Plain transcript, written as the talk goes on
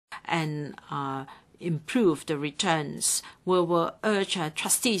and improve the returns. We will urge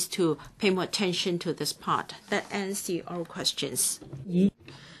trustees to pay more attention to this part. That ends the oral questions.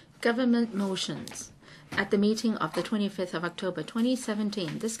 Government motions. At the meeting of the 25th of October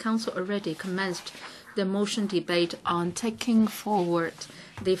 2017, this Council already commenced the motion debate on taking forward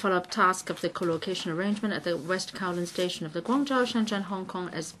the follow-up task of the co-location arrangement at the West Kowloon Station of the Guangzhou-Shenzhen-Hong Kong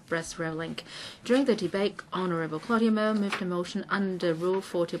Express Rail Link. During the debate, Honourable Claudia Mo moved a motion under Rule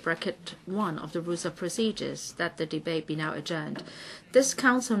 40(1) of the Rules of Procedures that the debate be now adjourned. This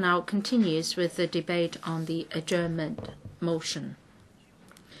Council now continues with the debate on the adjournment motion.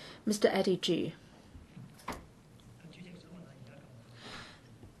 Mr. Eddie Ju.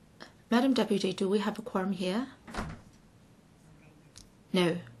 Madam Deputy, do we have a quorum here?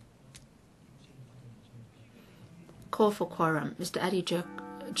 No. Call for quorum. Mr. Eddie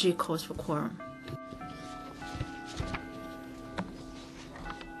Ju calls for quorum.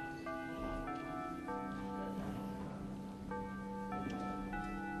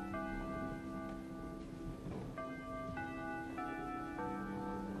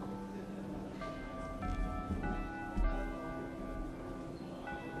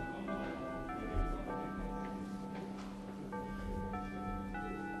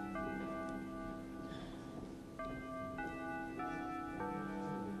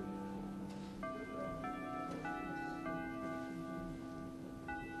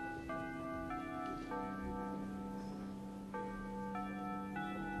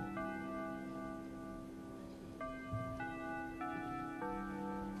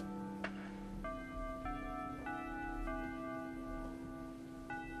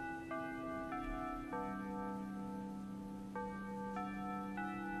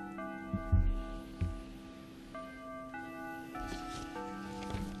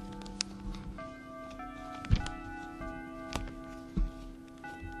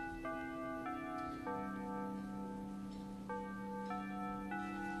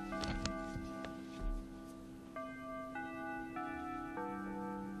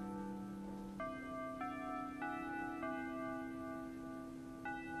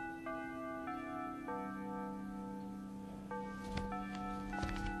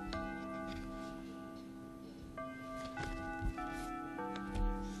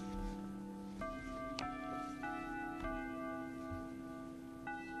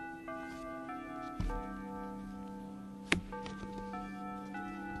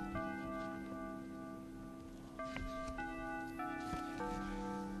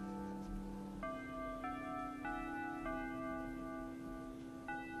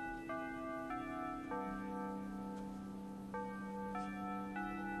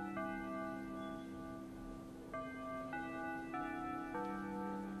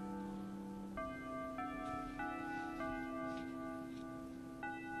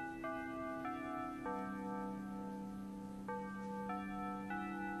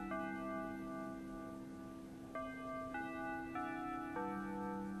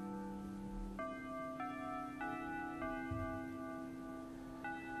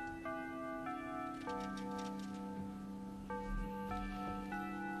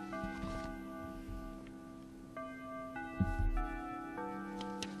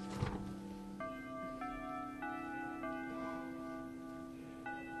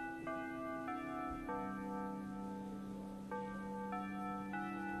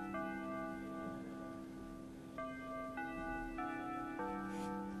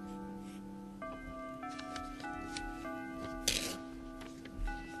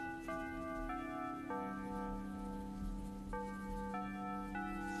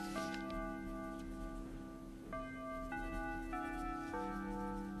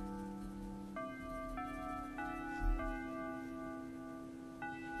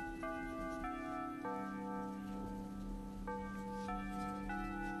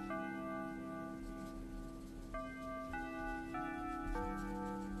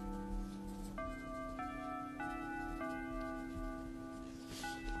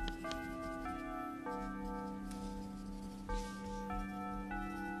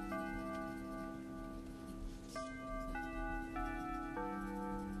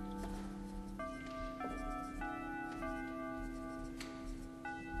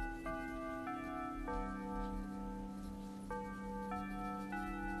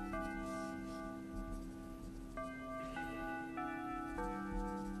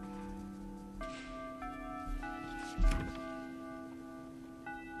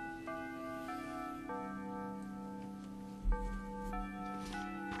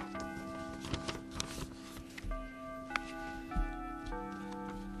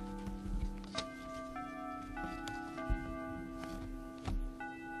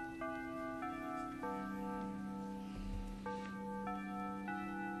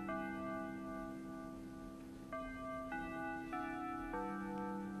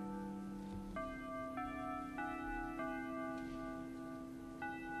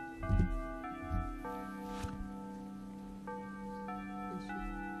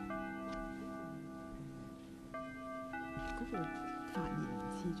 就大意了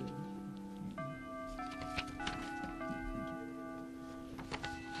，7、9、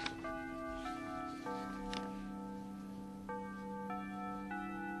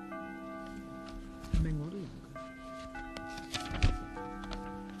係咪我都有㗎？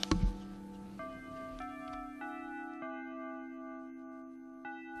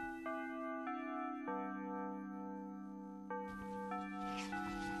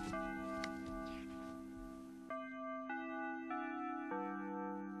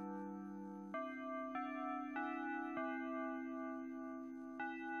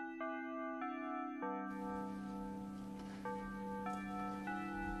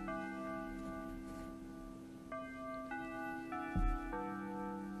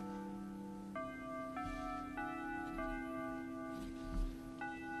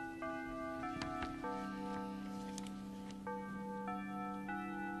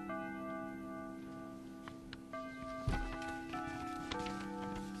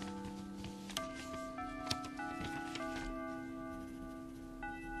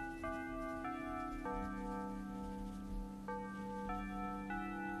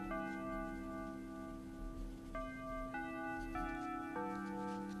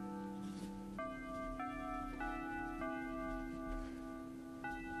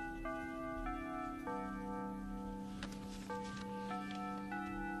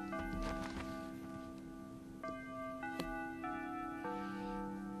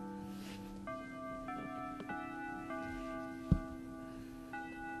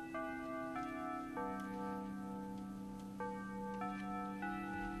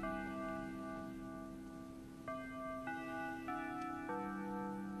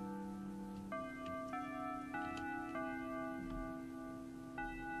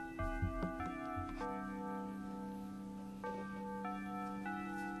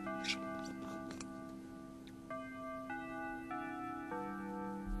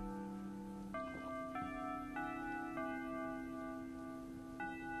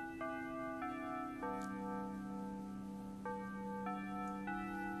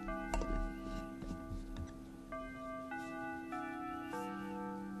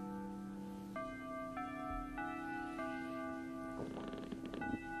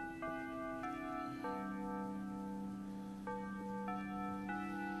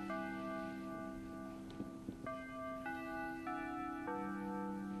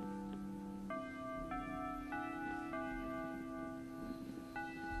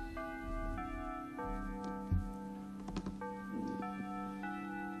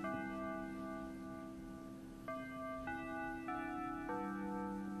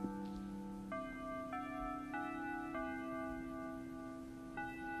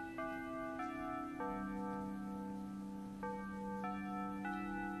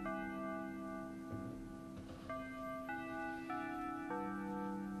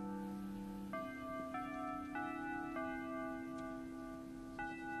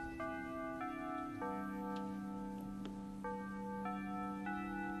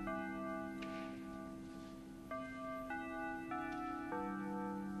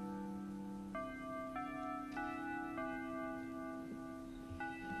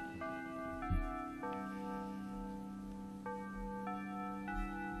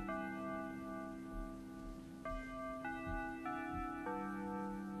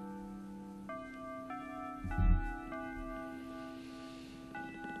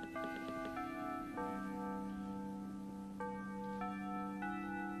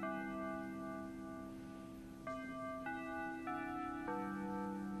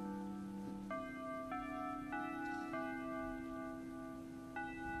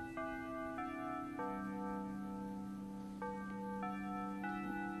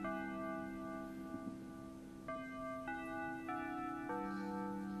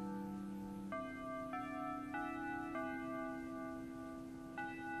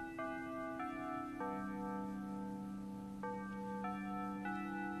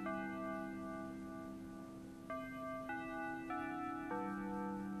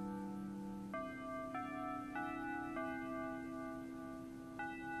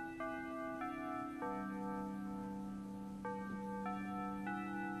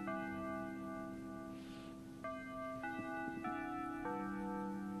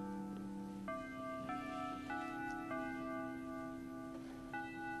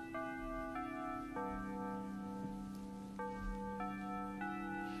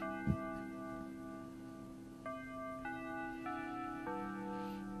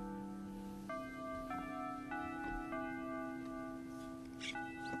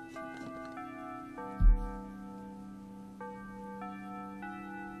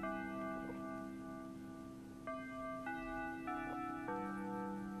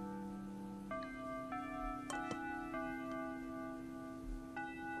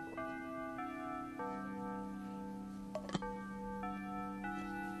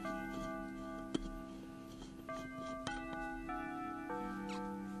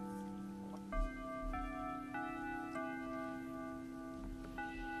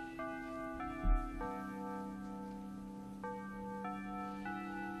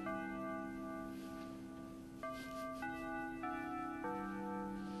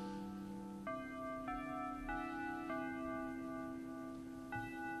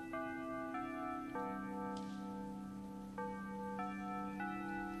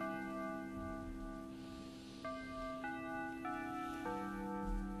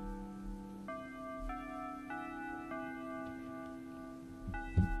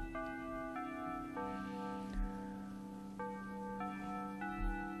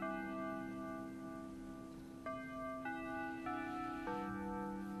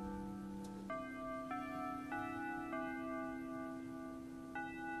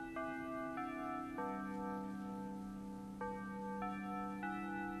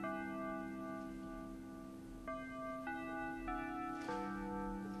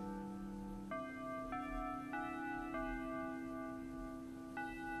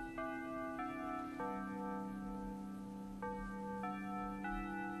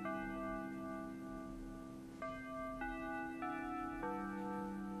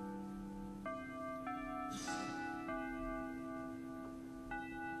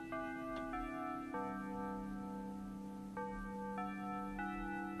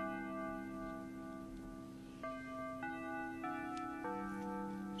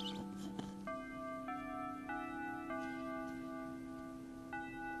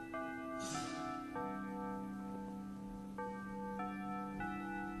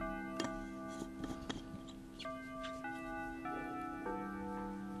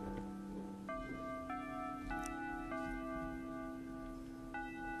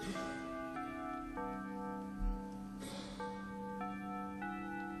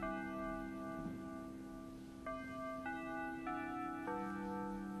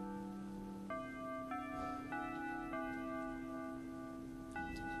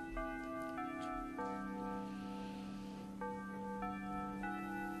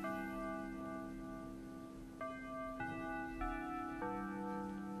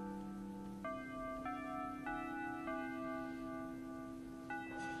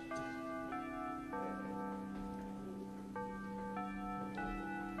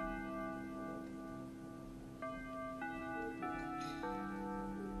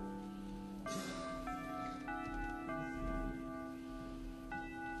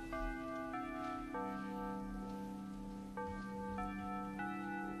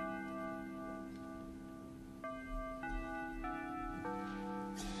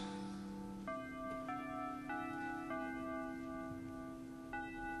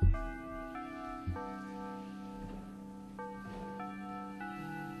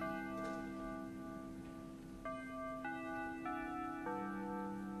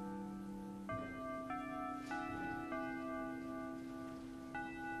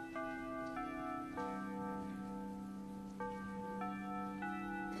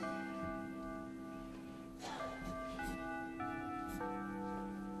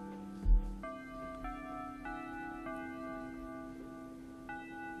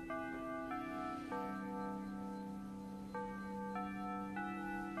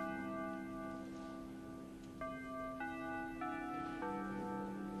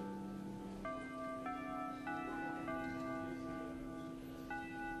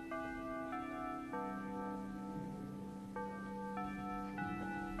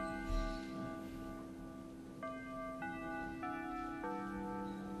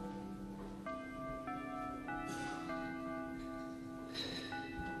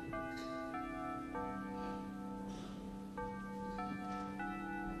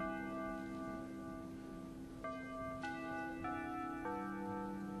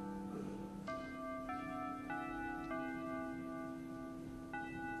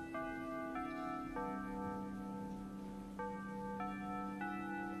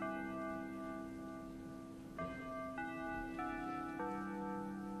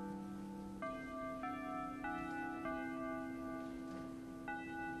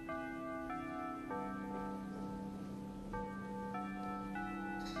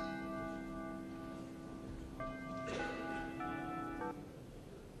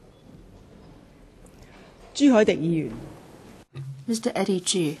朱凱廸議員。Mr. Eddie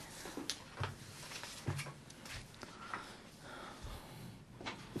Chu.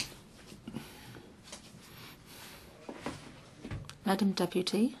 Madam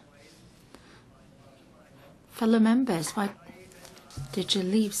Deputy, fellow members, why did you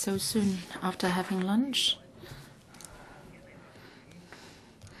leave so soon after having lunch?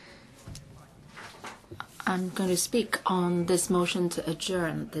 I'm going to speak on this motion to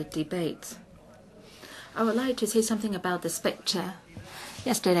adjourn the debate. I would like to say something about this picture.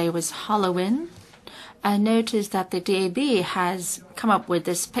 Yesterday was Halloween. I noticed that the DAB has come up with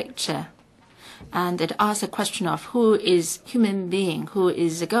this picture. And it asks a question of who is human being, who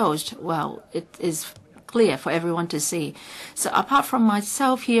is a ghost. Well, it is clear for everyone to see. So apart from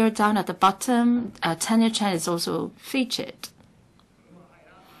myself here, down at the bottom, Tanya Chen is also featured.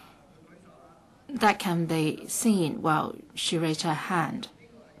 That can be seen while she raised her hand.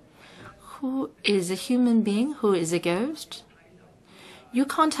 Who is a human being? Who is a ghost? You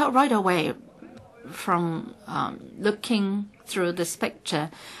can't tell right away from looking through this picture.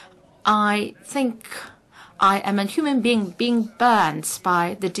 I think I am a human being being burned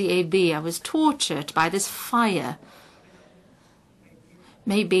by the DAB. I was tortured by this fire.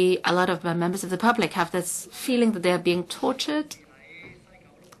 Maybe a lot of members of the public have this feeling that they are being tortured.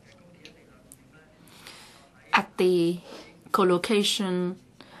 At the co-location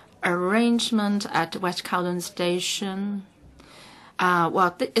arrangement at West Kowloon Station,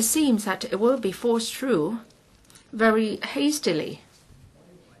 well, it seems that it will be forced through very hastily.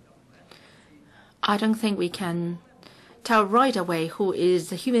 I don't think we can tell right away who is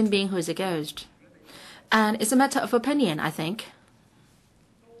the human being, who is a ghost. And it's a matter of opinion, I think.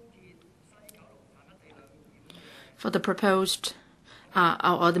 For the proposed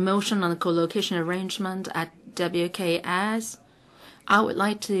or the motion on the co-location arrangement at WKS, I would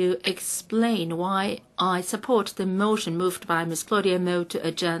like to explain why I support the motion moved by Ms. Claudia Mo to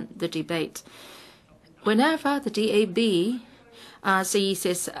adjourn the debate. Whenever the DAB sees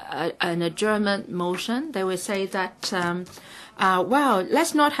this, an adjournment motion, they will say that, well,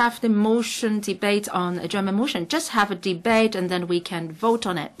 let's not have the motion debate on adjournment motion. Just have a debate and then we can vote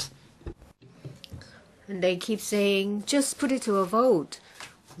on it. And they keep saying, just put it to a vote.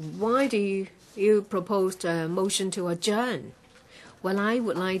 Why do you propose a motion to adjourn? Well, I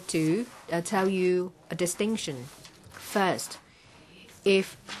would like to tell you a distinction. First,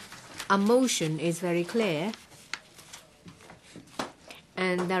 if a motion is very clear,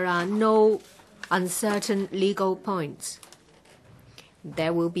 and there are no uncertain legal points,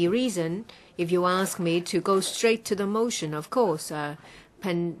 there will be reason if you ask me to go straight to the motion. Of course,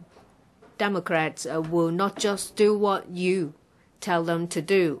 Democrats will not just do what you tell them to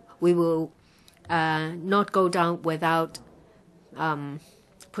do. We will not go down without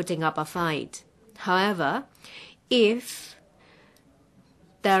putting up a fight. However, if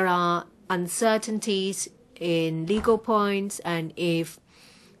there are uncertainties in legal points and if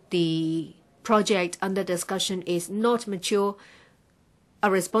the project under discussion is not mature, a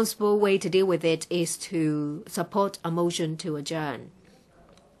responsible way to deal with it is to support a motion to adjourn.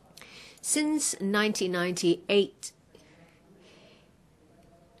 Since 1998,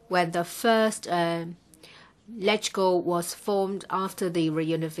 when the first LegCo was formed after the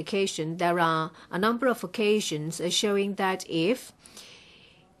reunification, there are a number of occasions showing that if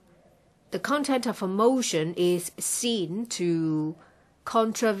the content of a motion is seen to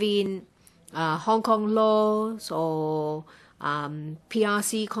contravene Hong Kong laws or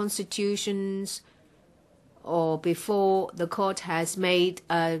PRC constitutions, or before the court has made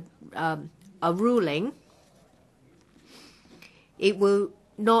a ruling, it will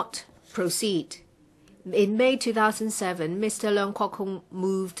not proceed. In May 2007, Mr. Leung Kwok Kung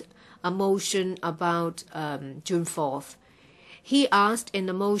moved a motion about June 4th. He asked in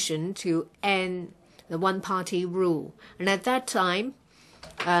the motion to end the one-party rule. And at that time,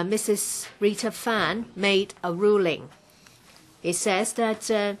 Mrs. Rita Fan made a ruling. It says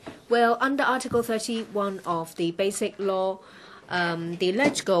that, well, under Article 31 of the Basic Law, the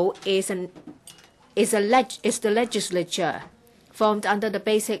LegCo is the legislature formed under the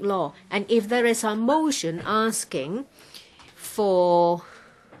Basic Law. And if there is a motion asking for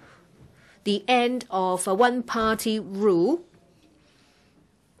the end of a one-party rule,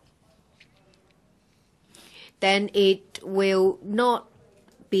 then it will not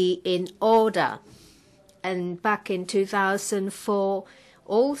be in order. And back in 2004,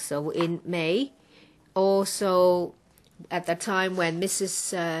 also in May, also at the time when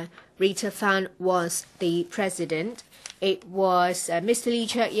Mrs. Rita Fan was the president, it was Mr. Lee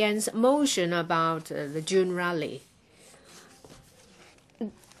Cheuk-yen's motion about the June rally.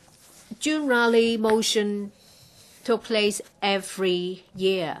 June rally motion took place every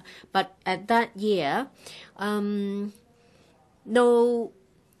year, but at that year, no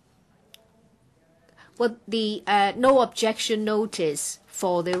objection notice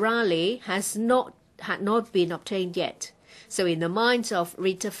for the rally had not been obtained yet. So in the minds of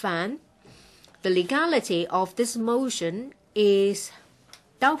Rita Fan, the legality of this motion is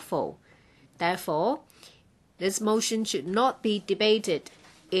doubtful. Therefore, this motion should not be debated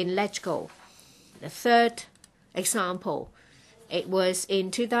in LegCo. The third example, it was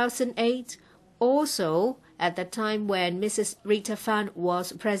in 2008, also at the time when Mrs. Rita Fan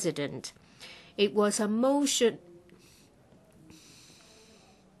was president. It was a motion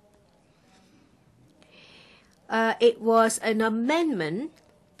it was an amendment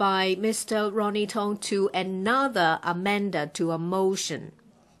by Mr. Ronnie Tong to another amender to a motion.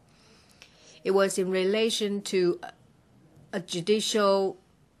 It was in relation to a judicial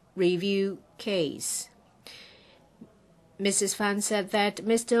review case. Mrs. Fan said that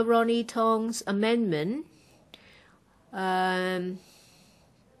Mr. Ronnie Tong's amendment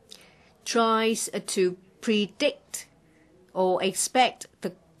tries to predict or expect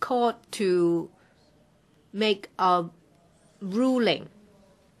the court to make a ruling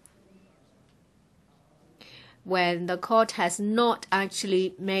when the court has not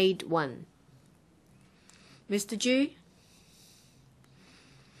actually made one. Mr. Ju,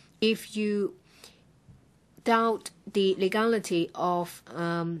 if you doubt the legality of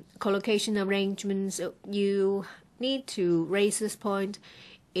collocation arrangements, you need to raise this point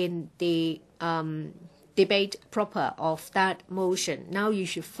in the debate proper of that motion. Now you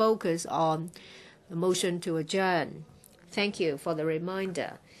should focus on the motion to adjourn. Thank you for the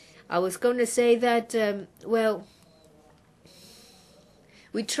reminder. I was going to say that,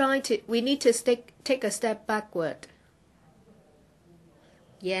 we need to take a step backward.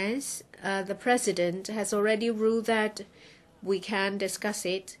 Yes, the President has already ruled that we can discuss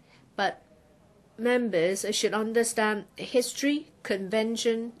it, but members should understand history,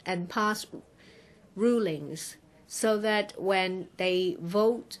 convention, and past rulings so that when they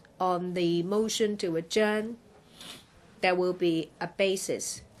vote on the motion to adjourn, there will be a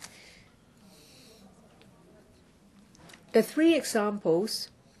basis. The three examples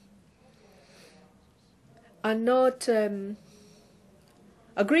are not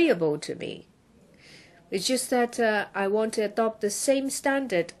agreeable to me. It's just that I want to adopt the same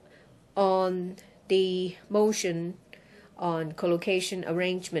standard on the motion on collocation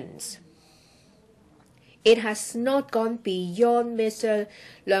arrangements. It has not gone beyond Mr.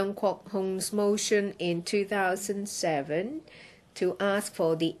 Leung Kwok Hong's motion in 2007 to ask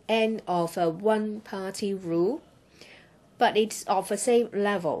for the end of a one-party rule, but it's of the same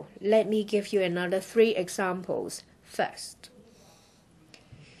level. Let me give you another three examples. First,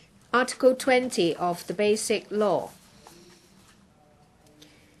 Article 20 of the Basic Law.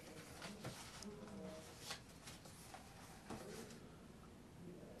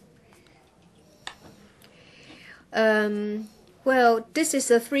 This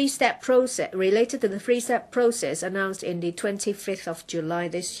is a three-step process related to the three-step process announced in the 25th of July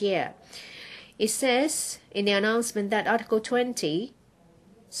this year. It says in the announcement that Article 20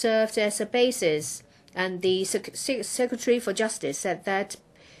 served as a basis, and the Secretary for Justice said that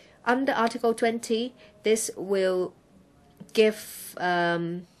under Article 20, this will give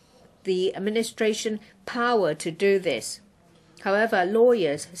the administration power to do this. However,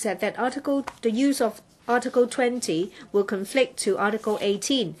 lawyers said that the use of Article 20 will conflict to Article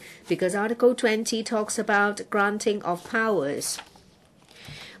 18 because Article 20 talks about granting of powers.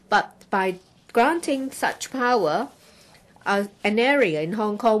 But by granting such power, an area in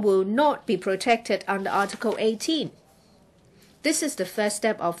Hong Kong will not be protected under Article 18. This is the first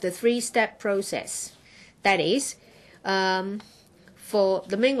step of the three-step process. That is, for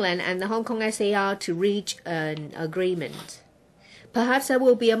the mainland and the Hong Kong SAR to reach an agreement. Perhaps there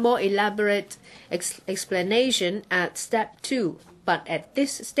will be a more elaborate explanation at step 2, but at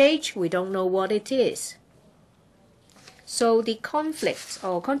this stage, we don't know what it is. So the conflict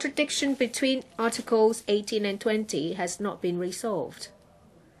or contradiction between Articles 18 and 20 has not been resolved.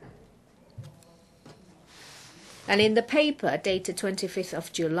 And in the paper dated 25th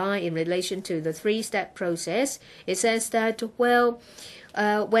of July in relation to the three-step process, it says that,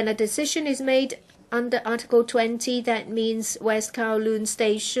 when a decision is made under Article 20, that means West Kowloon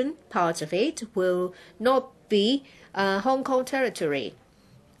Station, part of it, will not be Hong Kong territory.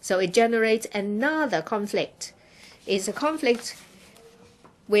 So it generates another conflict. It's a conflict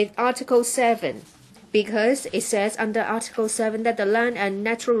with Article 7. because it says under Article 7 that the land and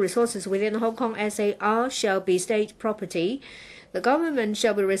natural resources within Hong Kong SAR shall be state property. The government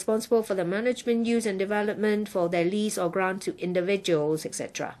shall be responsible for the management, use and development for their lease or grant to individuals,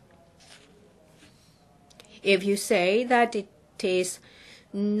 etc. If you say that it is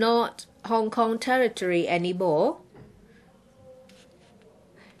not Hong Kong territory anymore,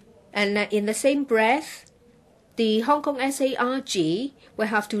 and in the same breath, the Hong Kong SARG will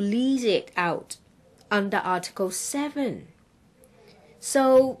have to lease it out under Article 7.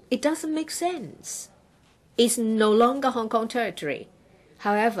 So it doesn't make sense. It's no longer Hong Kong territory.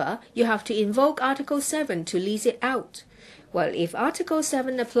 However, you have to invoke Article 7 to lease it out. Well, if Article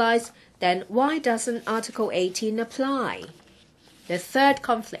 7 applies, then why doesn't Article 18 apply? The third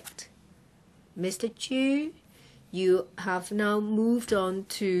conflict. Mr. Chu, you have now moved on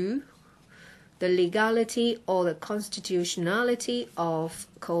to the legality or the constitutionality of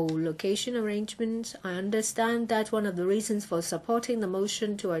co-location arrangements. I understand that one of the reasons for supporting the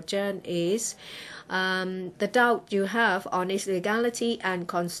motion to adjourn is the doubt you have on its legality and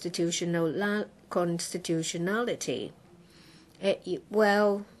constitutionality.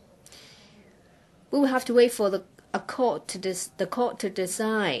 Well, we will have to wait for the court to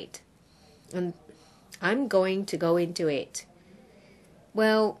decide, and I'm going to go into it.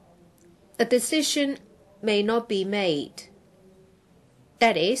 Well, a decision may not be made.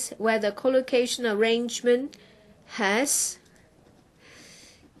 That is, whether co-location arrangement has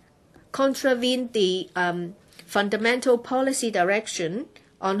contravened the fundamental policy direction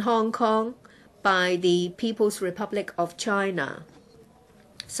on Hong Kong by the People's Republic of China.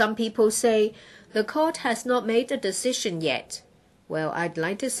 Some people say the court has not made a decision yet. Well, I'd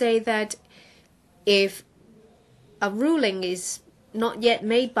like to say that if a ruling is not yet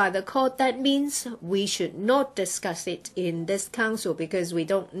made by the court, that means we should not discuss it in this council because we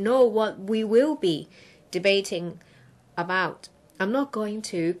don't know what we will be debating about. I'm not going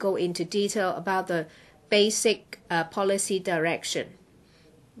to go into detail about the basic policy direction.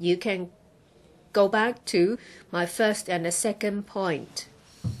 You can go back to my first and the second point.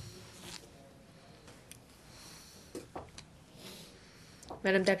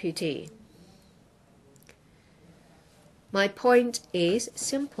 Madam Deputy, my point is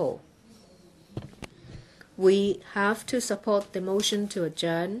simple. We have to support the motion to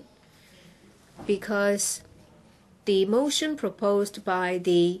adjourn because the motion proposed by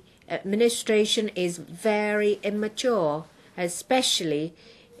the administration is very immature, especially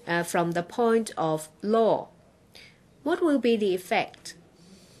from the point of law. What will be the effect?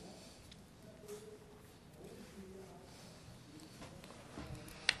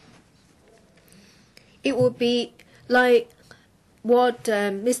 It would be like what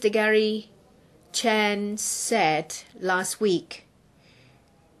Mr. Gary Chan said last week,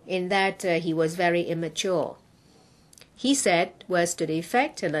 in that he was very immature. He said, words to the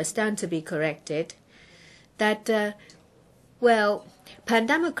effect, and I stand to be corrected, that,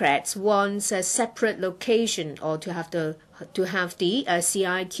 Pan-Democrats want a separate location or to have the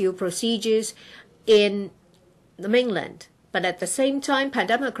CIQ procedures in the mainland. But at the same time,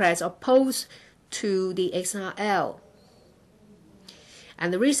 Pan-Democrats oppose to the XRL.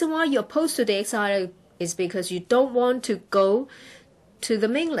 And the reason why you're opposed to the XRL is because you don't want to go to the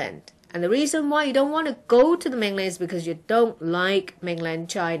mainland. And the reason why you don't want to go to the mainland is because you don't like mainland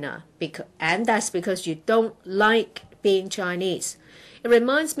China. And that's because you don't like being Chinese. It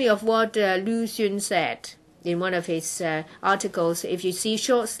reminds me of what Lu Xun said in one of his articles. If you see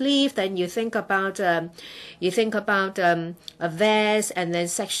short sleeve, then you think about a vest, and then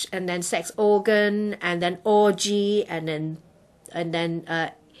sex organ, and then orgy, and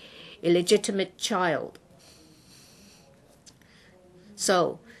then illegitimate child.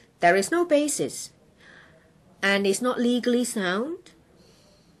 So there is no basis, and it's not legally sound.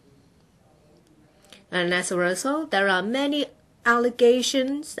 And as a result, there are many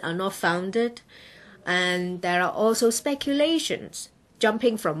allegations that are not founded, and there are also speculations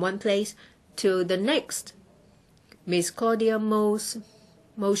jumping from one place to the next. Ms. Claudia Mo's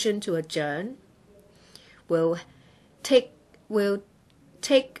motion to adjourn will take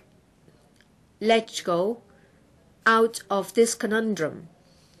LegCo out of this conundrum.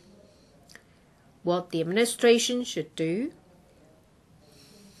 What the administration should do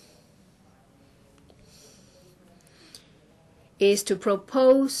is to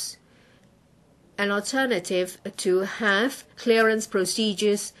propose an alternative to have clearance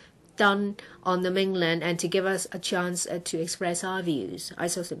procedures done on the mainland and to give us a chance to express our views. I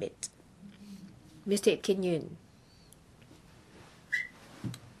so submit. Mr. Kim Yun.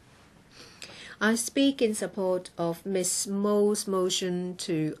 I speak in support of Ms. Mo's motion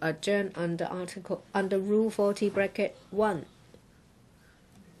to adjourn under Rule 40(1).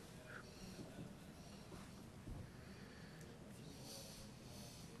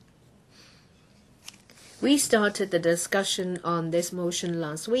 We started the discussion on this motion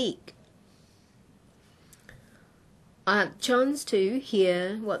last week. I had a chance to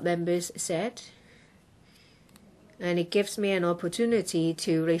hear what members said, and it gives me an opportunity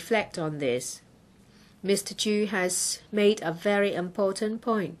to reflect on this. Mr. Chu has made a very important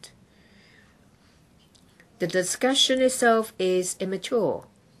point. The discussion itself is immature.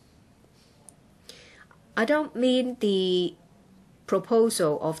 I don't mean the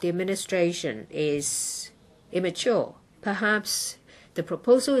proposal of the administration is immature. Perhaps the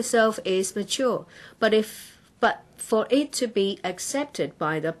proposal itself is mature, but for it to be accepted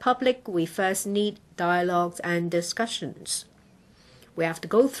by the public, we first need dialogues and discussions. We have to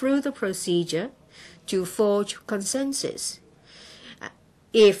go through the procedure to forge consensus.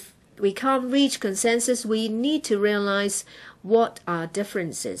 If we can't reach consensus, we need to realize what our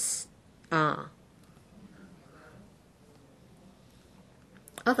differences are.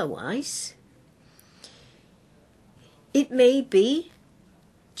 Otherwise, it may be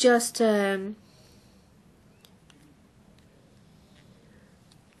just a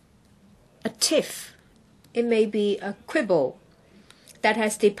tiff. It may be a quibble that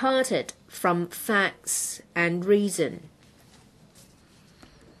has departed from facts and reason.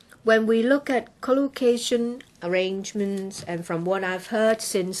 When we look at collocation arrangements, and from what I've heard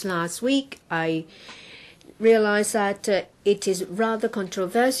since last week, I realize that it is rather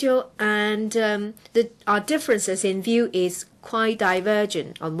controversial, and our differences in view is quite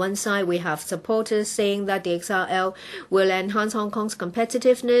divergent. On one side, we have supporters saying that the XRL will enhance Hong Kong's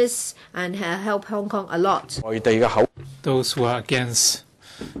competitiveness and help Hong Kong a lot. Those who are against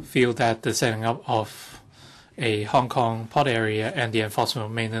feel that the setting up of a Hong Kong port area and the enforcement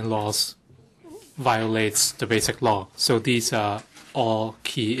of mainland laws violates the basic law. So these are all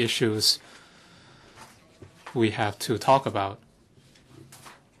key issues we have to talk about.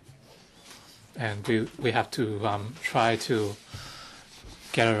 And we have to try to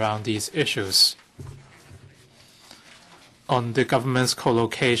get around these issues. On the government's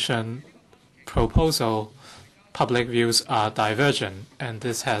co-location proposal, public views are divergent, and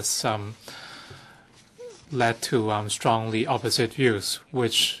this has led to strongly opposite views,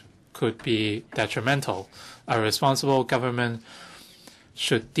 which could be detrimental. A responsible government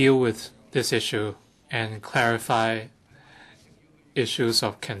should deal with this issue and clarify issues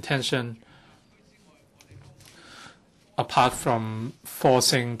of contention. Apart from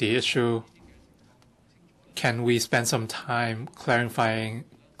forcing the issue, can we spend some time clarifying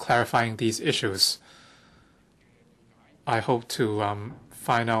these issues? I hope to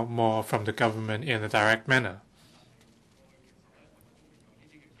find out more from the government in a direct manner.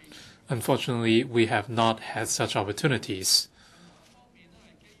 Unfortunately, we have not had such opportunities.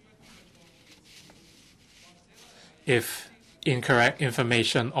 If incorrect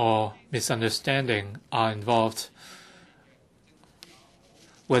information or misunderstanding are involved,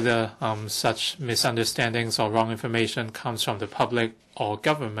 whether such misunderstandings or wrong information comes from the public or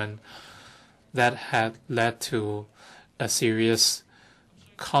government, that had led to a serious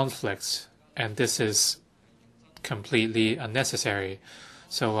conflict, and this is completely unnecessary.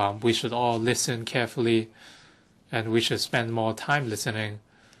 So we should all listen carefully, and we should spend more time listening,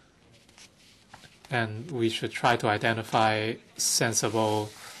 and we should try to identify sensible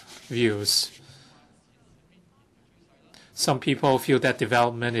views. Some people feel that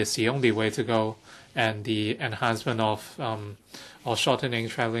development is the only way to go, and the enhancement of or shortening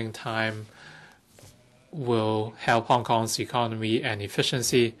traveling time will help Hong Kong's economy and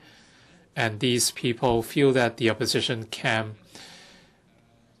efficiency. And these people feel that the opposition camp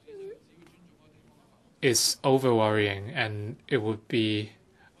is over-worrying, and it would be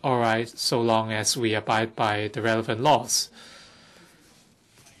all right so long as we abide by the relevant laws.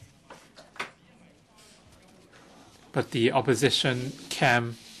 But the opposition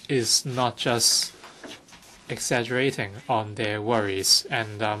camp is not just exaggerating on their worries.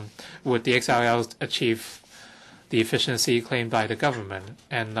 And would the XRL achieve the efficiency claimed by the government?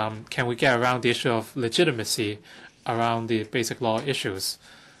 And can we get around the issue of legitimacy around the basic law issues?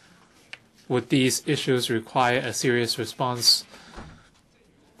 Would these issues require a serious response?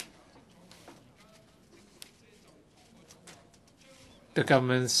 The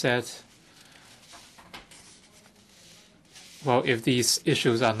government said, well, if these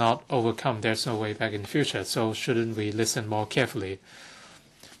issues are not overcome, there's no way back in the future. So shouldn't we listen more carefully?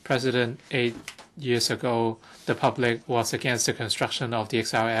 President, 8 years ago, the public was against the construction of the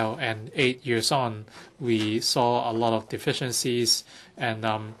XRL, and 8 years on, we saw a lot of deficiencies, and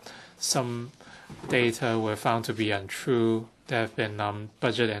some data were found to be untrue. There have been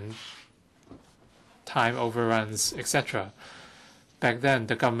budget and time overruns, etc. Back then,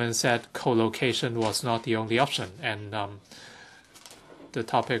 the government said co-location was not the only option, and the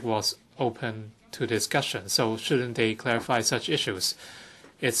topic was open to discussion. So shouldn't they clarify such issues?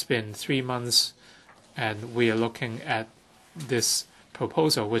 It's been 3 months, and we are looking at this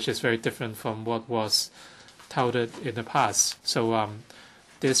proposal, which is very different from what was touted in the past. So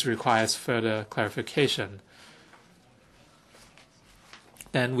this requires further clarification.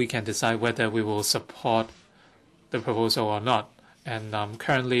 Then we can decide whether we will support the proposal or not. And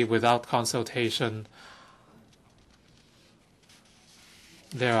currently, without consultation,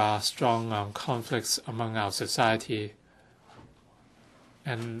 there are strong conflicts among our society,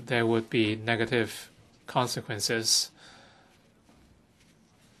 and there would be negative consequences.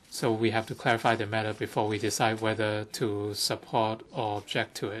 So we have to clarify the matter before we decide whether to support or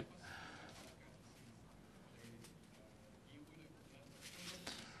object to it.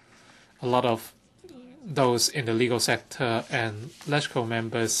 A lot of those in the legal sector and LegCo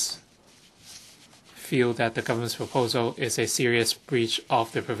members feel that the government's proposal is a serious breach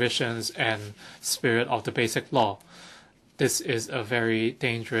of the provisions and spirit of the Basic Law. This is a very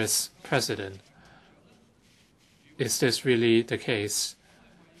dangerous precedent. Is this really the case?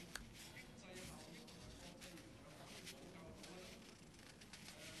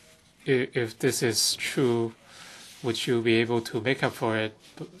 If this is true, would you be able to make up for it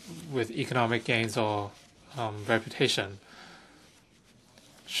with economic gains or reputation?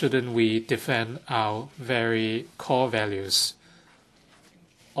 Shouldn't we defend our very core values?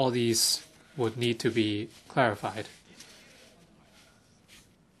 All these would need to be clarified.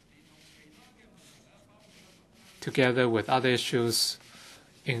 Together with other issues,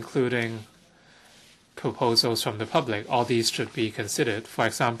 including proposals from the public, all these should be considered. For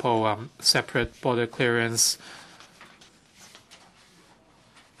example, separate border clearance,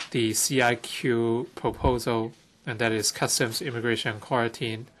 the CIQ proposal, and that is customs, immigration,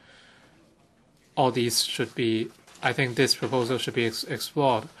 quarantine. All these should be, I think this proposal should be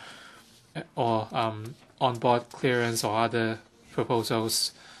explored, or on-board clearance or other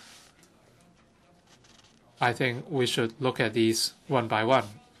proposals. I think we should look at these one by one.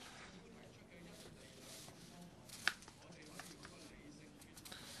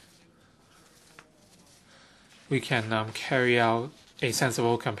 We can carry out a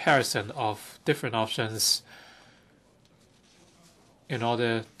sensible comparison of different options in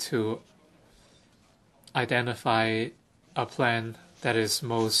order to identify a plan that is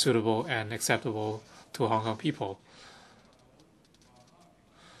most suitable and acceptable to Hong Kong people.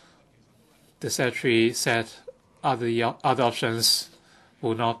 The Secretary said other options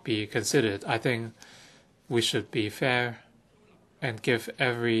will not be considered. I think we should be fair and give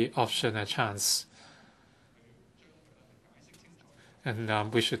every option a chance.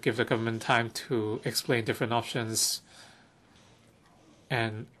 And we should give the government time to explain different options,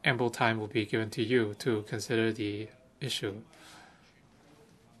 and ample time will be given to you to consider the issue.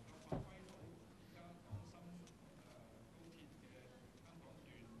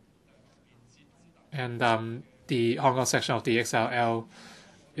 And the Hong Kong section of the XLL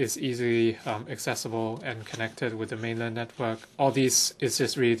is easily accessible and connected with the mainland network. All these is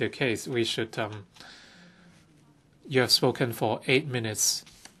just really the case. We should. You have spoken for 8 minutes,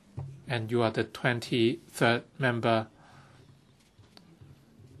 and you are the 23rd member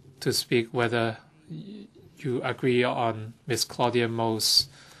to speak whether you agree on Ms. Claudia Mo's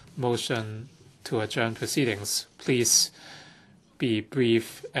motion to adjourn proceedings. Please be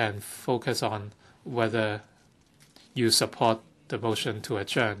brief and focus on whether you support the motion to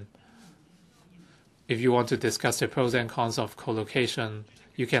adjourn. If you want to discuss the pros and cons of co-location,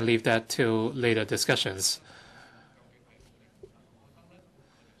 you can leave that till later discussions.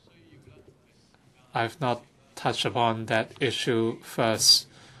 I've not touched upon that issue first,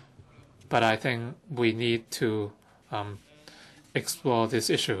 but I think we need to explore this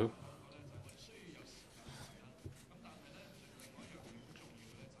issue.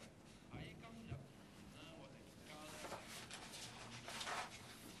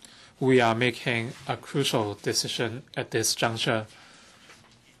 We are making a crucial decision at this juncture.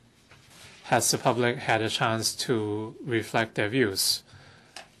 Has the public had a chance to reflect their views?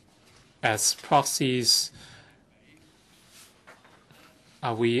 As proxies,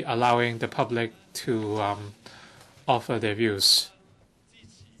 are we allowing the public to offer their views?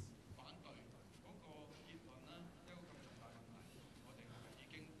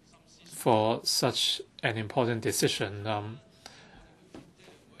 for such an important decision,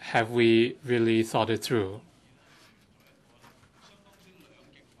 have we really thought it through?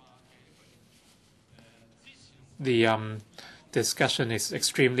 The discussion is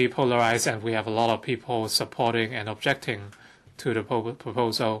extremely polarized, and we have a lot of people supporting and objecting to the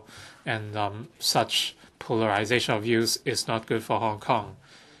proposal, and such polarization of views is not good for Hong Kong.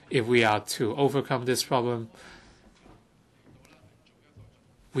 If we are to overcome this problem,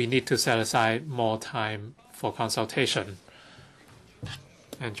 we need to set aside more time for consultation.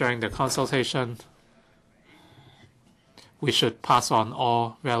 And during the consultation, we should pass on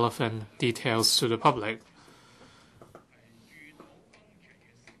all relevant details to the public.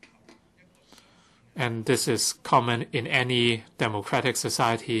 And this is common in any democratic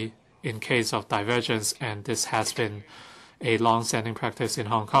society in case of divergence, and this has been a long-standing practice in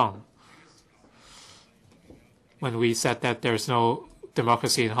Hong Kong. When we said that there's no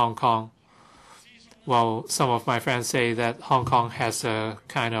democracy in Hong Kong, well, some of my friends say that Hong Kong has a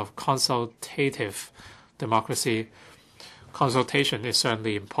kind of consultative democracy. Consultation is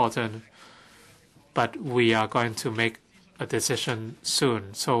certainly important, but we are going to make a decision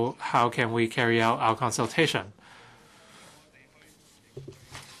soon. So how can we carry out our consultation?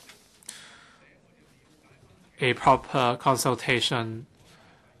 A proper consultation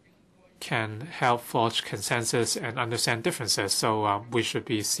can help forge consensus and understand differences, so we should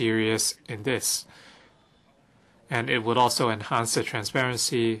be serious in this. And it would also enhance the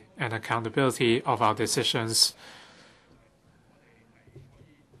transparency and accountability of our decisions.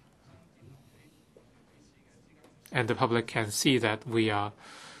 And the public can see that we are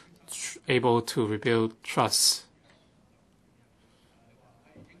able to rebuild trust.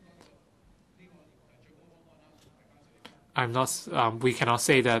 We cannot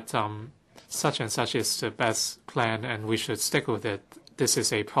say that such and such is the best plan and we should stick with it. This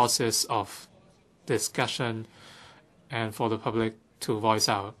is a process of discussion and for the public to voice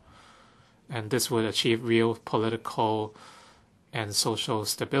out. And this would achieve real political and social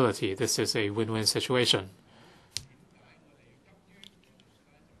stability. This is a win-win situation.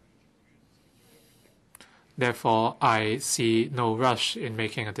 Therefore, I see no rush in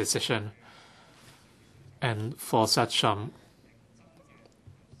making a decision. And for such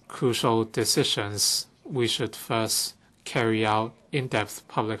crucial decisions, we should first carry out in-depth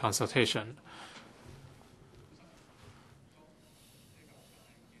public consultation.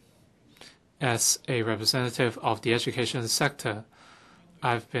 As a representative of the education sector,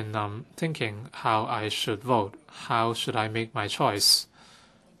 I've been thinking how I should vote. How should I make my choice?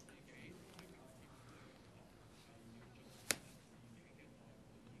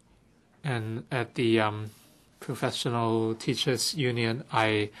 And at the Professional Teachers Union,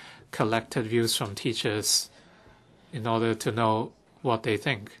 I collected views from teachers in order to know what they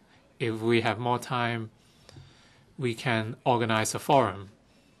think. If we have more time, we can organize a forum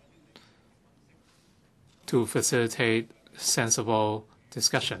to facilitate sensible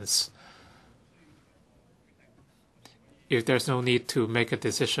discussions. If there's no need to make a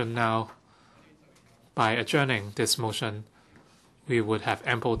decision now, by adjourning this motion, we would have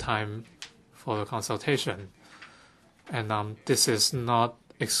ample time for the consultation. And this is not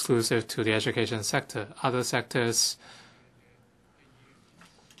exclusive to the education sector. Other sectors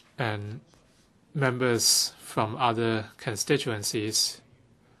and members from other constituencies,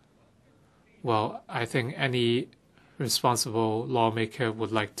 well, I think any responsible lawmaker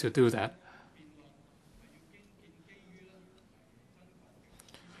would like to do that.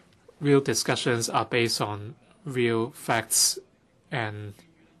 Real discussions are based on real facts and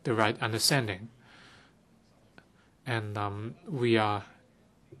the right understanding. And we are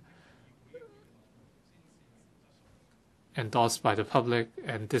endorsed by the public,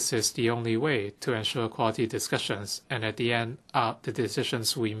 and this is the only way to ensure quality discussions. And at the end, the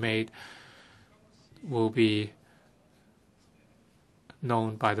decisions we made will be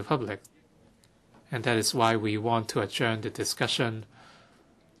known by the public. And that is why we want to adjourn the discussion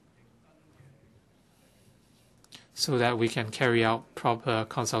so that we can carry out proper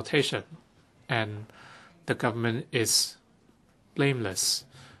consultation and the government is blameless.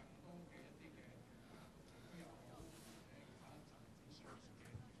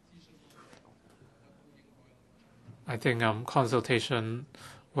 I think consultation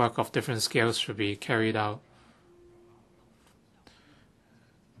work of different scales should be carried out.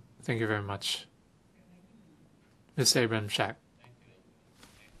 Thank you very much. Mr. Abraham Shack.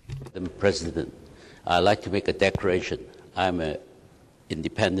 Madam President, I'd like to make a declaration. I'm an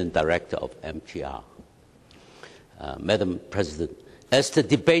independent director of MTR. Madam President, as the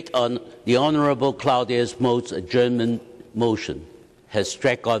debate on the Honourable Claudia Mo's adjournment motion has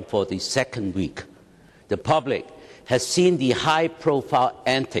dragged on for the second week. The public has seen the high-profile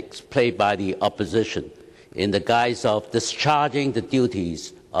antics played by the opposition in the guise of discharging the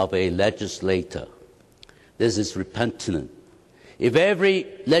duties of a legislator. This is repugnant. If every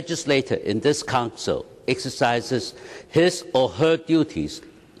legislator in this council exercises his or her duties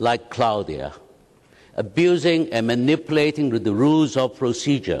like Claudia, abusing and manipulating the rules of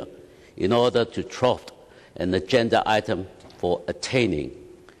procedure in order to thwart an agenda item for attaining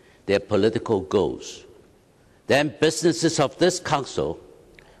their political goals, then businesses of this council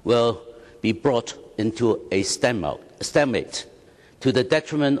will be brought into a stalemate to the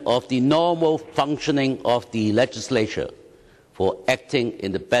detriment of the normal functioning of the legislature for acting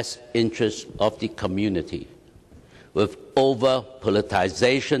in the best interest of the community, with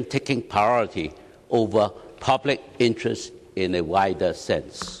over-politicization taking priority over public interest in a wider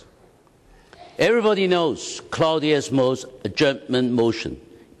sense. Everybody knows Claudia's adjournment motion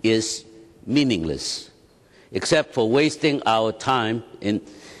is meaningless, except for wasting our time in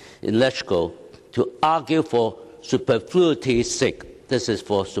LegCo to argue for superfluity's sake. This is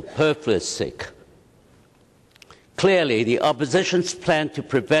for superfluous sake. Clearly, the opposition's plan to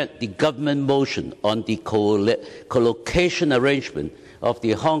prevent the government motion on the co-location arrangement of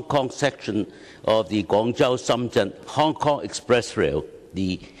the Hong Kong section of the Guangzhou-Shenzhen Hong Kong Express Rail,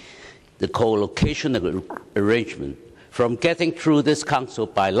 the co-location arrangement, from getting through this council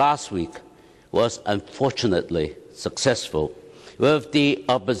by last week was unfortunately successful, with the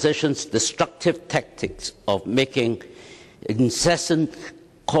opposition's destructive tactics of making incessant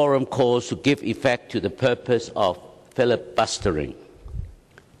quorum calls to give effect to the purpose of filibustering.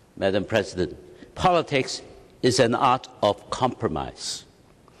 Madam President, politics is an art of compromise.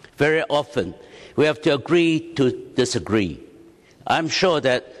 Very often, we have to agree to disagree. I'm sure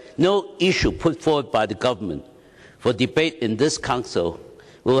that no issue put forward by the government for debate in this council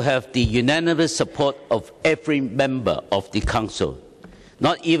will have the unanimous support of every member of the council,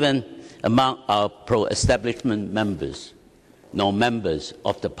 not even among our pro-establishment members, nor members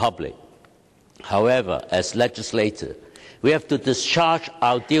of the public. However, as legislators, we have to discharge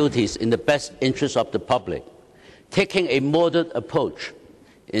our duties in the best interest of the public, taking a moderate approach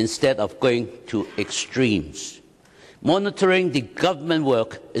instead of going to extremes. Monitoring the government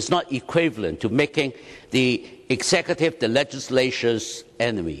work is not equivalent to making the executive the legislature's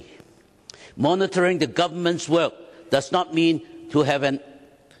enemy. Monitoring the government's work does not mean to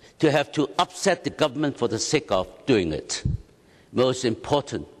have to upset the government for the sake of doing it. Most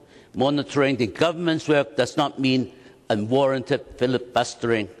important, monitoring the government's work does not mean unwarranted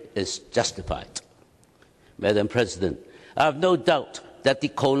filibustering is justified. Madam President, I have no doubt that the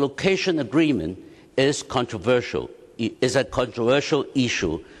co-location agreement is a controversial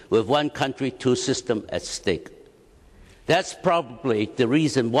issue with one country, two systems at stake. That's probably the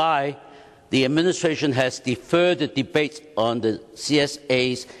reason why the administration has deferred the debate on the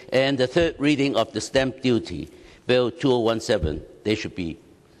CSAs and the third reading of the stamp duty, Bill 2017. They should be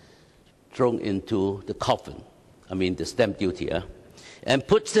thrown into the coffin, the stamp duty, and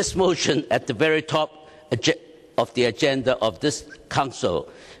puts this motion at the very top of the agenda of this Council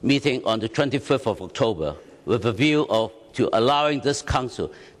meeting on the 25th of October, with a view to allowing this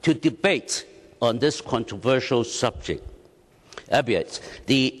Council to debate on this controversial subject. Albeit,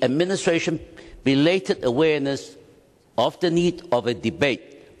 the administration belated awareness of the need of a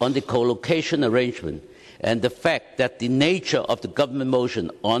debate on the co-location arrangement and the fact that the nature of the government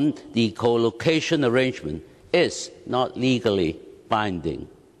motion on the co-location arrangement is not legally binding.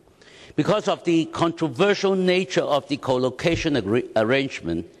 Because of the controversial nature of the co-location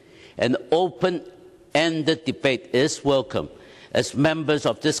arrangement, an open-ended debate is welcome, as members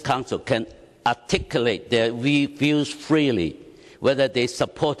of this Council can articulate their views freely, whether they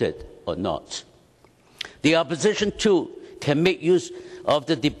support it or not. The opposition, too, can make use of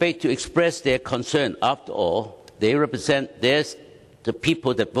the debate to express their concern. After all, they represent the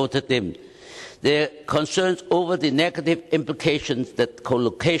people that voted them. Their concerns over the negative implications that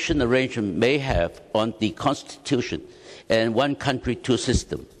co-location arrangement may have on the Constitution and one country, two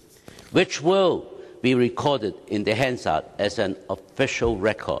systems, which will be recorded in the Hansard as an official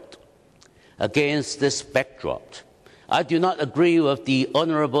record. Against this backdrop, I do not agree with the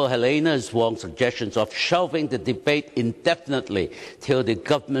Honourable Helena Wong's suggestions of shelving the debate indefinitely till the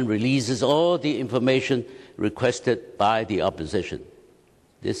government releases all the information requested by the opposition.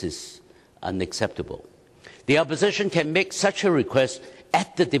 This is unacceptable. The opposition can make such a request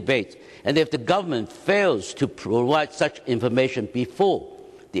at the debate, and if the government fails to provide such information before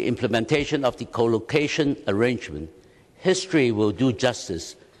the implementation of the co-location arrangement, history will do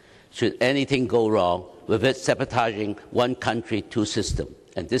justice should anything go wrong with it sabotaging one country, two systems.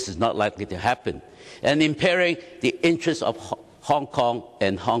 And this is not likely to happen, and impairing the interests of Hong Kong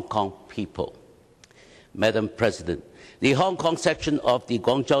and Hong Kong people. Madam President, the Hong Kong section of the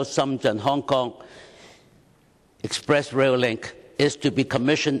Guangzhou-Shenzhen-Hong Kong Express Rail Link is to be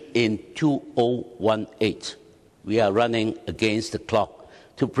commissioned in 2018. We are running against the clock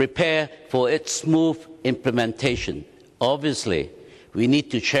to prepare for its smooth implementation. Obviously, we need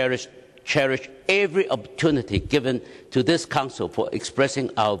to cherish every opportunity given to this Council for expressing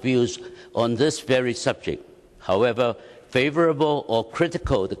our views on this very subject. However favourable or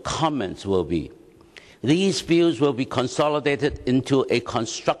critical the comments will be, these views will be consolidated into a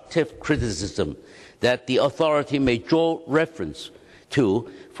constructive criticism that the authority may draw reference to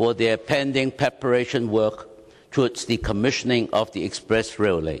for their pending preparation work towards the commissioning of the Express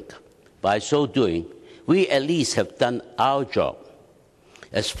Rail Link. By so doing, we at least have done our job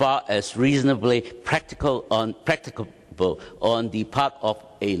as far as reasonably practicable on the part of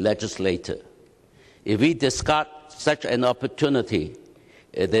a legislator. If we discard such an opportunity,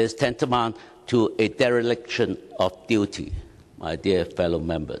 it is tantamount to a dereliction of duty, my dear fellow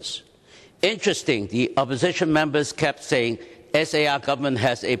members. Interesting, the opposition members kept saying SAR government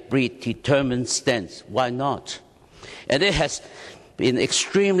has a predetermined stance. Why not? And it has been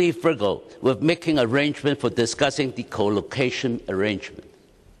extremely frugal with making arrangements for discussing the co-location arrangement.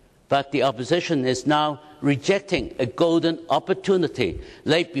 But the opposition is now rejecting a golden opportunity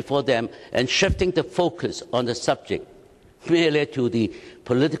laid before them and shifting the focus on the subject merely to the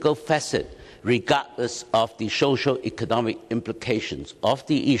political facet, regardless of the socio-economic implications of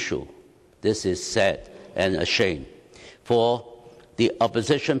the issue. This is sad and a shame, for the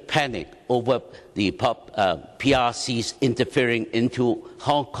opposition panic over the PRC's interfering into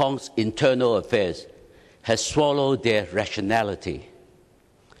Hong Kong's internal affairs has swallowed their rationality.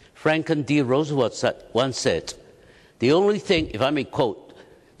 Franklin D. Roosevelt once said, the only thing, if I may quote,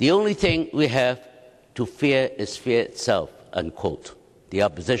 the only thing we have to fear is fear itself, unquote. The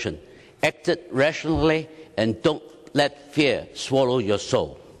opposition acted rationally and don't let fear swallow your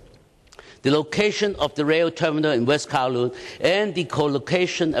soul. The location of the rail terminal in West Kowloon and the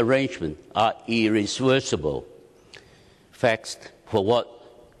co-location arrangement are irreversible facts for what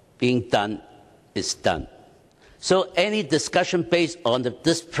being done is done. So any discussion based on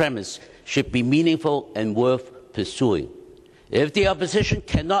this premise should be meaningful and worth pursuing. If the opposition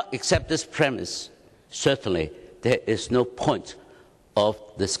cannot accept this premise, certainly there is no point of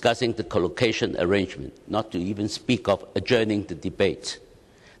discussing the co-location arrangement, not to even speak of adjourning the debate.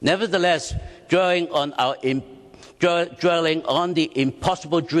 Nevertheless, dwelling on the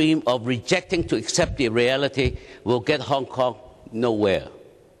impossible dream of rejecting to accept the reality will get Hong Kong nowhere.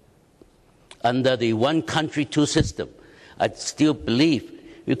 Under the one country, two system, I still believe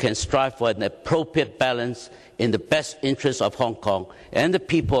we can strive for an appropriate balance in the best interests of Hong Kong and the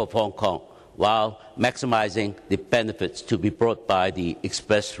people of Hong Kong, while maximizing the benefits to be brought by the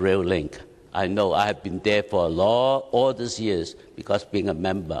Express Rail Link. I know I have been there for all these years because being a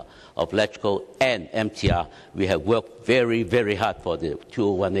member of LegCo and MTR, we have worked very, very hard for the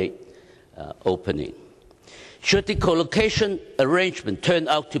 2018 opening. Should the co-location arrangement turn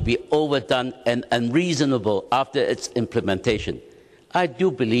out to be overdone and unreasonable after its implementation, I do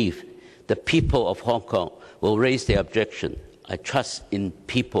believe the people of Hong Kong will raise their objection. I trust in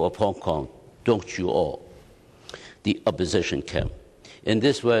people of Hong Kong, don't you all? The opposition camp. In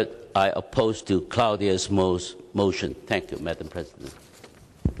this word, I oppose to Claudia's motion. Thank you, Madam President.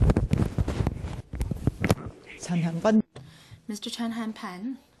 Mr. Chen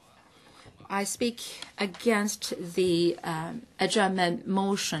Han-pan, I speak against the adjournment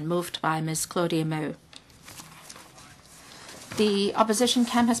motion moved by Ms. Claudia Mo. The opposition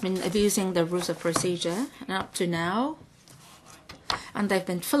camp has been abusing the rules of procedure, and up to now, and they've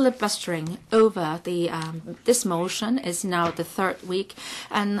been filibustering over this motion. Is now the third week,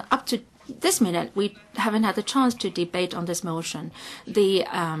 and up to this minute, we haven't had the chance to debate on this motion. The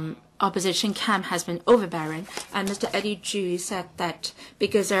opposition camp has been overbearing, and Mr. Eddie Ju said that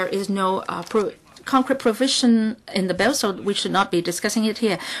because there is no concrete provision in the bill, so we should not be discussing it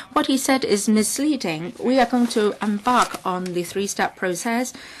here. What he said is misleading. We are going to embark on the three-step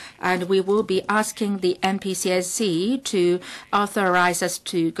process, and we will be asking the NPCSC to authorize us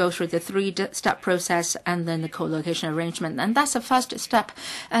to go through the three-step process and then the co-location arrangement. And that's the first step.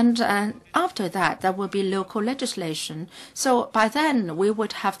 And after that, there will be local legislation. So by then, we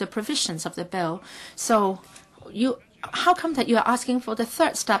would have the provisions of the bill. So how come that you are asking for the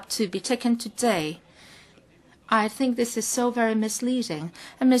third step to be taken today? I think this is so very misleading.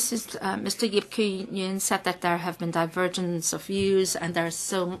 And Mr. Yip Kyu-Yuen said that there have been divergence of views and there is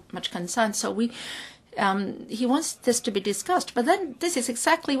so much concern. So we he wants this to be discussed, but then this is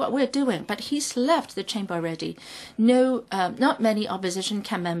exactly what we're doing. But he's left the chamber already. No, not many opposition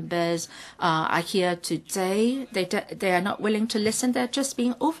camp members are here today. They are not willing to listen. They're just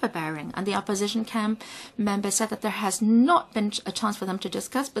being overbearing. And the opposition camp members said that there has not been a chance for them to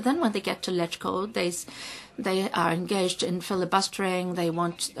discuss. But then when they get to LegCo, they are engaged in filibustering. They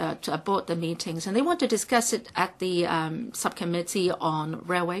want to abort the meetings, and they want to discuss it at the subcommittee on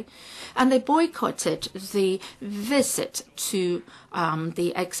railway. And they boycotted the visit to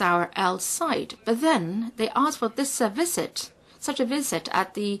the XRL site. But then they asked for this such a visit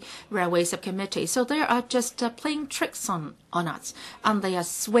at the railway subcommittee. So they are just playing tricks on us, and they are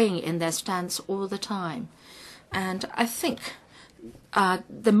swaying in their stance all the time. And I think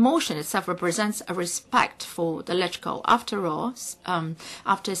the motion itself represents a respect for the LegCo. After all,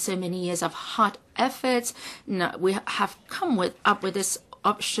 after so many years of hard efforts, we have come up with this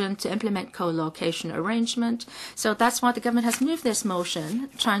option to implement co-location arrangement. So that's why the government has moved this motion,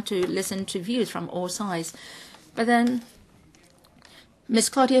 trying to listen to views from all sides. But then Ms.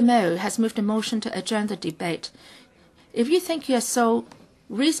 Claudia Mo has moved a motion to adjourn the debate. If you think you're so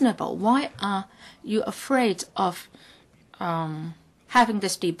reasonable, why are you afraid of having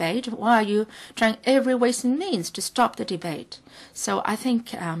this debate? Why are you trying every ways and means to stop the debate? So I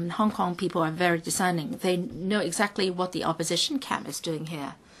think Hong Kong people are very discerning. They know exactly what the opposition camp is doing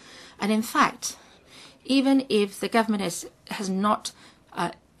here. And in fact, even if the government has not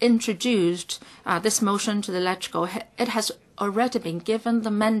introduced this motion to the LegCo, it has already been given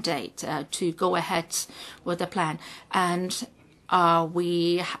the mandate to go ahead with the plan. And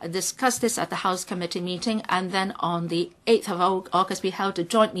we discussed this at the House Committee meeting, and then on the 8th of August, we held a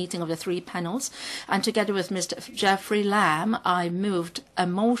joint meeting of the three panels. And together with Mr. Jeffrey Lam, I moved a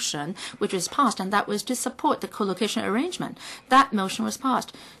motion which was passed, and that was to support the co-location arrangement. That motion was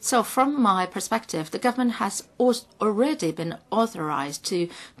passed. So from my perspective, the government has already been authorized to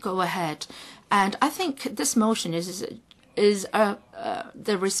go ahead. And I think this motion it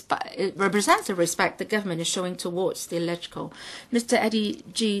represents the respect the government is showing towards the LegCo. Mr. Eddie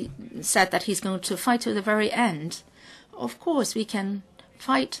G said that he's going to fight to the very end. Of course, we can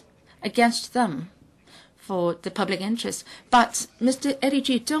fight against them for the public interest. But Mr. Eddie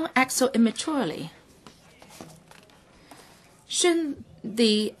G, don't act so immaturely. Shouldn't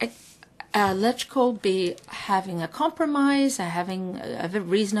the LegCo be having a compromise, having a very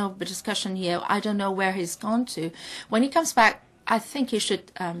reasonable discussion here? I don't know where he's gone to. When he comes back, I think he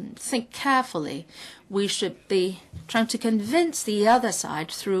should think carefully. We should be trying to convince the other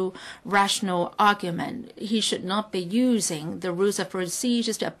side through rational argument. He should not be using the rules of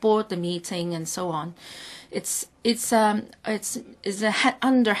procedures to abort the meeting and so on. It's an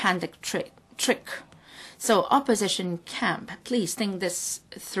underhanded trick. So opposition camp, please think this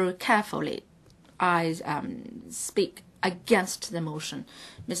through carefully. I speak against the motion.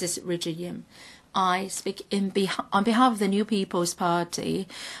 Mrs. Richard Yim. I speak on behalf of the New People's Party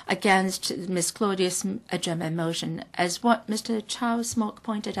against Ms. Claudia's adjournment motion. As what Mr. Charles Smoke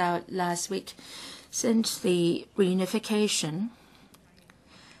pointed out last week, since the reunification,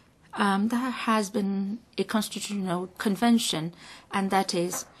 there has been a constitutional convention, and that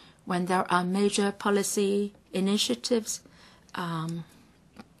is when there are major policy initiatives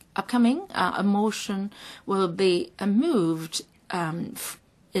upcoming, a motion will be moved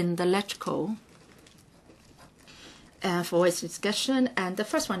in the LegCo for its discussion. And the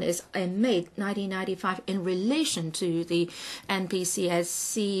first one is in May 1995 in relation to the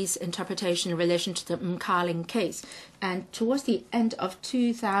NPCSC's interpretation in relation to the Mkaling case. And towards the end of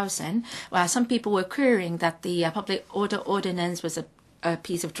 2000, some people were querying that the public order ordinance was a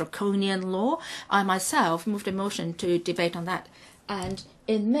piece of draconian law. I myself moved a motion to debate on that. And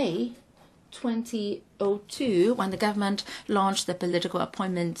in May 2002, when the government launched the political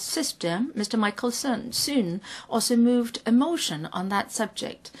appointment system, Mr. Michael Soon also moved a motion on that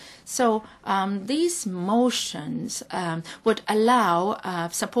subject. So these motions would allow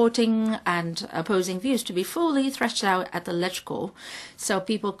supporting and opposing views to be fully threshed out at the LegCo, so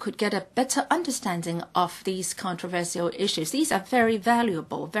people could get a better understanding of these controversial issues. These are very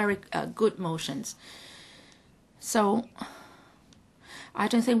valuable, very good motions. So I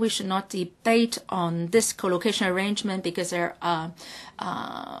don't think we should not debate on this co-location arrangement because there are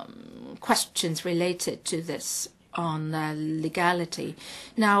questions related to this. on legality.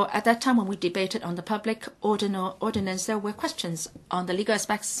 Now, at that time when we debated on the public ordinance, there were questions on the legal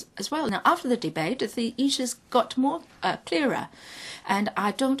aspects as well. Now, after the debate, the issues got more clearer. And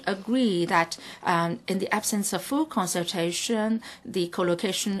I don't agree that in the absence of full consultation, the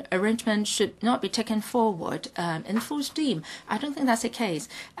co-location arrangement should not be taken forward in full steam. I don't think that's the case.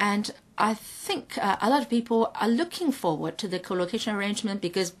 And I think a lot of people are looking forward to the co-location arrangement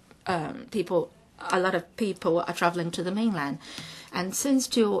because a lot of people are traveling to the mainland. And since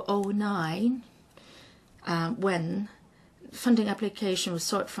 2009, when funding application was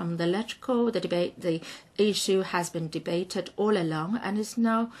sought from the electrical, the issue has been debated all along, and it's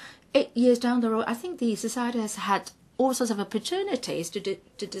now 8 years down the road. I think the society has had all sorts of opportunities to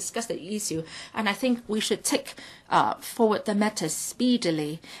discuss the issue, and I think we should take forward the matter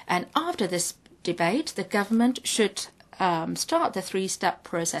speedily. And after this debate, the government should start the three-step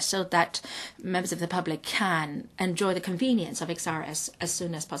process so that members of the public can enjoy the convenience of XRS as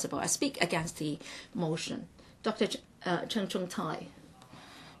soon as possible. I speak against the motion. Dr. Cheng Chung Tai.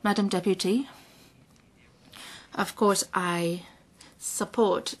 Madam Deputy, of course, I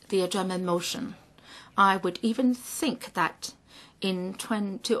support the adjournment motion. I would even think that in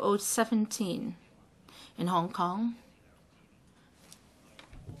 2017 in Hong Kong,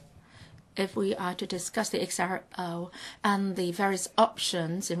 if we are to discuss the XRO and the various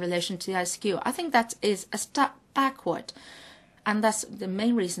options in relation to the ISQ, I think that is a step backward. And that's the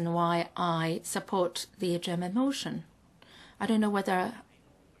main reason why I support the adjournment motion. I don't know whether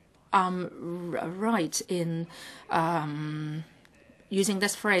I'm right in using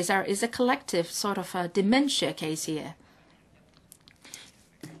this phrase. There is a collective sort of a dementia case here.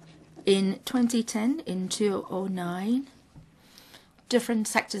 In 2010, in 2009, different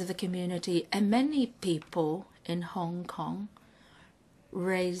sectors of the community and many people in Hong Kong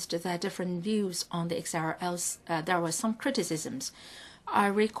raised their different views on the XRLs. There were some criticisms. I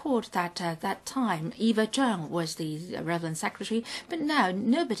record that at that time, Eva Zhang was the relevant secretary, but now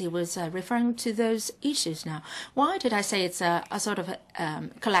nobody was referring to those issues now. Why did I say it's a sort of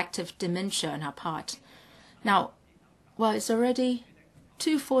collective dementia on our part? Now, well, it's already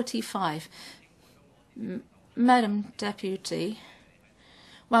 2:45. Madam Deputy,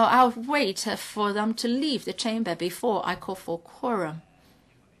 well, I'll wait for them to leave the chamber before I call for quorum.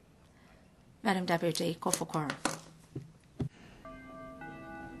 Madam Deputy, call for quorum.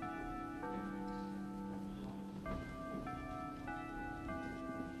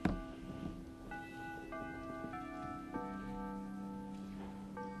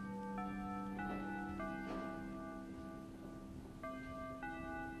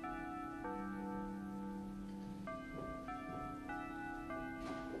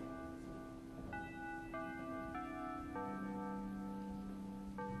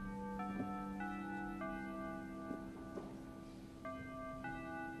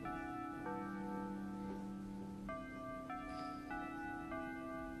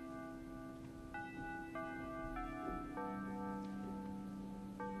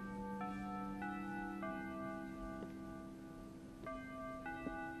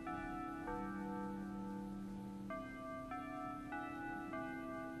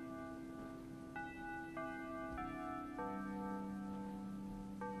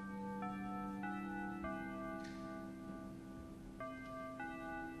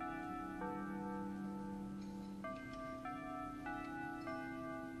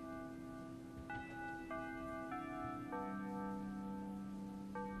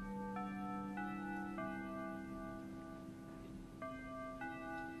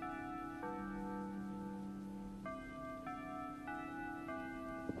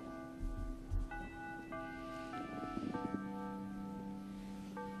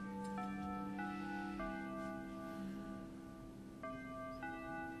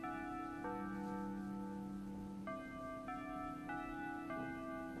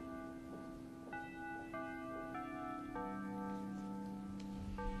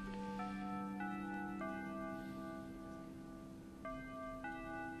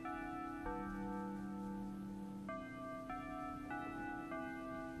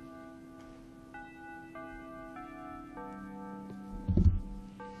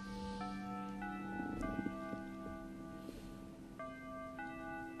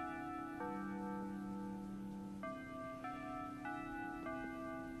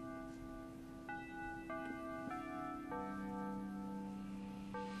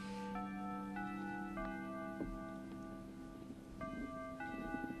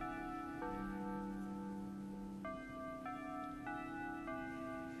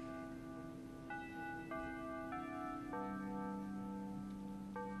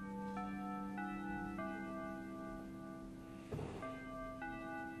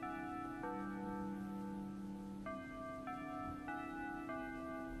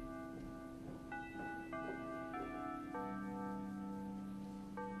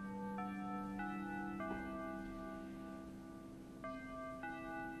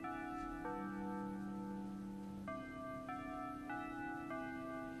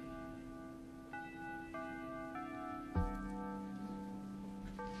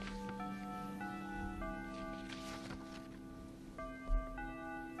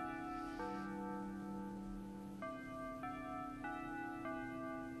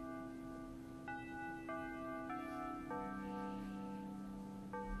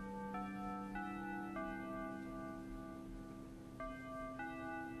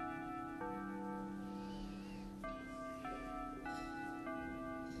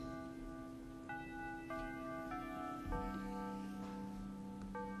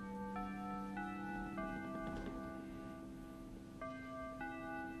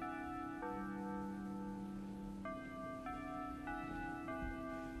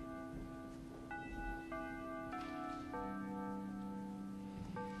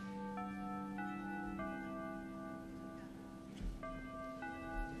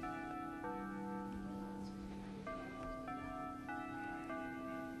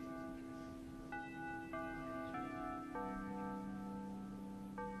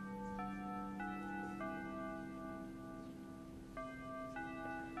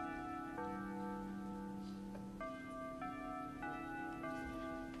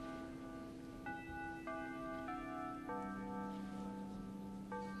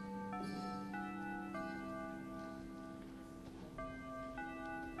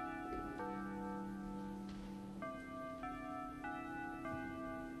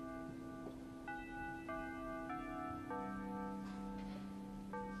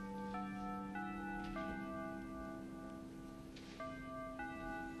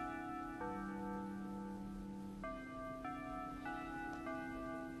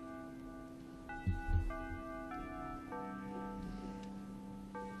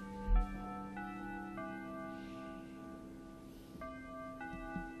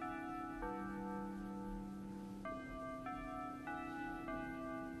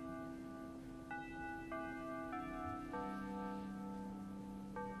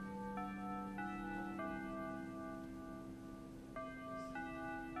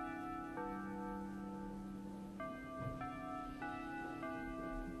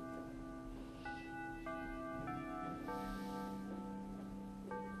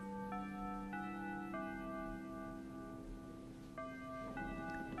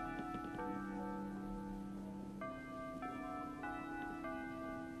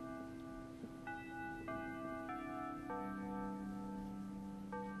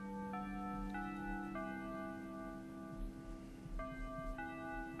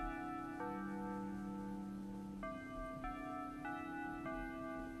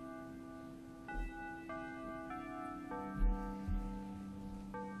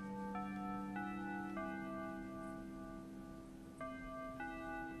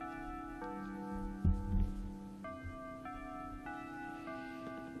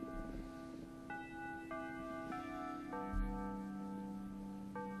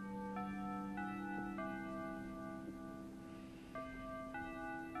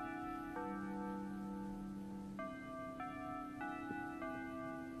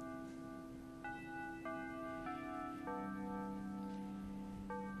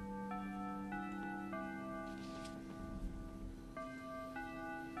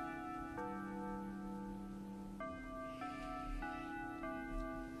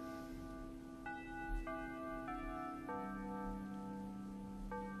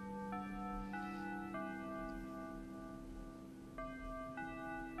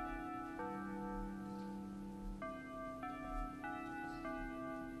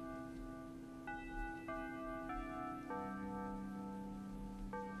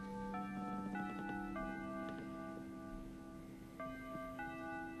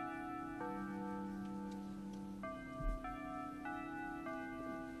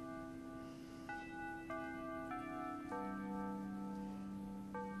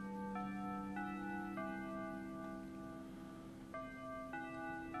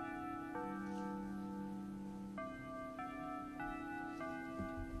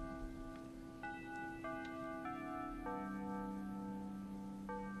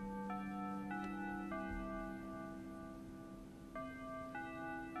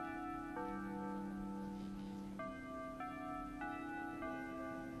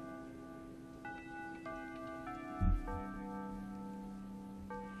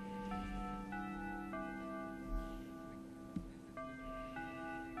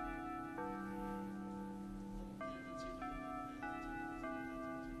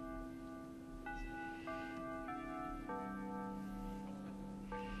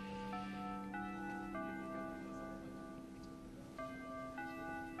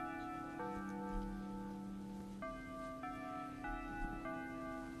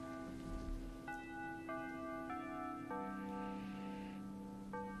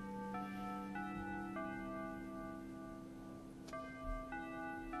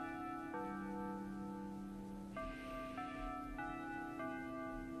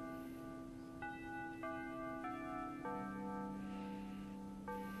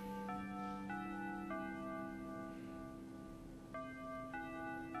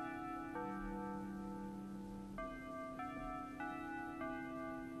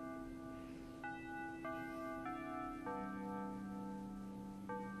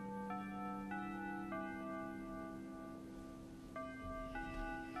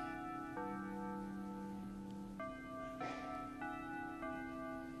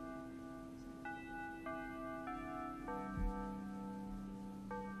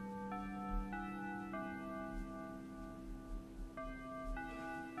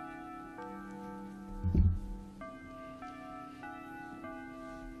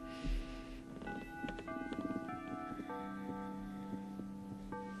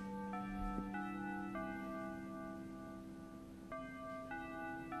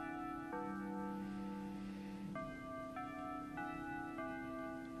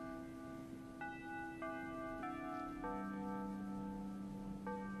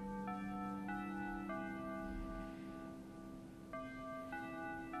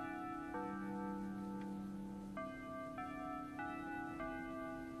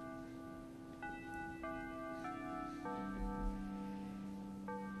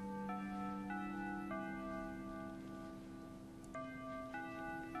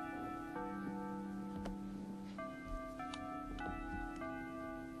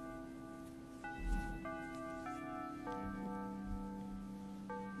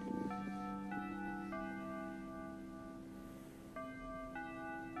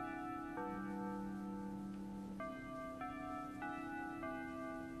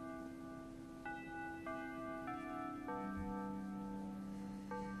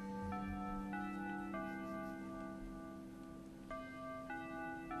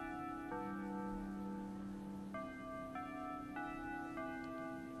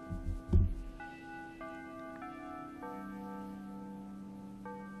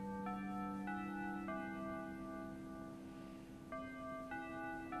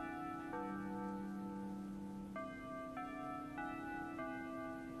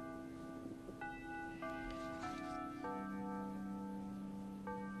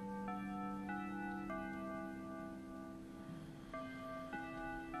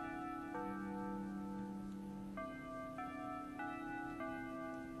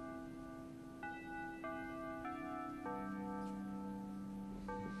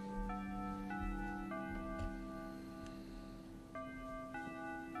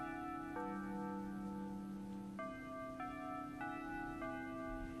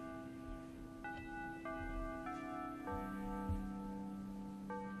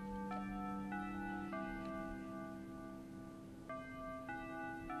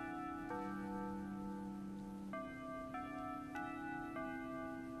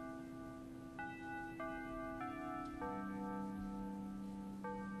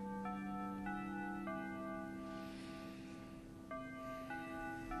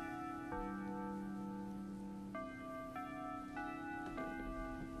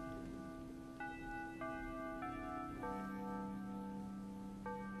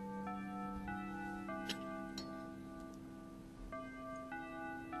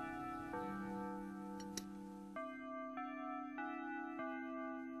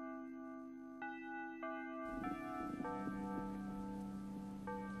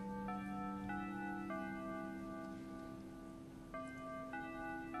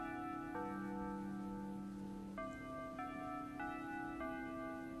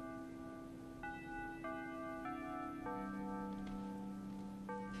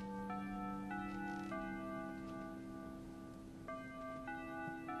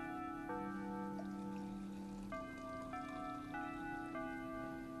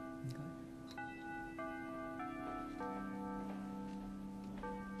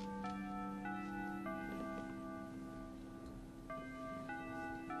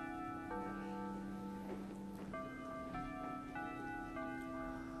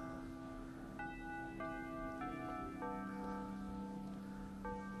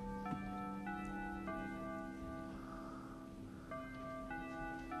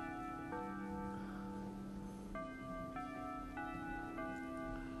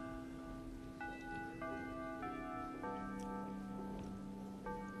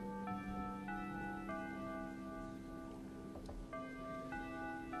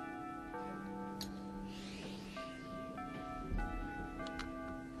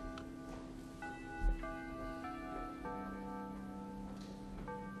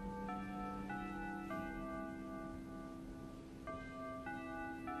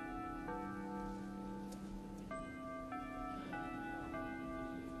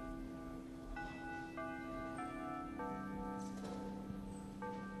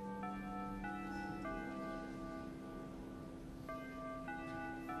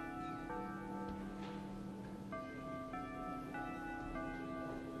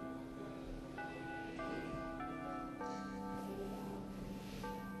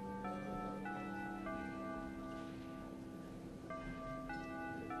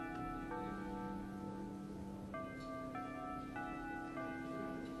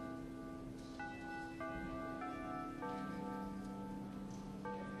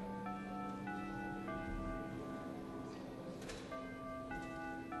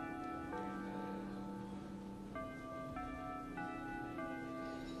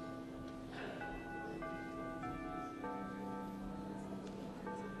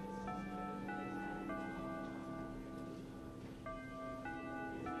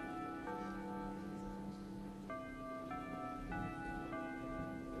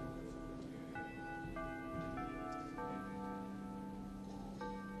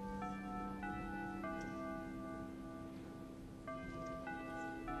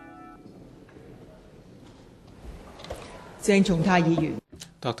 鄭松泰議員。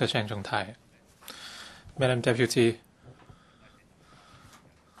Dr. Cheng Chung-tai. Madam Deputy,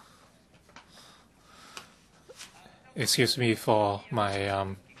 excuse me for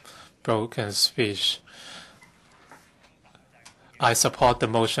my broken speech. I support the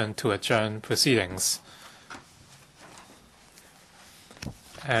motion to adjourn proceedings.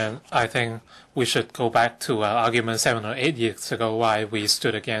 And I think we should go back to our argument 7 or 8 years ago why we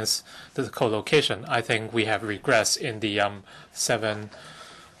stood against the co-location. I think we have regressed in the 7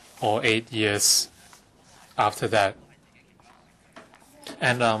 or 8 years after that.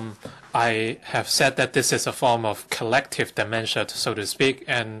 And I have said that this is a form of collective dementia, so to speak,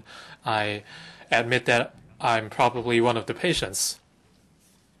 and I admit that I'm probably one of the patients.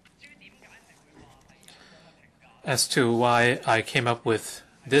 As to why I came up with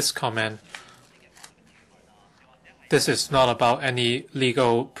this comment, this is not about any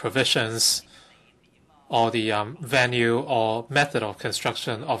legal provisions or the venue or method of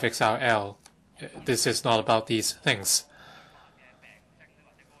construction of XRL. This is not about these things.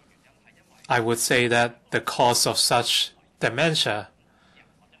 I would say that the cause of such dementia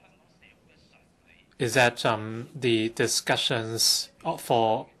is that the discussions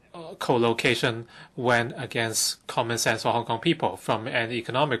for co-location went against common sense for Hong Kong people. From an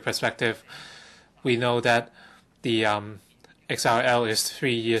economic perspective, we know that the XRL is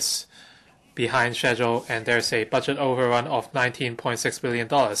 3 years behind schedule, and there's a budget overrun of $19.6 billion.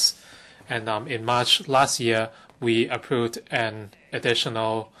 And in March last year, we approved an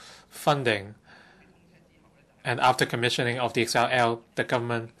additional funding. And after commissioning of the XRL, the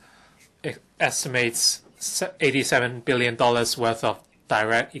government estimates $87 billion worth of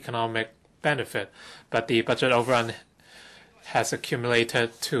direct economic benefit, but the budget overrun has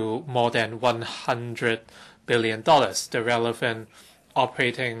accumulated to more than $100 billion. The relevant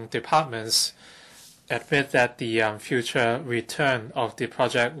operating departments admit that the future return of the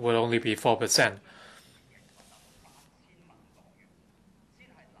project will only be 4%.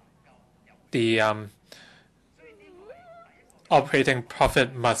 The operating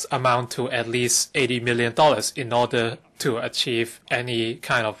profit must amount to at least $80 million in order to achieve any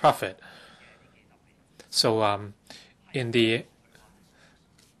kind of profit. So in the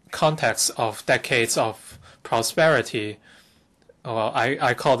context of decades of prosperity,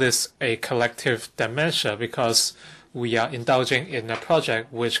 I call this a collective dementia because we are indulging in a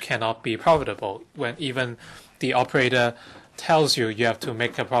project which cannot be profitable when even the operator tells you you have to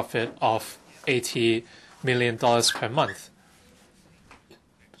make a profit of $80 million per month.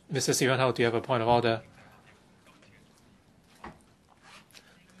 Mr. Stephen Ho, do you have a point of order?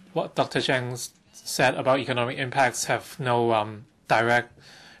 What Dr. Cheng said about economic impacts have no direct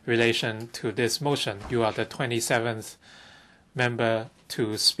relation to this motion. You are the 27th member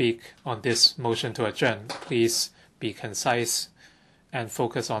to speak on this motion to adjourn. Please be concise and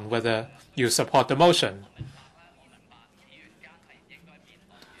focus on whether you support the motion.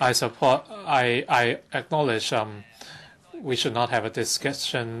 I acknowledge we should not have a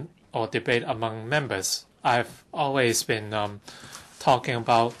discussion or debate among members. I've always been talking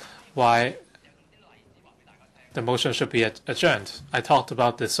about why the motion should be adjourned. I talked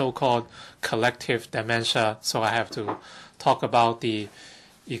about the so-called collective dementia, so I have to talk about the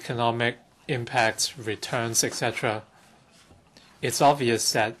economic impacts, returns, etc. It's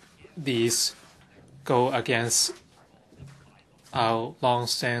obvious that these go against our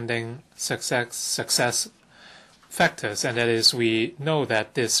long-standing success factors, and that is we know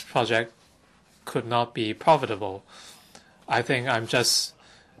that this project could not be profitable. I think I'm just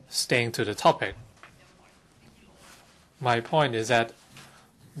staying to the topic. My point is that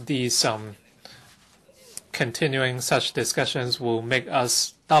these continuing such discussions will make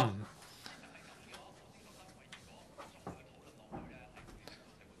us dumb.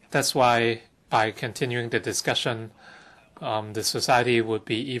 That's why by continuing the discussion, the society would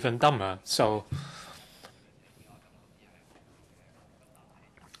be even dumber. So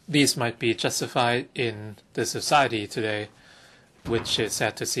these might be justified in the society today, which is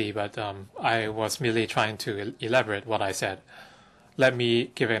sad to see, but I was merely trying to elaborate what I said. Let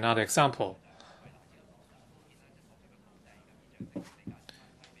me give another example.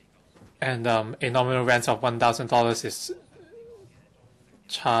 And a nominal rent of $1,000 is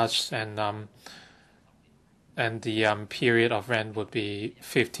charged, and the period of rent would be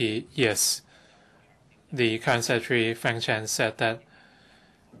 50 years. The current secretary, Frank Chan, said that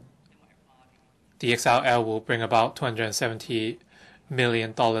the XRL will bring about $270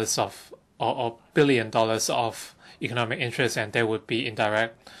 million or billion dollars of economic interest, and there would be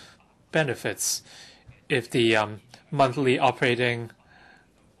indirect benefits. If the monthly operating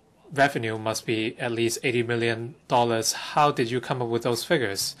revenue must be at least $80 million. How did you come up with those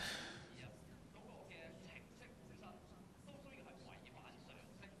figures?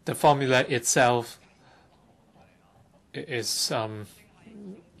 The formula itself is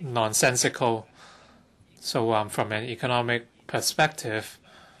nonsensical. So from an economic perspective,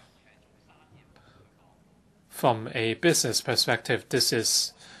 from a business perspective, this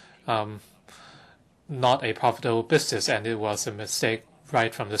is not a profitable business, and it was a mistake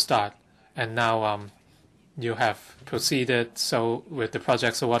right from the start. And now you have proceeded so with the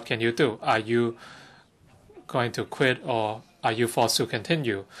project, so what can you do? Are you going to quit, or are you forced to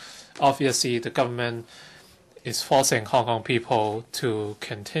continue? Obviously, the government is forcing Hong Kong people to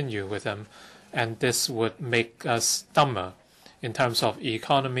continue with them, and this would make us dumber. In terms of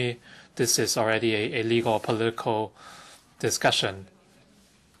economy, this is already a legal political discussion.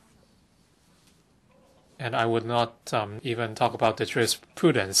 And I would not even talk about the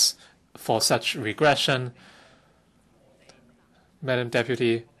jurisprudence for such regression. Madam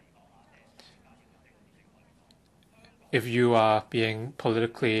Deputy, if you are being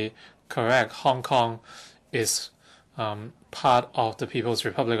politically correct, Hong Kong is part of the People's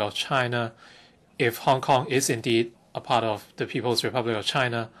Republic of China. If Hong Kong is indeed a part of the People's Republic of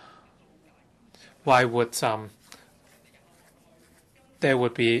China, why would there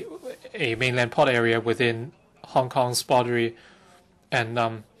would be a mainland port area within Hong Kong's boundary?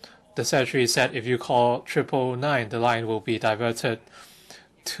 And the Secretary said if you call 999, the line will be diverted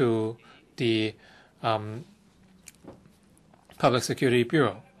to the Public Security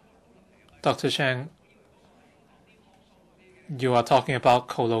Bureau. Dr. Chang, you are talking about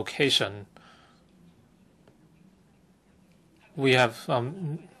co-location. We have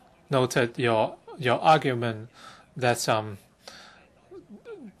noted your argument that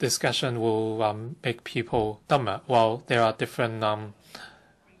discussion will make people dumber. Well, there are different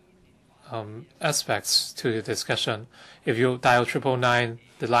aspects to the discussion. If you dial 999,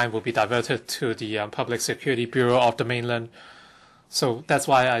 the line will be diverted to the Public Security Bureau of the mainland. So that's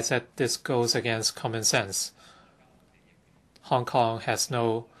why I said this goes against common sense. Hong Kong has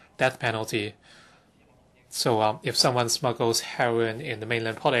no death penalty. So if someone smuggles heroin in the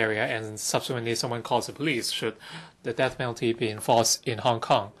mainland port area and subsequently someone calls the police, should the death penalty be enforced in Hong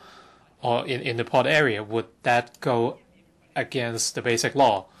Kong or in the port area? Would that go against the basic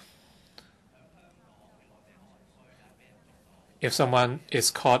law? If someone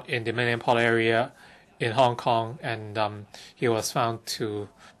is caught in the mainland port area in Hong Kong and he was found to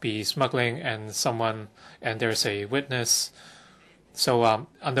be smuggling and there's a witness, so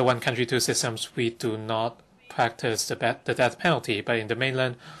under one country, two systems, we do not practice the death penalty. But in the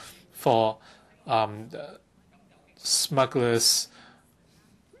mainland, for smugglers,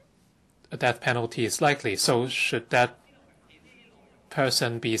 a death penalty is likely. So should that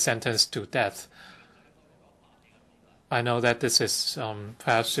person be sentenced to death? I know that this is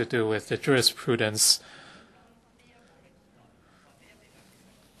perhaps to do with the jurisprudence.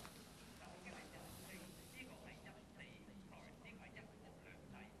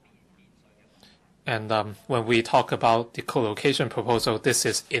 And when we talk about the co-location proposal, this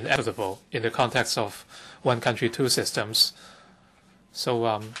is inevitable in the context of one country, two systems.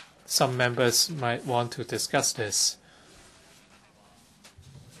 So some members might want to discuss this.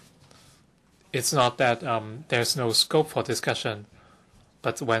 It's not that there's no scope for discussion,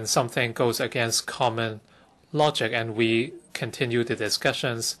 but when something goes against common logic and we continue the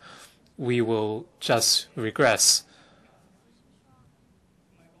discussions, we will just regress.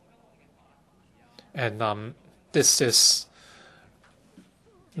 And this is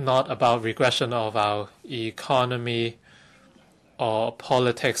not about regression of our economy or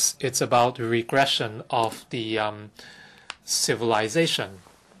politics. It's about regression of the civilization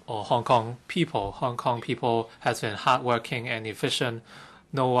or Hong Kong people. Hong Kong people has been hardworking and efficient.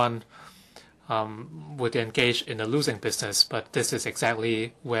 No one would engage in a losing business, but this is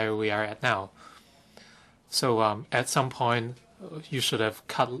exactly where we are at now. So at some point, you should have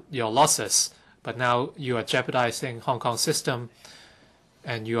cut your losses. But now you are jeopardizing Hong Kong system,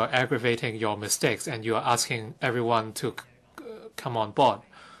 and you are aggravating your mistakes, and you are asking everyone to come on board.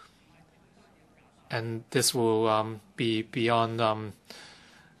 And this will be beyond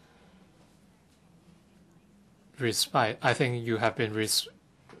respite. I think you have been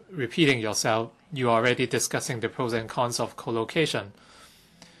repeating yourself. You are already discussing the pros and cons of co-location.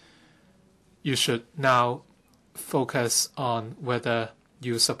 You should now focus on whether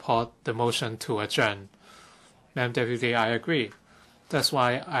you support the motion to adjourn. Madam Deputy, I agree. That's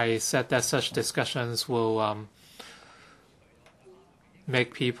why I said that such discussions will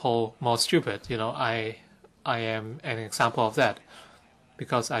make people more stupid. You know, I am an example of that.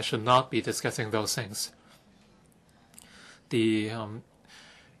 because I should not be discussing those things. The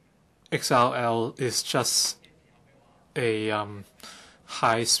XLL is just a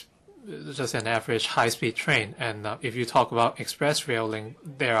just an average high-speed train, and if you talk about express rail link,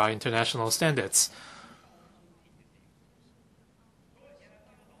 there are international standards.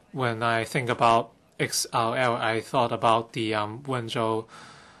 When I think about XLL, I thought about the Wenzhou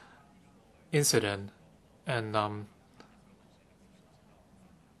incident, and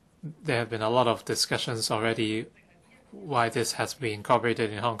there have been a lot of discussions already why this has been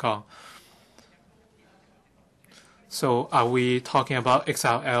incorporated in Hong Kong. So are we talking about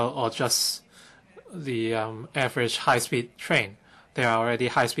XLL or just the average high-speed train? There are already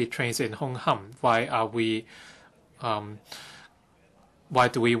high-speed trains in Hong Kong. Why are we? Why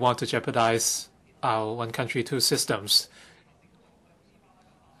do we want to jeopardize our one country, two systems?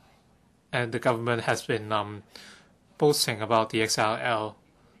 And the government has been boasting about the XLL.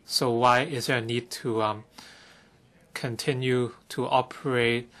 So why is there a need to continue to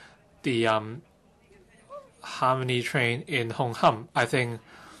operate the Harmony train in Hong Kong? I think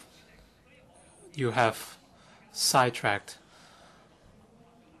you have sidetracked.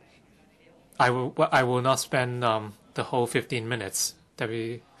 I will not spend the whole 15 minutes.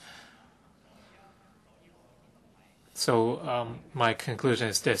 So my conclusion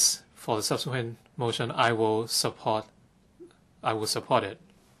is this: for the subsequent motion, I will support it.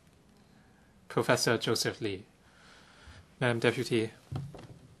 Professor Joseph Lee. Madam Deputy.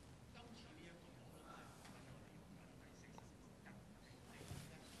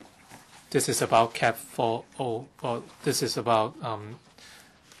 This is about Pt4, or this is about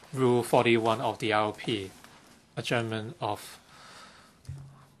Rule 41 of the ROP, adjournment of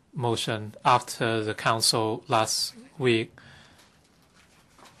motion after the Council last week.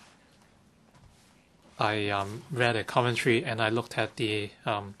 I read a commentary and I looked at the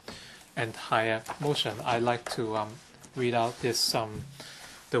entire motion. I'd like to read out this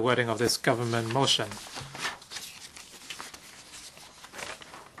the wording of this government motion.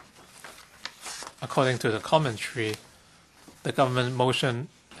 According to the commentary, the government motion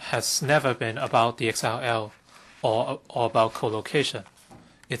has never been about the XLL or about co-location.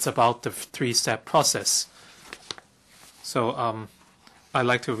 It's about the three-step process. So I'd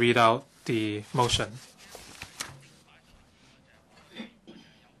like to read out the motion.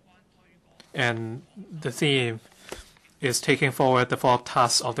 And the theme is taking forward the follow-up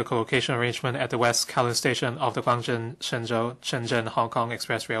tasks of the co-location arrangement at the West Kowloon Station of the Guangzhou-Shenzhen-Hong Kong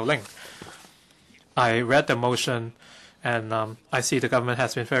Express Rail Link. I read the motion, and I see the government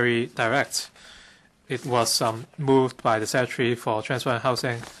has been very direct. It was moved by the Secretary for Transport and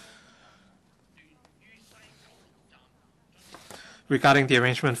Housing regarding the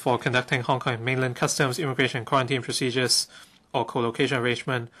arrangement for conducting Hong Kong mainland customs, immigration, quarantine procedures, or co-location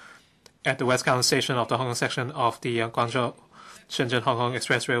arrangement at the West Kowloon Station of the Hong Kong section of the Guangzhou-Shenzhen-Hong Kong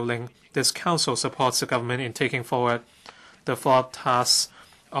Express Rail Link. This council supports the government in taking forward the follow-up tasks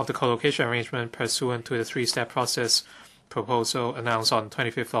of the co-location arrangement pursuant to the three-step process proposal announced on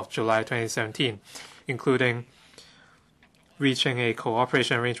 25th of July 2017, including reaching a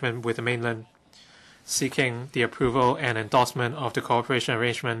cooperation arrangement with the mainland, seeking the approval and endorsement of the cooperation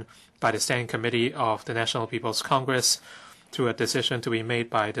arrangement by the Standing Committee of the National People's Congress through a decision to be made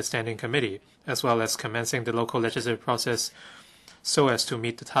by the Standing Committee, as well as commencing the local legislative process so as to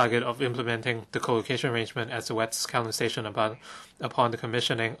meet the target of implementing the co-location arrangement at the West Kowloon Station upon the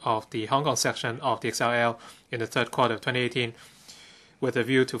commissioning of the Hong Kong section of the XLL in the third quarter of 2018, with a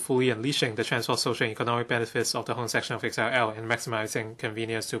view to fully unleashing the transport, social, and economic benefits of the Hong Kong section of XLL and maximizing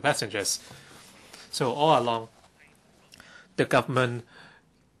convenience to passengers. So all along, the government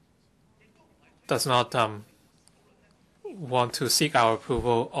does not want to seek our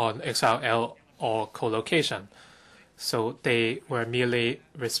approval on XLL or co-location. So they were merely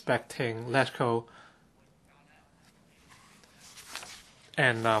respecting LegCo,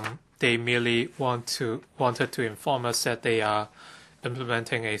 and they merely wanted to inform us that they are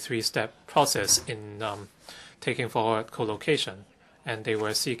implementing a three-step process in taking forward co-location, and they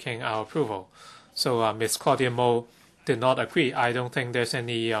were seeking our approval. So Ms. Claudia Mo did not agree. I don't think there's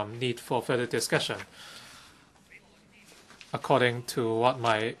any need for further discussion. According to what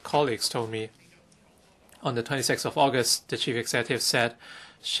my colleagues told me, on the 26th of August, the chief executive said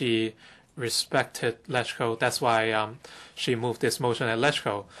she respected LegCo. That's why she moved this motion at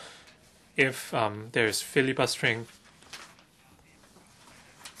LegCo. If there's filibustering,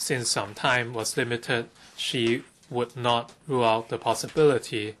 since some time was limited, she would not rule out the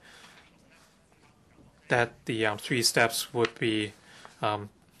possibility that the three steps would be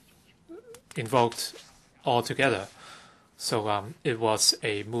invoked altogether. So it was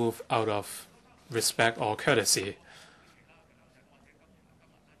a move out of respect or courtesy.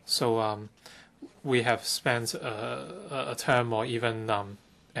 So we have spent a term or even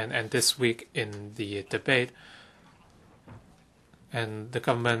and this week in the debate, and the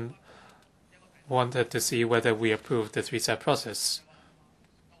government wanted to see whether we approve the three-step process.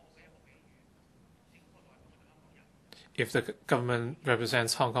 If the government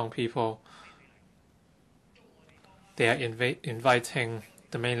represents Hong Kong people, they are inviting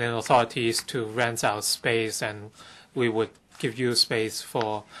the mainland authorities to rent out space, and we would give you space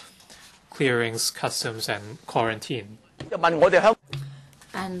for clearings, customs, and quarantine.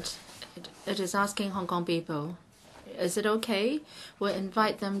 And it is asking Hong Kong people, is it okay? We'll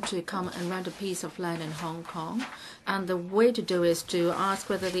invite them to come and rent a piece of land in Hong Kong. And the way to do is to ask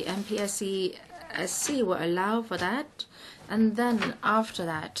whether the NPSC will allow for that. And then after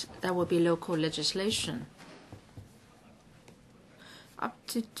that, there will be local legislation. Up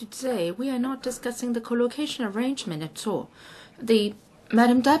to today, we are not discussing the co-location arrangement at all. The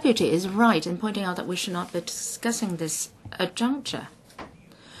Madam Deputy is right in pointing out that we should not be discussing this at juncture.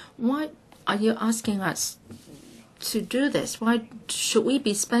 Why are you asking us to do this? Why should we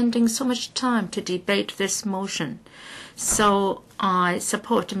be spending so much time to debate this motion? So I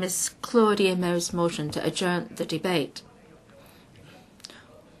support Ms. Claudia Mo's motion to adjourn the debate.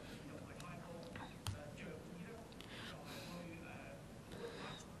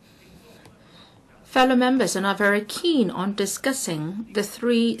 Fellow members are not very keen on discussing the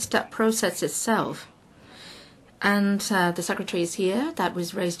three-step process itself. And the Secretary is here. That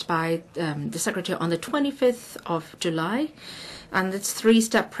was raised by the Secretary on the 25th of July. And this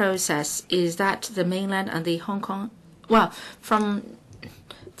three-step process is that the mainland and the Hong Kong, well, from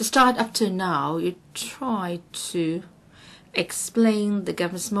the start up to now, you try to explain the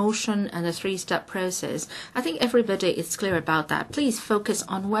government's motion and the three-step process. I think everybody is clear about that. Please focus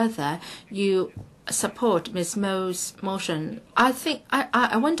on whether you support Ms. Mo's motion.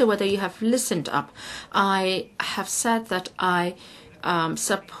 I wonder whether you have listened up. I have said that I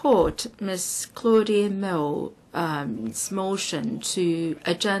support Ms. Claudia Mo's motion to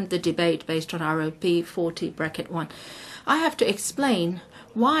adjourn the debate based on ROP 40(1). I have to explain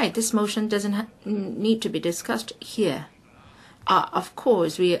why this motion doesn't need to be discussed here. Of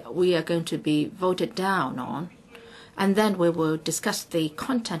course, we are going to be voted down on, and then we will discuss the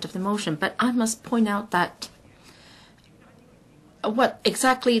content of the motion. But I must point out that what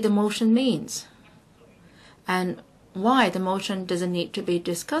exactly the motion means and why the motion doesn't need to be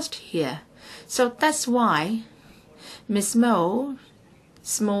discussed here. So that's why Ms. Mo's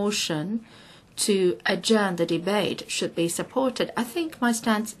motion to adjourn the debate should be supported. I think my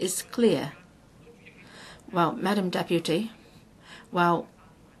stance is clear. Well, Madam Deputy, well,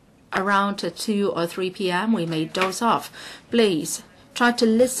 around 2 or 3 p.m. we may doze off. Please try to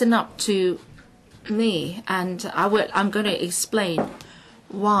listen up to me, and I'm going to explain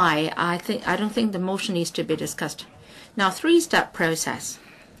why I don't think the motion needs to be discussed. Now, three-step process.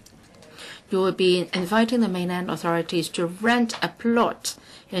 You will be inviting the mainland authorities to rent a plot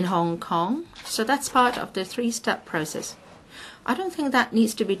in Hong Kong. So that's part of the three-step process. I don't think that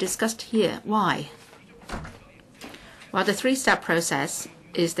needs to be discussed here. Why? Well, the three-step process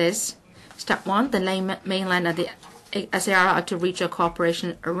is this. Step 1, the mainland and the SAR are to reach a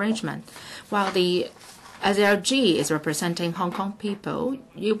cooperation arrangement. While the SARG is representing Hong Kong people,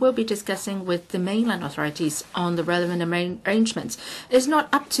 you will be discussing with the mainland authorities on the relevant arrangements. It's not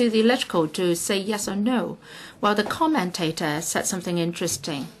up to the electrical to say yes or no. Well, the commentator said something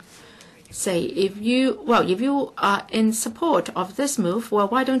interesting. Say, if you are in support of this move, well,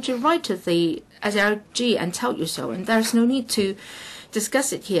 why don't you write to the SARG and tell you so? And there's no need to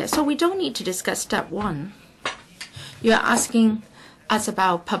discuss it here. So we don't need to discuss step 1. You are asking us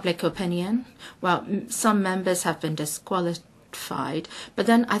about public opinion. Well, some members have been disqualified, but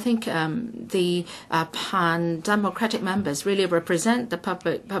then I think the pan-democratic members really represent the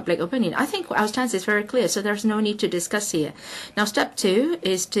public opinion. I think our stance is very clear, so there's no need to discuss here. Now, step 2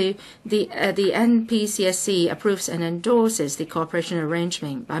 is to the NPCSC approves and endorses the cooperation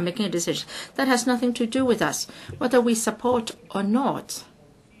arrangement by making a decision. That has nothing to do with us, whether we support or not.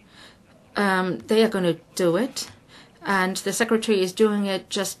 They are going to do it. And the Secretary is doing it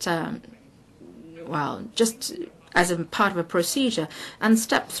just as a part of a procedure. And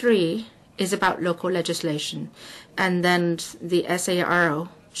step 3 is about local legislation. And then the SARG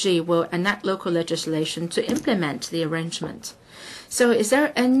will enact local legislation to implement the arrangement. So is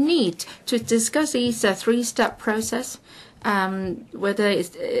there a need to discuss these three-step process? Whether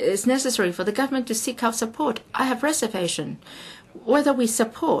it's necessary for the government to seek out support? I have reservation. Whether we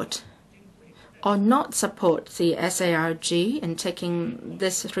support or not support the SARG in taking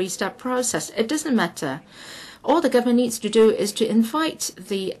this three-step process. It doesn't matter. All the government needs to do is to invite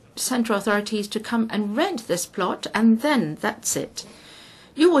the central authorities to come and rent this plot, and then that's it.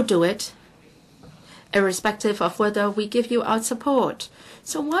 You will do it, irrespective of whether we give you our support.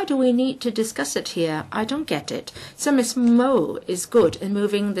 So why do we need to discuss it here? I don't get it. So Ms. Mo is good in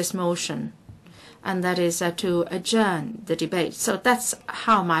moving this motion, and that is to adjourn the debate. So that's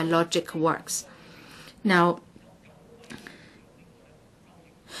how my logic works. Now,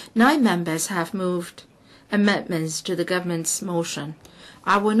 9 members have moved amendments to the government's motion.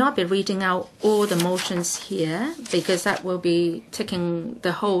 I will not be reading out all the motions here because that will be taking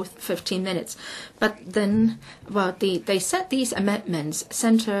the whole 15 minutes. But then, well, they said these amendments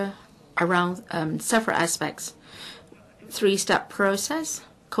center around several aspects. 3-step process,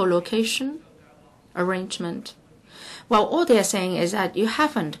 co-location, arrangement. Well, all they are saying is that you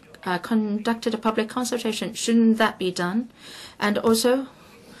haven't conducted a public consultation. Shouldn't that be done? And also,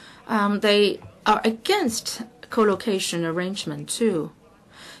 they are against co-location arrangement too.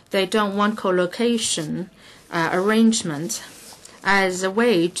 They don't want co-location arrangement as a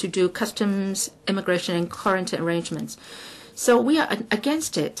way to do customs, immigration, and quarantine arrangements. So we are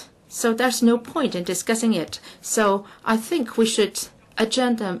against it. So there's no point in discussing it. So I think we should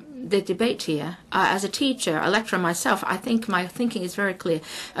adjourn the debate here. As a teacher, a lecturer myself, I think my thinking is very clear.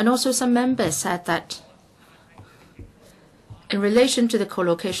 And also some members said that in relation to the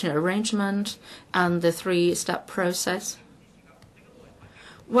co-location arrangement and the 3-step process,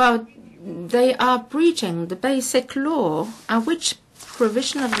 well, they are breaching the basic law. Which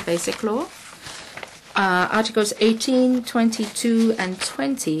provision of the basic law? Articles 18, 22, and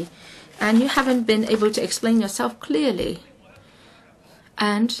 20. And you haven't been able to explain yourself clearly.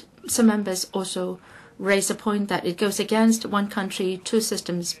 And some members also raise a point that it goes against one country, 2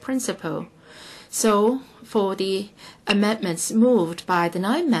 systems principle. So for the amendments moved by the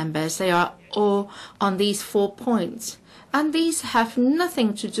 9 members, they are all on these 4 points. And these have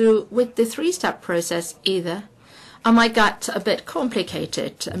nothing to do with the 3-step process either. I might get a bit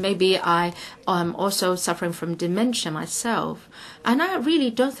complicated. Maybe I am also suffering from dementia myself. And I really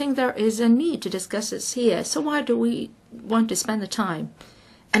don't think there is a need to discuss this here. So why do we want to spend the time?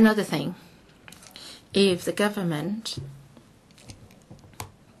 Another thing, if the government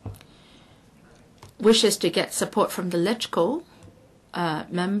wishes to get support from the LegCo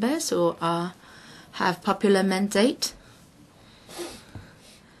members who have popular mandate,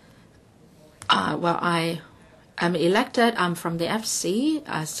 well, I am elected. I'm from the FC.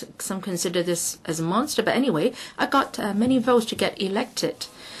 Some consider this as a monster, but anyway, I got many votes to get elected.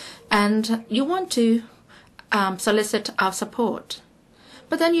 And you want to solicit our support,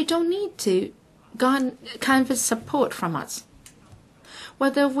 but then you don't need to canvass support from us.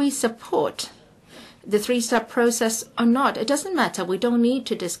 Whether we support the 3-step process or not, it doesn't matter. We don't need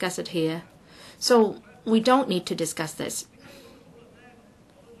to discuss it here. So we don't need to discuss this.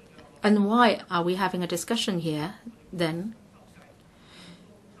 And why are we having a discussion here then?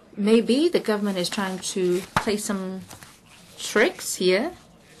 Maybe the government is trying to play some tricks here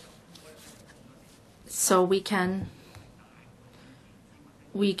so we can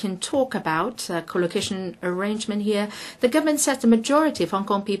talk about co-location arrangement here. The government says the majority of Hong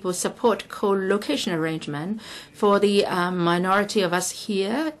Kong people support co-location arrangement. For the minority of us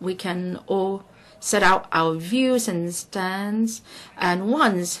here, we can all set out our views and stands. And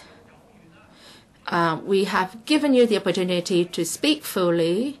once we have given you the opportunity to speak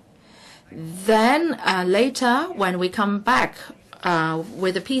fully, then later when we come back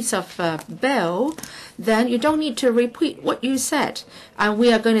with a piece of bill, then you don't need to repeat what you said. And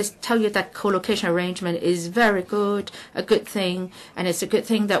we are going to tell you that co-location arrangement is very good, a good thing, and it's a good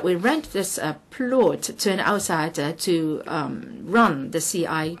thing that we rent this plot to an outsider to run the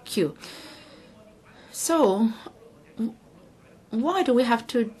CIQ. So why do we have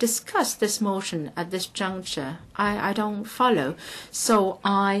to discuss this motion at this juncture? I don't follow. So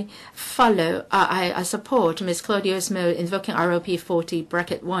I support Ms. Claudia's Mo invoking ROP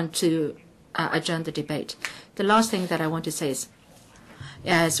 40(1) to adjourn the debate. The last thing that I want to say is,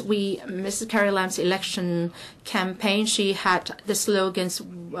 as Mrs. Carrie Lam's election campaign, she had the slogans,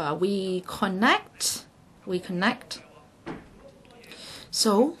 we connect.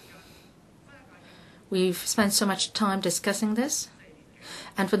 So we've spent so much time discussing this.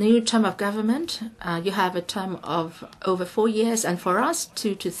 And for the new term of government, you have a term of over 4 years, and for us,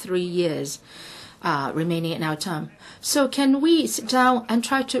 2 to 3 years remaining in our term. So can we sit down and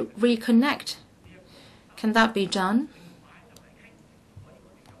try to reconnect? Can that be done?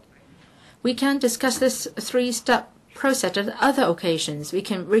 We can discuss this 3-step process at other occasions. We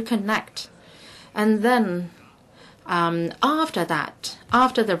can reconnect. And then after that,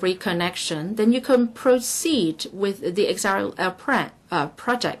 after the reconnection, then you can proceed with the XRL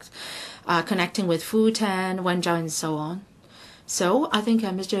project, connecting with Futan, Wenzhou, and so on. So I think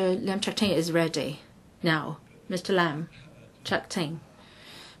Mr. Lam Chak-ting is ready now. Mr. Lam Chak-ting.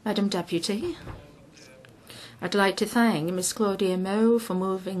 Madam Deputy, I'd like to thank Ms. Claudia Mo for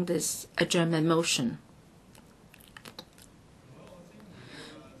moving this adjournment motion.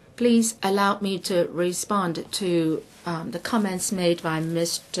 Please allow me to respond to the comments made by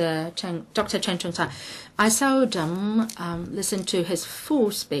Dr. Chen Chung-tai. I seldom listen to his full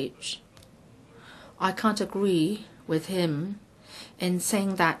speech. I can't agree with him in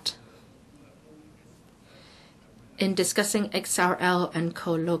saying that in discussing XRL and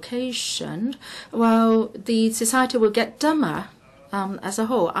co-location, well, the society will get dumber as a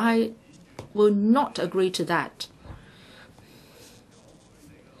whole. I will not agree to that.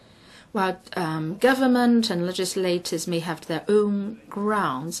 While government and legislators may have their own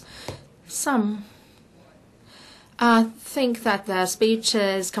grounds, some think that their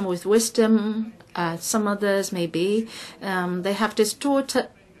speeches come with wisdom. Some others maybe they have distorted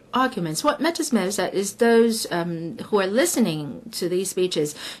arguments. What matters most is those who are listening to these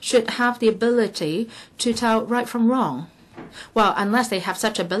speeches should have the ability to tell right from wrong. Well, unless they have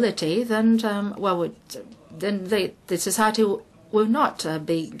such ability, then the society will not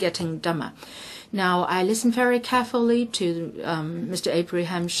be getting dumber. Now, I listened very carefully to Mr.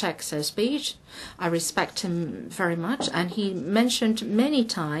 Abraham Sheik's speech. I respect him very much, and he mentioned many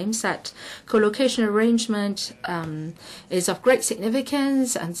times that co-location arrangement is of great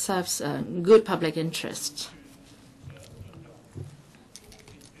significance and serves good public interest.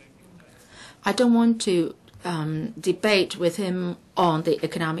 I don't want to debate with him on the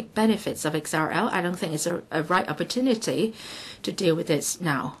economic benefits of XRL. I don't think it's a right opportunity to deal with this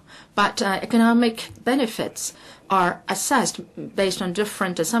now. But economic benefits are assessed based on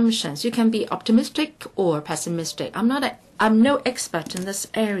different assumptions. You can be optimistic or pessimistic. I'm no expert in this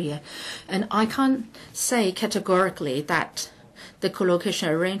area, and I can't say categorically that the co-location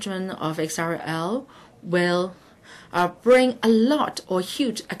arrangement of XRL will bring a lot or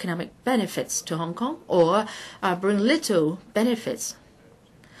huge economic benefits to Hong Kong, or bring little benefits.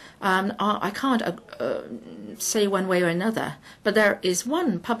 I can't say one way or another, but there is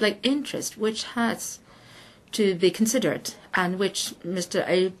one public interest which has to be considered, and which Mr.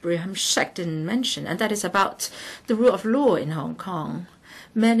 Abraham Sheik didn't mention, and that is about the rule of law in Hong Kong.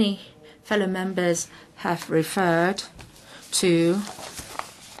 Many fellow members have referred to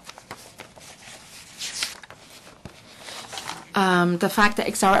the fact that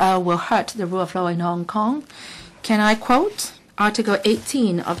XRL will hurt the rule of law in Hong Kong. Can I quote Article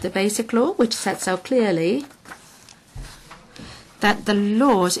 18 of the Basic Law, which says so clearly that the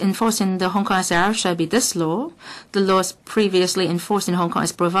laws enforced in the Hong Kong SAR shall be this law. The laws previously enforced in Hong Kong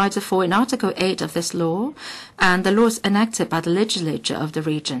is provided for in Article 8 of this law, and the laws enacted by the legislature of the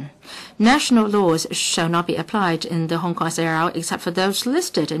region. National laws shall not be applied in the Hong Kong SAR except for those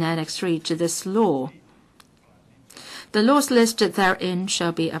listed in Annex 3 to this law. The laws listed therein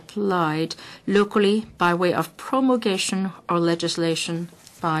shall be applied locally by way of promulgation or legislation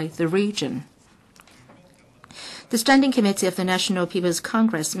by the region. The Standing Committee of the National People's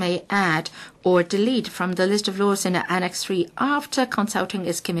Congress may add or delete from the list of laws in Annex 3 after consulting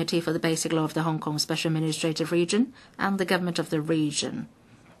its Committee for the Basic Law of the Hong Kong Special Administrative Region and the government of the region.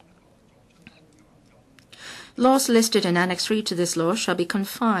 Laws listed in Annex 3 to this law shall be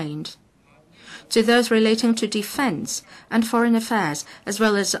confined to those relating to defense and foreign affairs, as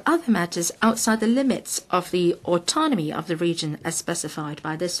well as other matters outside the limits of the autonomy of the region as specified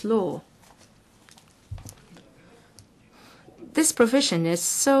by this law. This provision is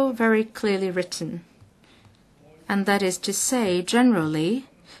so very clearly written, and that is to say, generally,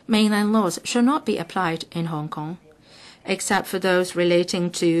 mainland laws shall not be applied in Hong Kong, except for those relating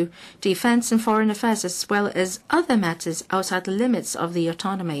to defense and foreign affairs, as well as other matters outside the limits of the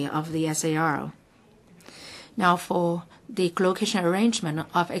autonomy of the SAR. Now, for the co-location arrangement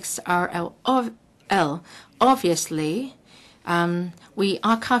of XRL, obviously, we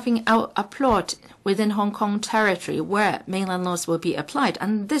are carving out a plot within Hong Kong territory where mainland laws will be applied,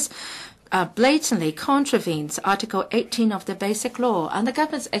 and this blatantly contravenes Article 18 of the Basic Law, and the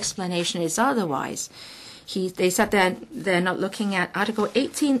government's explanation is otherwise. They said they're not looking at Article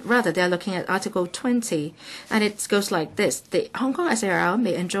 18, rather they're looking at Article 20, and it goes like this. The Hong Kong SAR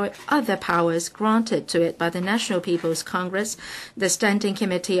may enjoy other powers granted to it by the National People's Congress, the Standing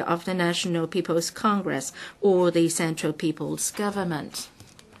Committee of the National People's Congress, or the Central People's Government.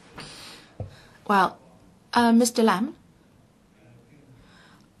 Well, Mr. Lam,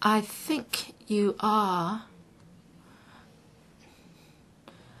 I think you are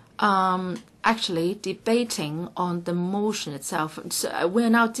actually debating on the motion itself. So we're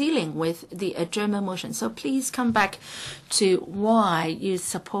now dealing with the adjournment motion. So please come back to why you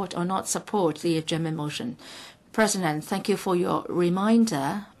support or not support the adjournment motion. President, thank you for your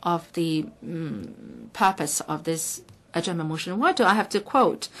reminder of the purpose of this adjournment motion. Why do I have to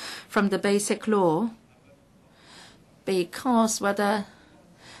quote from the Basic Law? Because whether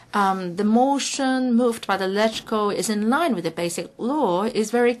the motion moved by the LegCo is in line with the Basic Law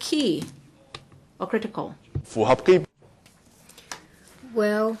is very key or critical.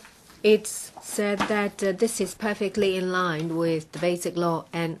 Well, it's said that this is perfectly in line with the Basic Law,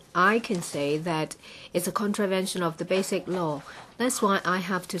 and I can say that it's a contravention of the Basic Law. That's why I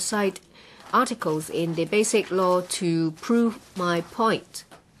have to cite articles in the Basic Law to prove my point.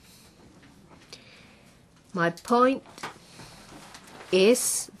 My point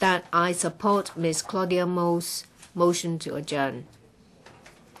is that I support Ms. Claudia Mo's motion to adjourn.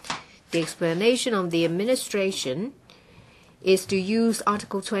 The explanation of the administration is to use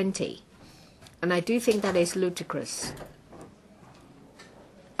Article 20, and I do think that is ludicrous.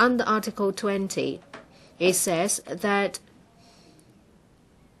 Under Article 20, it says that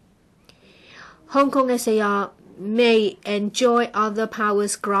Hong Kong SAR may enjoy other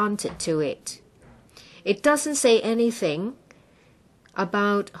powers granted to it. It doesn't say anything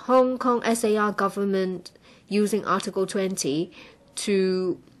about Hong Kong SAR government using Article 20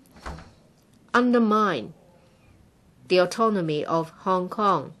 to undermine the autonomy of Hong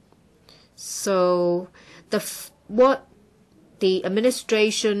Kong. So what the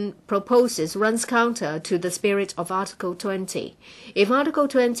administration proposes runs counter to the spirit of Article 20. If Article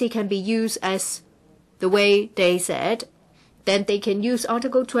 20 can be used as the way they said, then they can use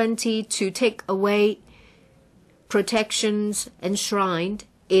Article 20 to take away protections enshrined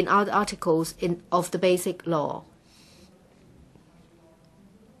in other articles of the Basic Law.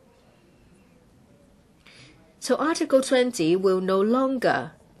 So Article 20 will no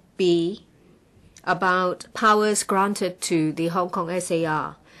longer be about powers granted to the Hong Kong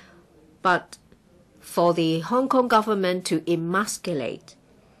SAR, but for the Hong Kong government to emasculate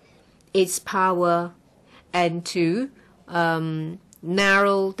its power and to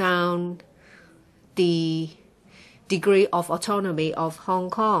narrow down the degree of autonomy of Hong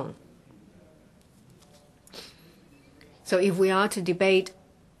Kong. So if we are to debate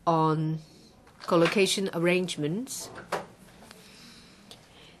on collocation arrangements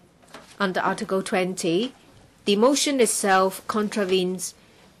under Article 20, the motion itself contravenes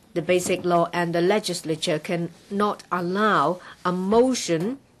the Basic Law, and the legislature cannot allow a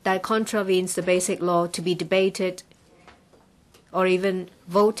motion that contravenes the Basic Law to be debated or even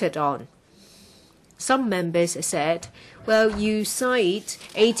voted on. Some members said, well, you cite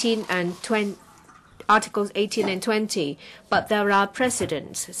 18 and 20, Articles 18 and 20, but there are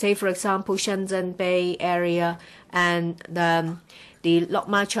precedents. Say, for example, Shenzhen Bay area and the Lok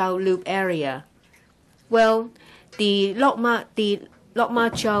Ma Chau Loop area. Well, the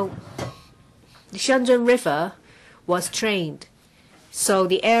Shenzhen River was trained, so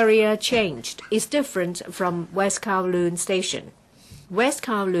the area changed. It's different from West Kowloon Station. West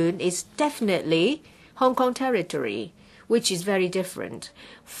Kowloon is definitely Hong Kong territory, which is very different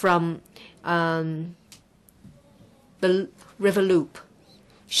from the river loop.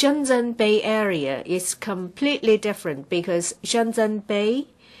 Shenzhen Bay area is completely different because Shenzhen Bay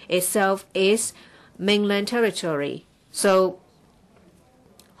itself is mainland territory. So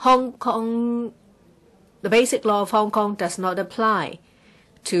Hong Kong, the Basic Law of Hong Kong does not apply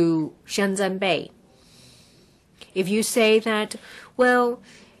to Shenzhen Bay. If you say that, well,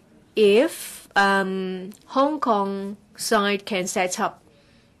 if Hong Kong side can set up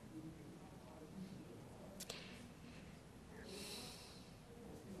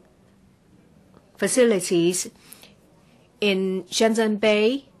facilities in Shenzhen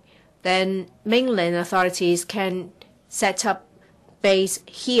Bay, then mainland authorities can set up base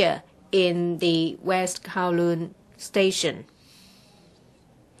here in the West Kowloon Station.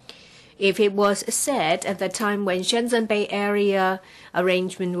 If it was said at the time when Shenzhen Bay area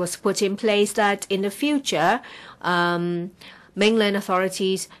arrangement was put in place that in the future mainland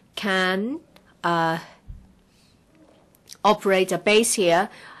authorities can operate a base here,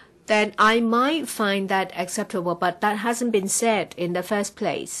 then I might find that acceptable, but that hasn't been said in the first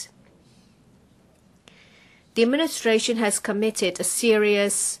place. The administration has committed a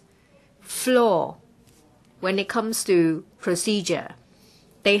serious flaw when it comes to procedure.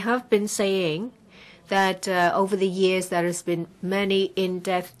 They have been saying that over the years there has been many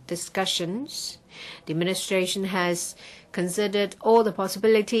in-depth discussions. The administration has considered all the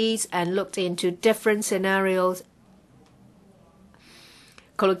possibilities and looked into different scenarios.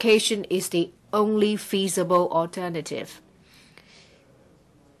 Collocation is the only feasible alternative.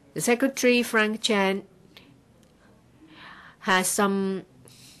 The Secretary, Frank Chan, has some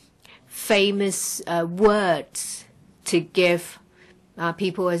famous words to give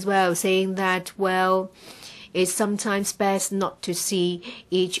people as well, saying that, well, it's sometimes best not to see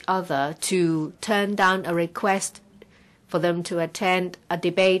each other, to turn down a request for them to attend a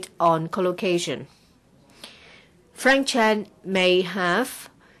debate on collocation. Frank Chan may have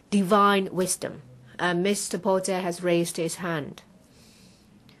divine wisdom. Mr. Pt4 has raised his hand.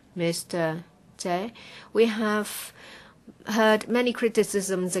 Mr. Tse, we have heard many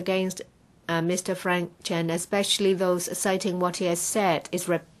criticisms against Mr. Frank Chan, especially those citing what he has said is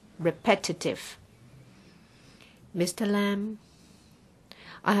repetitive. Mr. Lam,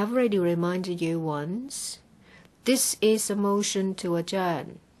 I have already reminded you once, this is a motion to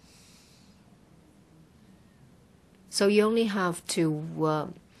adjourn. So you only have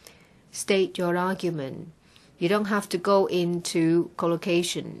to state your argument. You don't have to go into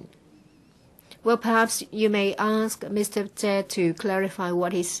collocation. Well, perhaps you may ask Mr. Tse to clarify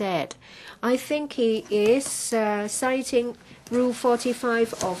what he said. I think he is citing Rule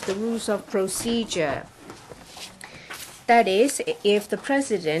 45 of the Rules of Procedure. That is, if the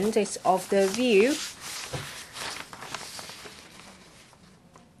President is of the view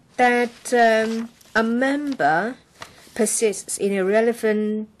that a member persists in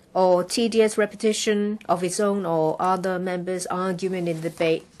irrelevant or tedious repetition of his own or other members' argument in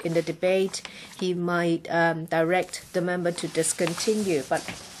the debate, he might direct the member to discontinue. But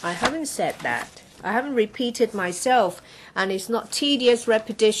I haven't said that. I haven't repeated myself, and it's not tedious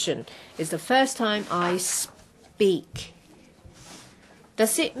repetition. It's the first time I speak.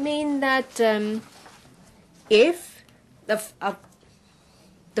 Does it mean that if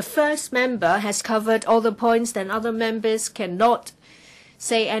the first member has covered all the points, then other members cannot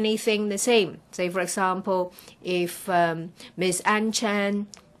say anything the same? Say, for example, if Ms. An Chang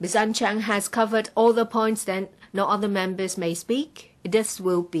has covered all the points, then no other members may speak. This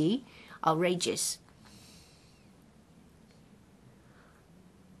will be outrageous.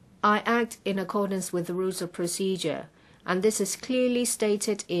 I act in accordance with the rules of procedure, and this is clearly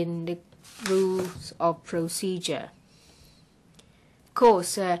stated in the rules of procedure. Of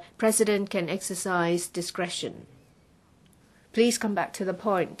course, President can exercise discretion. Please come back to the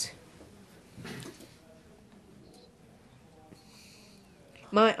point.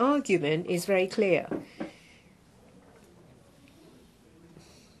 My argument is very clear.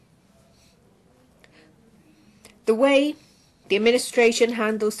 The way the administration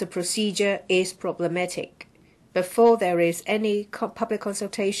handles the procedure is problematic. Before there is any public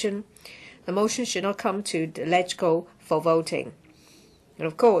consultation, the motion should not come to the LegCo for voting. And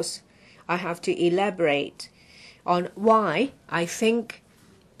of course, I have to elaborate on why I think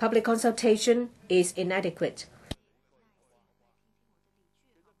public consultation is inadequate.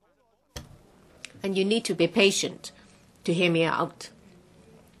 And you need to be patient to hear me out.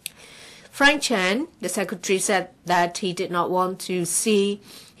 Frank Chan, the secretary, said that he did not want to see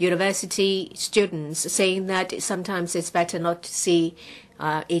university students, saying that sometimes it's better not to see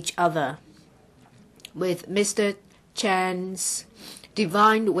each other. With Mr. Chan's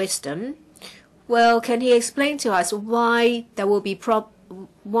divine wisdom, well, can he explain to us why there will be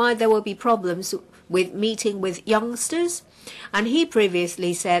problems with meeting with youngsters? And he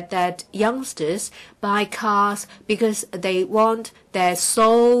previously said that youngsters buy cars because they want their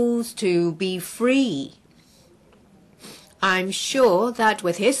souls to be free. I'm sure that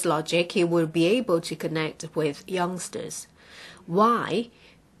with his logic, he will be able to connect with youngsters. Why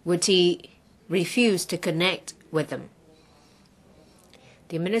would he refuse to connect with them?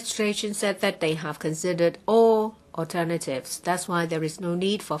 The administration said that they have considered all alternatives. That's why there is no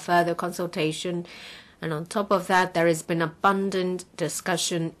need for further consultation. And on top of that, there has been abundant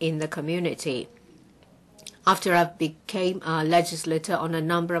discussion in the community. After I became a legislator on a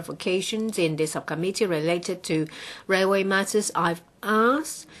number of occasions in the subcommittee related to railway matters, I've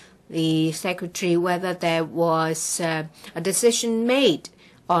asked the secretary whether there was a decision made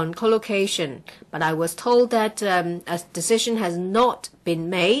on collocation, but I was told that a decision has not been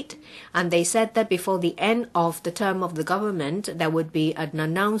made, and they said that before the end of the term of the government there would be an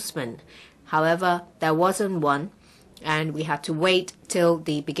announcement. However, there wasn't one, and we had to wait till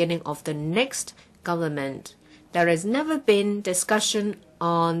the beginning of the next government. There has never been discussion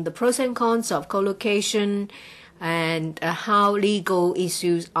on the pros and cons of collocation and how legal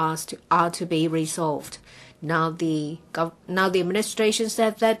issues are to be resolved. Now the administration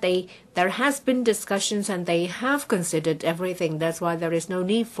said that there has been discussions and they have considered everything. That's why there is no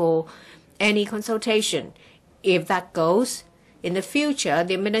need for any consultation. If that goes, in the future,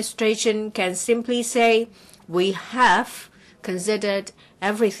 the administration can simply say, we have considered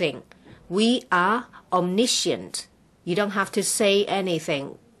everything. We are omniscient. You don't have to say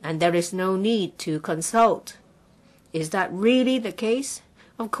anything, and there is no need to consult. Is that really the case?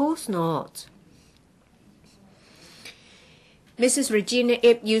 Of course not. Mrs. Regina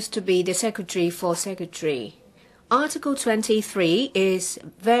Ip used to be the Secretary for Secretary. Article 23 is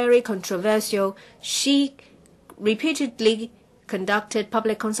very controversial. She repeatedly conducted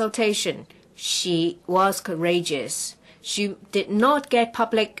public consultation. She was courageous. She did not get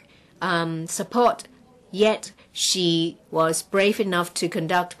public support, yet she was brave enough to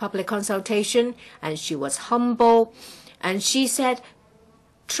conduct public consultation, and she was humble. And she said,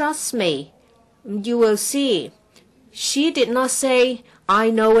 trust me, you will see. She did not say, I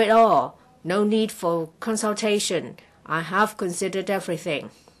know it all. No need for consultation. I have considered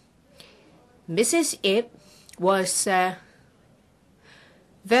everything. Mrs. Ip was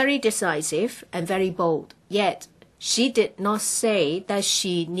very decisive and very bold, yet she did not say that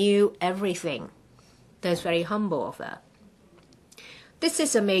she knew everything. That's very humble of her. This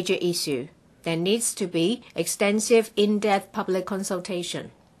is a major issue. There needs to be extensive, in-depth public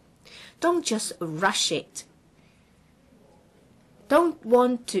consultation. Don't just rush it.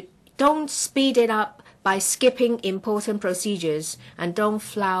 Don't speed it up by skipping important procedures, and don't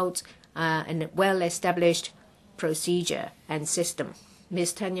flout a well-established procedure and system.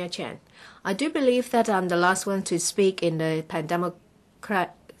 Ms. Tanya Chen, I do believe that I'm the last one to speak in the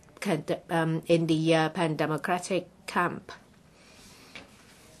pan-democratic camp.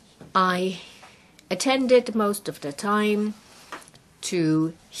 I attended most of the time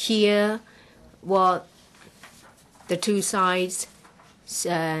to hear what the two sides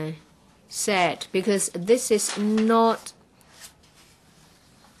said, because this is not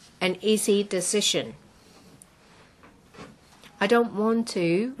an easy decision. I don't want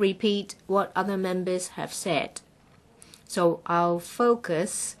to repeat what other members have said, so I'll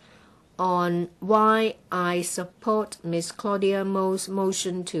focus on why I support Ms. Claudia Mo's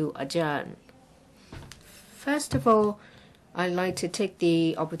motion to adjourn. First of all, I'd like to take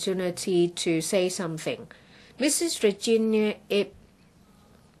the opportunity to say something. Mrs. Regina Ip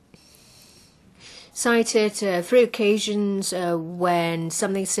cited 3 occasions when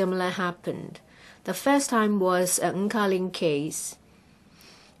something similar happened. The first time was Ng Ka-ling case.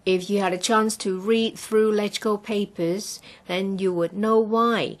 If you had a chance to read through LegCo papers, then you would know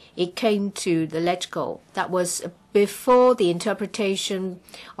why it came to the LegCo. That was before the interpretation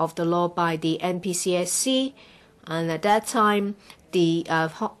of the law by the NPCSC, and at that time, the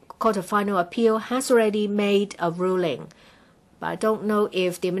Court of Final Appeal has already made a ruling. But I don't know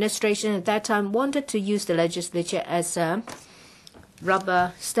if the administration at that time wanted to use the legislature as a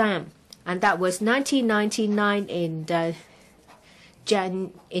rubber stamp. And that was 1999 in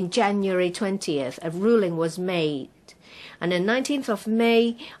January 20th. A ruling was made. And on 19th of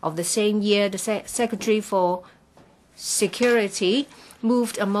May of the same year, the Secretary for Security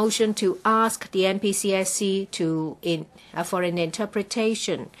moved a motion to ask the NPCSC for an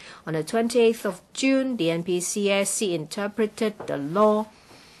interpretation. On the 28th of June, the NPCSC interpreted the law.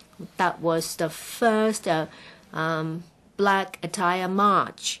 That was the first black attire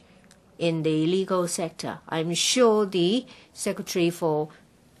march in the legal sector. I'm sure the Secretary for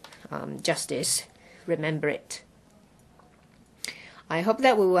Justice remember it. I hope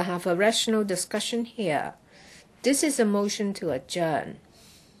that we will have a rational discussion here. This is a motion to adjourn.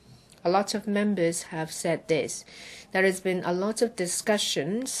 A lot of members have said this. There has been a lot of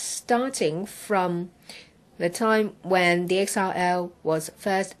discussion starting from the time when the XRL was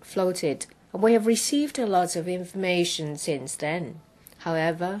first floated. We have received a lot of information since then.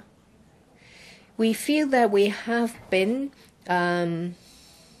 However, we feel that we have been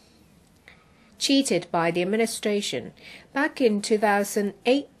cheated by the administration. Back in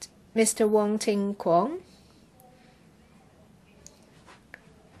 2008, Mr. Wong Ting Kwong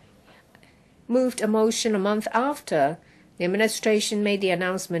moved a motion a month after the administration made the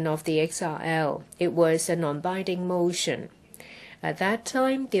announcement of the XRL. It was a non-binding motion. At that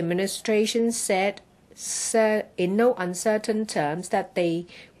time, the administration said in no uncertain terms that they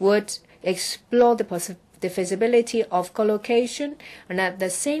would explore the feasibility of co-location, and at the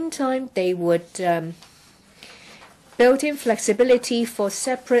same time they would build in flexibility for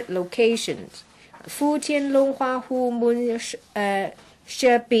separate locations. Fujian Longhua Hu Mun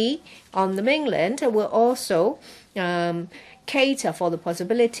Sherby on the mainland will also cater for the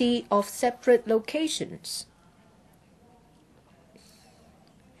possibility of separate locations.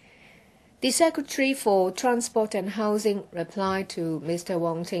 The Secretary for Transport and Housing replied to Mr.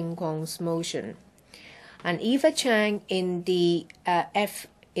 Wong Ting Kwong's motion. And Eva Chang in the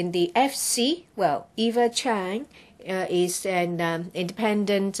FC, well, Eva Chang is an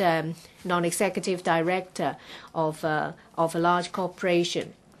independent non-executive director of a large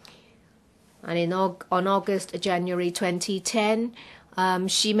corporation. And on January 2010,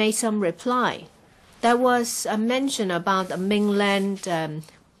 she made some reply. There was a mention about a mainland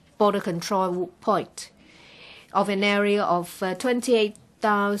border control point of an area of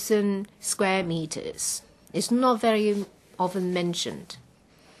 28,000 square meters. It's not very often mentioned.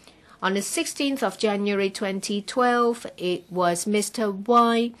 On the 16th of January 2012, it was Mr.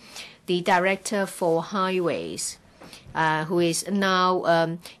 Y, the Director for Highways, who is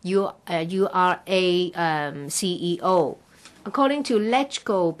now URA CEO. According to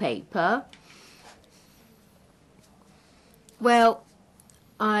LegCo paper, well,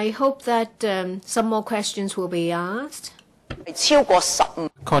 I hope that some more questions will be asked.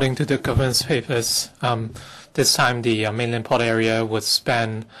 According to the government's papers, this time the mainland port area would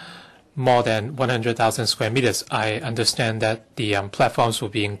span more than 100,000 square meters. I understand that the platforms will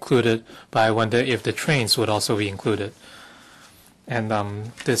be included, but I wonder if the trains would also be included. And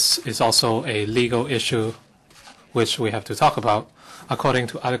this is also a legal issue which we have to talk about. According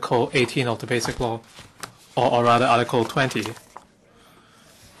to Article 18 of the Basic Law, or rather Article 20,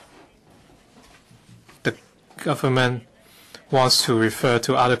 the government wants to refer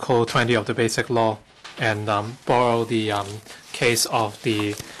to Article 20 of the Basic Law and borrow the case of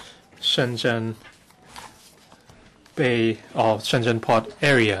the Shenzhen Bay or Shenzhen Port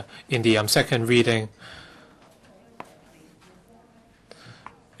area in the second reading.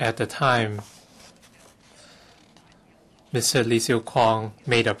 At the time, Mr. Lee Siu-kwang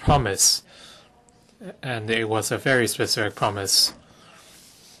made a promise, and it was a very specific promise.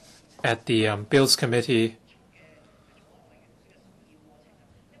 At the Bills Committee,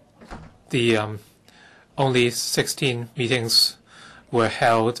 the only 16 meetings were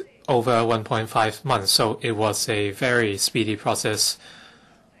held over 1.5 months, so it was a very speedy process.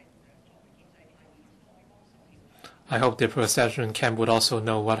 I hope the procession camp would also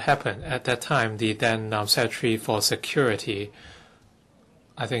know what happened. At that time, the then Secretary for Security,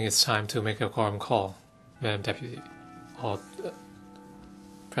 I think it's time to make a quorum call, Madam Deputy or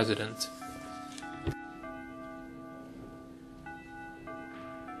President.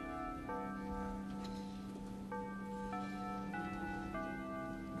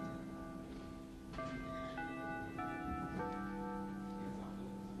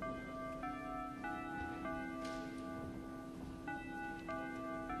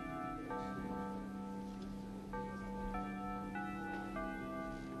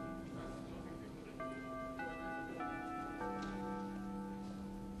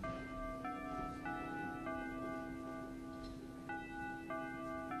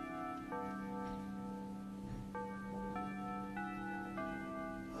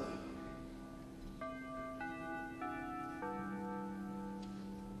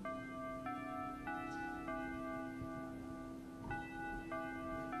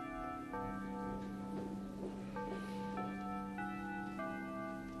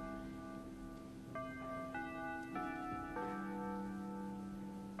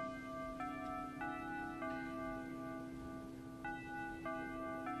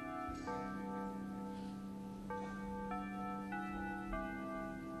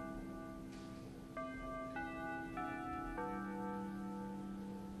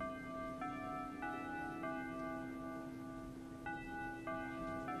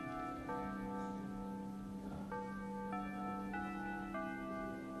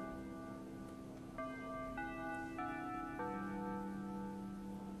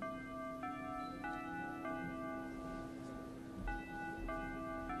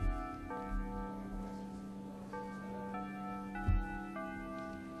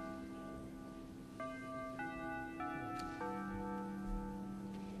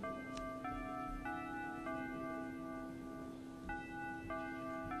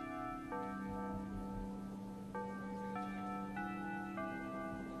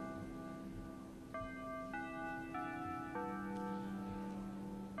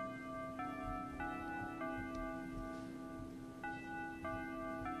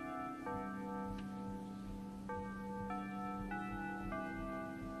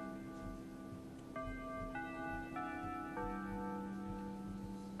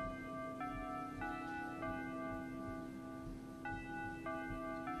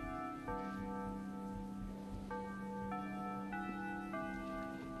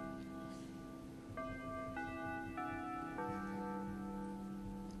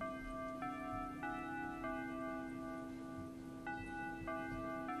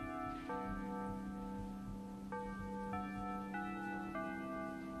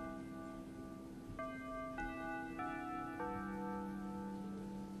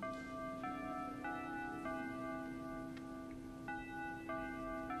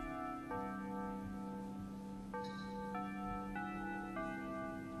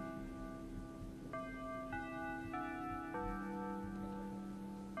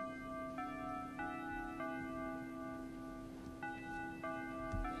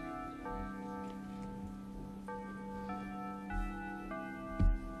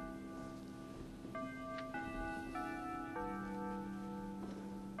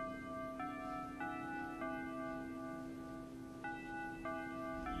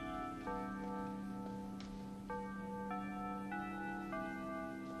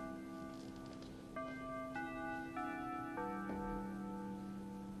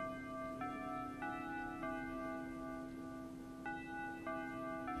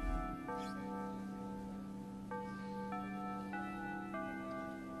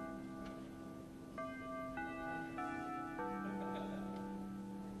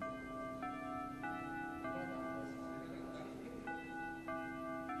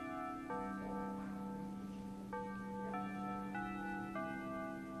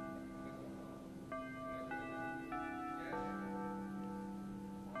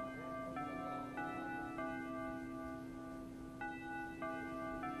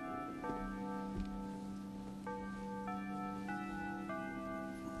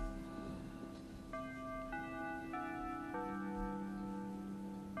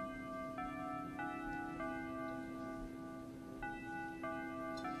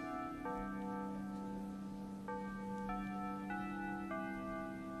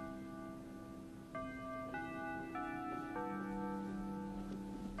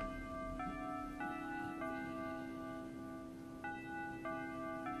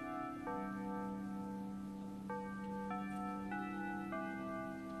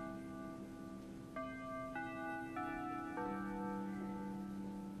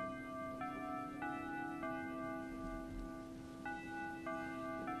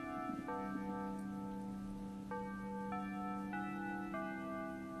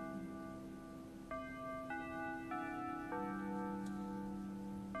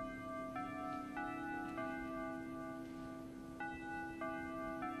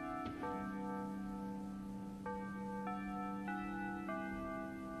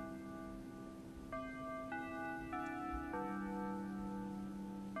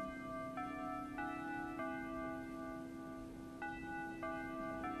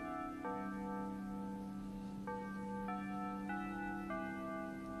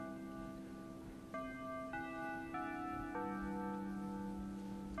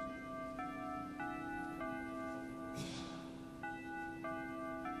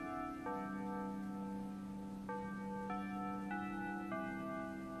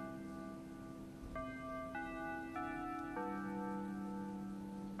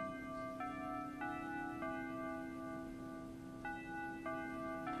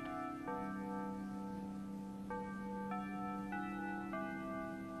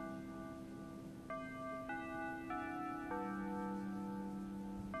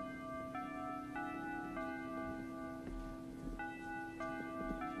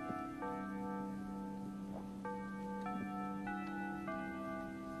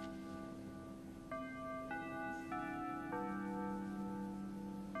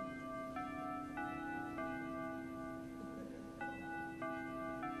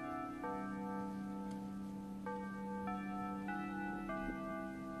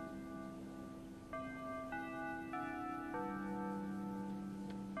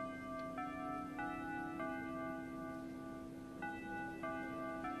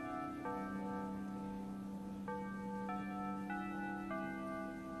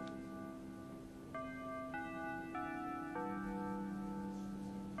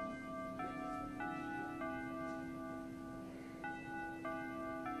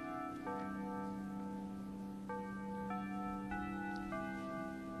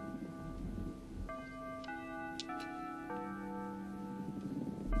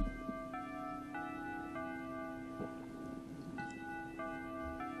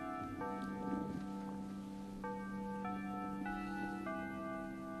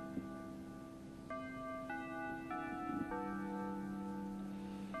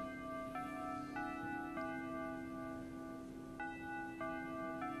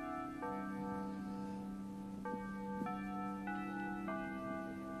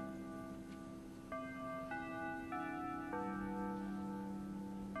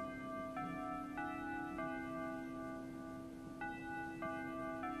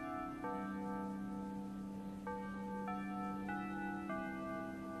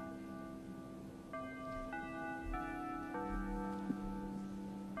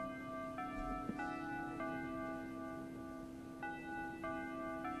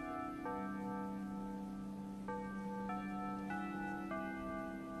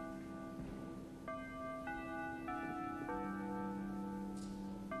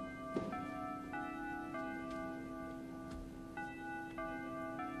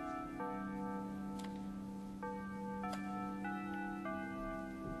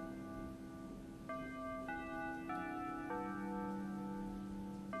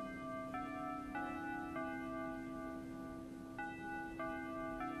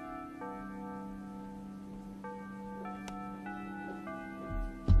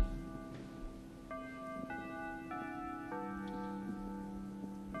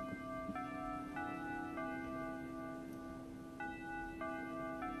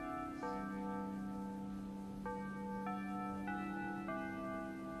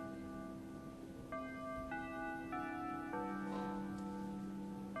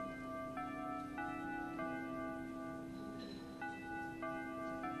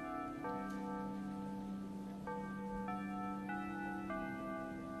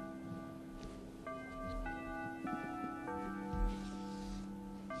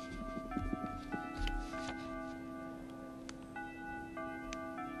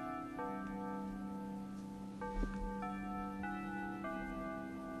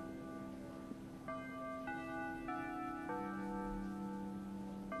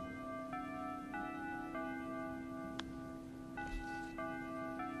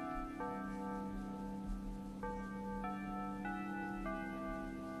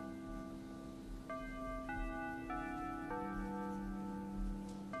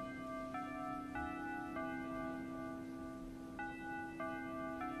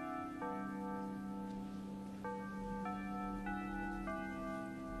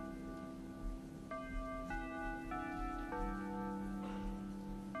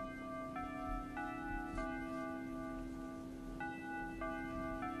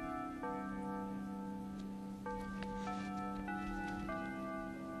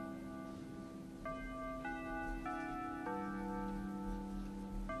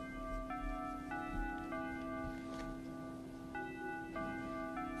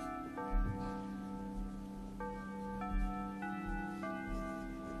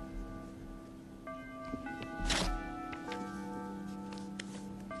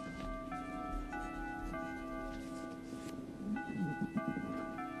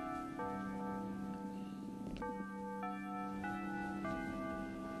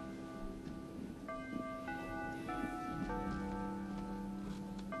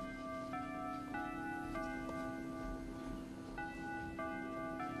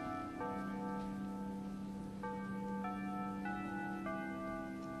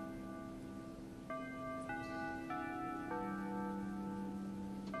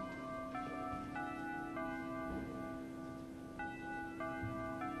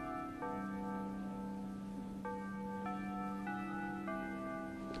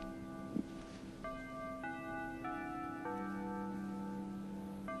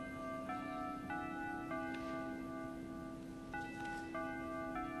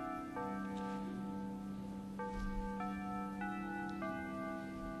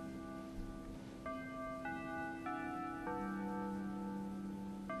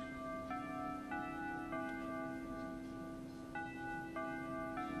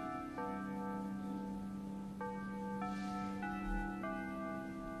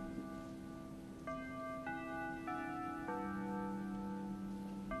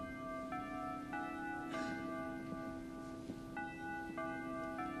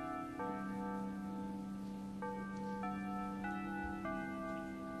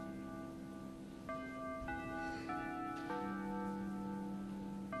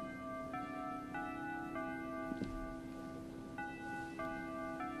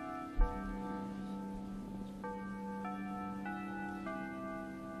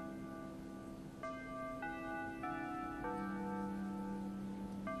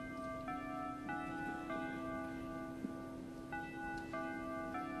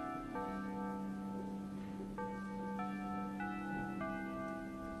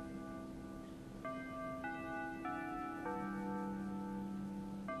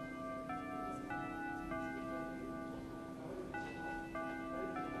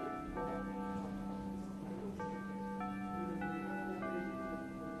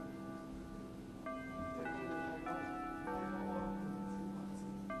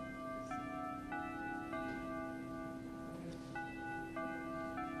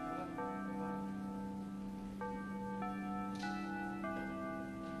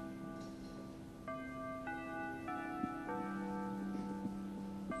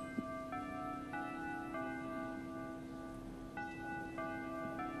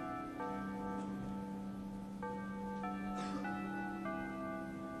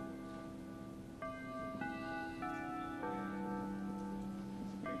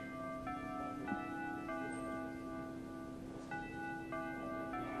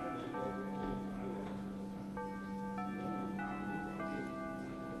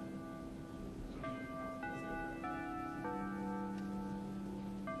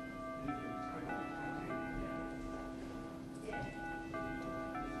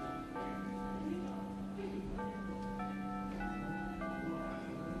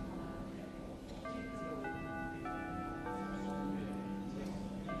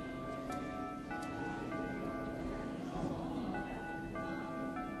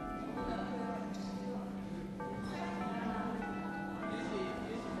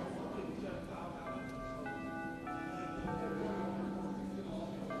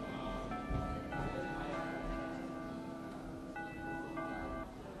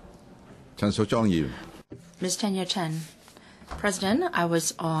 陳淑莊議員。 Ms. Tanya Chen, President, I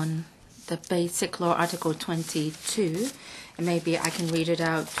was on the Basic Law Article 22, and maybe I can read it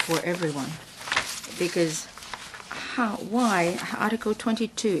out for everyone, because why Article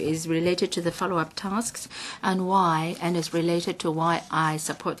 22 is related to the follow-up tasks, and is related to why I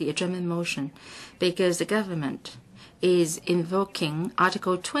support the adjournment motion, because the government is invoking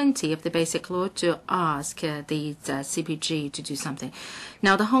Article 20 of the Basic Law to ask the CPG to do something.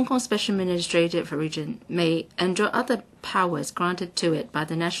 Now, the Hong Kong Special Administrative Region may enjoy other powers granted to it by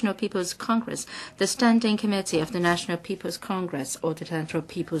the National People's Congress, the Standing Committee of the National People's Congress, or the Central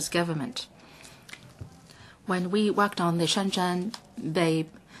People's Government. When we worked on the Shenzhen Bay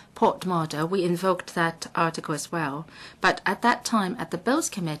Port model, we invoked that article as well. But at that time, at the Bills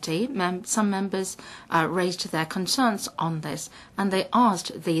Committee, some members raised their concerns on this, and they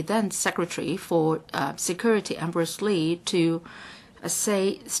asked the then Secretary for Security, Ambrose Lee, to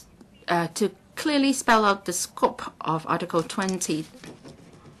to clearly spell out the scope of Article 20.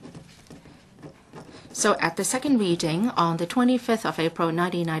 So at the second reading on the 25th of April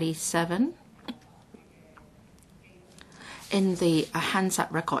 1997, in the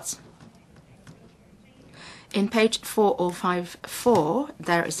Hansard records, in page 4054,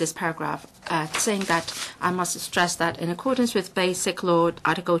 there is this paragraph saying that I must stress that in accordance with Basic Law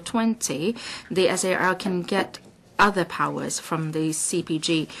Article 20, the SAR can get other powers from the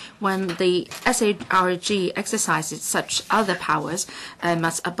CPG. When the SARG exercises such other powers,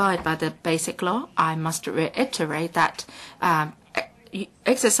 must abide by the Basic Law. I must reiterate that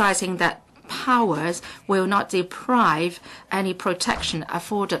exercising that powers will not deprive any protection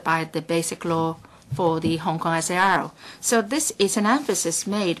afforded by the Basic Law for the Hong Kong SAR. So this is an emphasis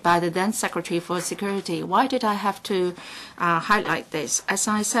made by the then Secretary for Security. Why did I have to highlight this? As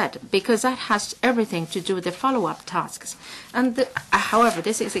I said, because that has everything to do with the follow-up tasks. And however,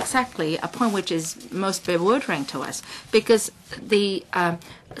 this is exactly a point which is most bewildering to us, because the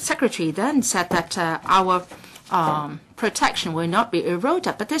Secretary then said that our protection will not be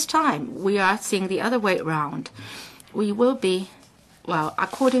eroded. But this time, we are seeing the other way around. We will be, well,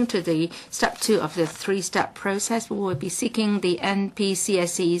 according to the step 2 of the 3-step process, we will be seeking the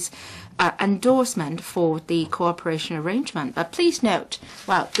NPCSC's endorsement for the cooperation arrangement. But please note,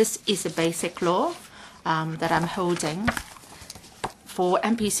 well, this is a basic law that I'm holding. For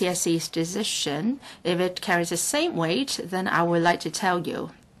NPCSC's decision, if it carries the same weight, then I would like to tell you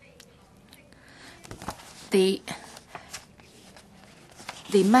the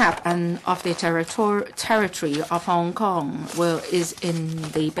map of the territory of Hong Kong is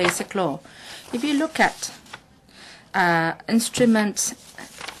in the Basic Law. If you look at Instrument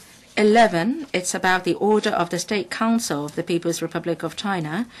 11, it's about the Order of the State Council of the People's Republic of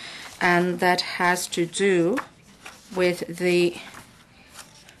China, and that has to do with the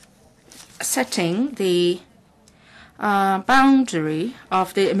setting the boundary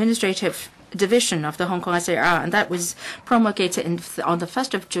of the administrative division of the Hong Kong SAR, and that was promulgated on the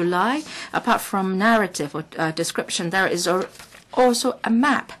 1st of July. Apart from narrative or description, there is also a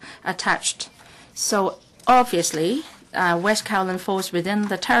map attached. So obviously, West Kowloon falls within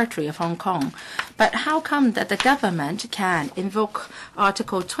the territory of Hong Kong. But how come that the government can invoke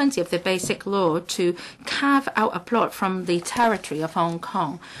Article 20 of the Basic Law to carve out a plot from the territory of Hong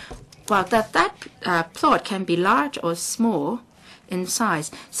Kong? Well, that plot can be large or small in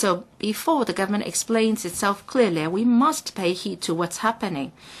size. So before the government explains itself clearly, we must pay heed to what's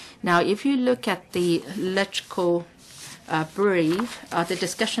happening. Now, if you look at the electrical brief, the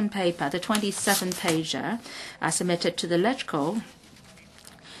discussion paper, the 27-pager submitted to the electrical,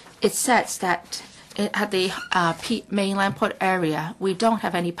 it says that at the mainland port area, we don't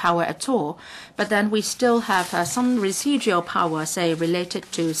have any power at all, but then we still have some residual power, say,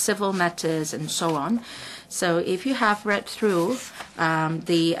 related to civil matters and so on. So if you have read through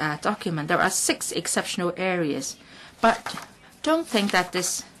the document, there are 6 exceptional areas. But don't think that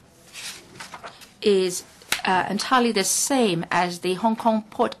this is entirely the same as the Hong Kong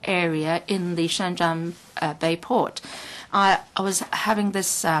port area in the Shenzhen Bay port. I was having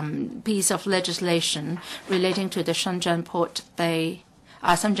this piece of legislation relating to the Shenzhen Bay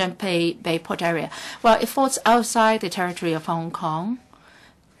port area. Well, it falls outside the territory of Hong Kong.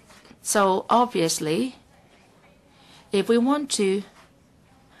 So obviously, if we want to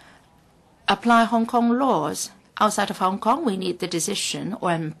apply Hong Kong laws outside of Hong Kong, we need the decision or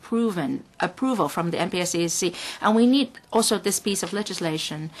approval from the NPCSC, and we need also this piece of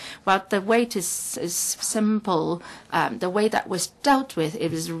legislation. Well, the way is simple. The way that was dealt with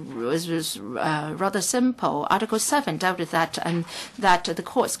was rather simple. Article 7 dealt with that, and that the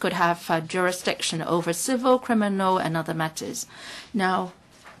courts could have jurisdiction over civil, criminal, and other matters. Now,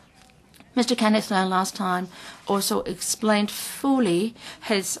 Mr. Kenneth Leung last time also explained fully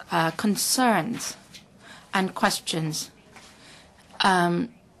his concerns and questions.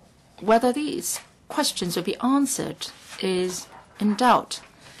 Whether these questions will be answered is in doubt.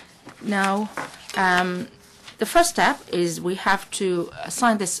 Now, the first step is we have to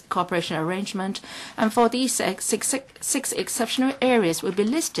sign this cooperation arrangement, and for these six exceptional areas will be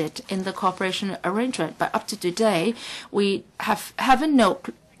listed in the cooperation arrangement. But up to today, we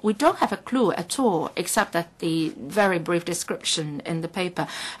don't have a clue at all, except that the very brief description in the paper.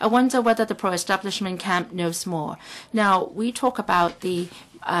 I wonder whether the pro-establishment camp knows more. Now, we talk about the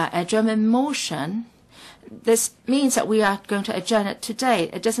adjournment motion. This means that we are going to adjourn it today.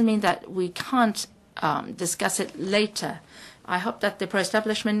 It doesn't mean that we can't discuss it later. I hope that the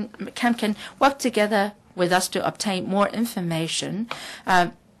pro-establishment camp can work together with us to obtain more information.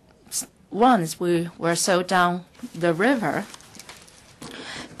 Once we were sold down the river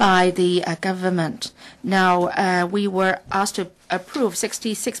by the government. Now, we were asked to approve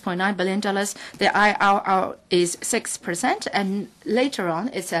 $66.9 billion. The IRR is 6%, and later on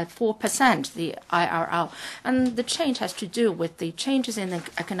it's at 4%, the IRR. And the change has to do with the changes in the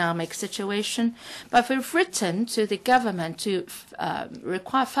economic situation. But we've written to the government to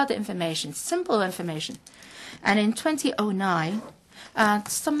require further information, simple information. And in 2009,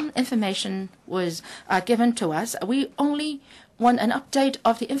 some information was given to us. We only want an update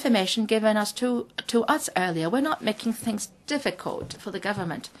of the information given us to us earlier. We're not making things difficult for the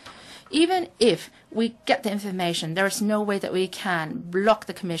government. Even if we get the information, there is no way that we can block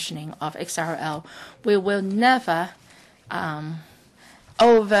the commissioning of XRL. We will never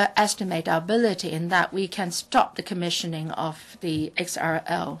overestimate our ability in that we can stop the commissioning of the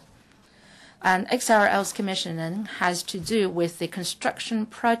XRL. And XRL's commissioning has to do with the construction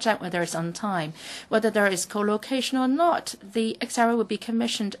project, whether it's on time, whether there is co-location or not. The XRL will be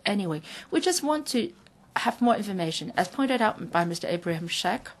commissioned anyway. We just want to have more information. As pointed out by Mr. Abraham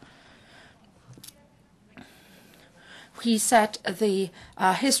Sheck, he said the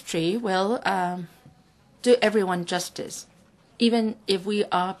history will do everyone justice. Even if we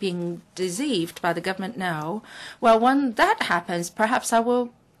are being deceived by the government now, well, when that happens, perhaps I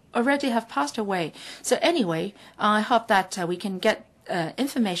will already have passed away. So anyway, I hope that we can get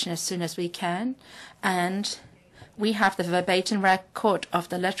information as soon as we can. And we have the verbatim record of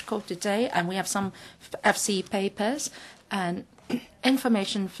the electrical today, and we have some FC papers, and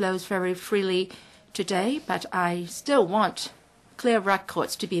information flows very freely today, but I still want clear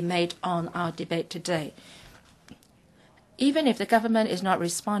records to be made on our debate today. Even if the government is not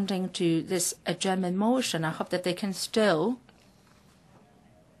responding to this adjournment motion, I hope that they can still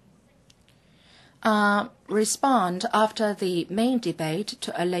respond after the main debate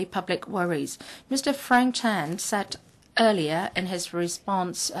to allay public worries. Mr. Frank Chan said earlier in his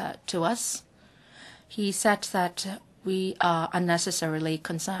response to us, he said that we are unnecessarily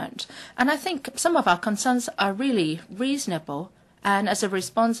concerned. And I think some of our concerns are really reasonable. And as a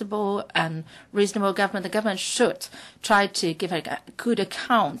responsible and reasonable government, the government should try to give a good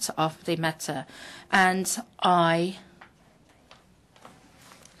account of the matter. And I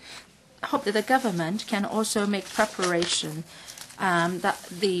hope that the government can also make preparation that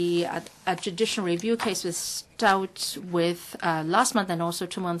the judicial review case was dealt with last month and also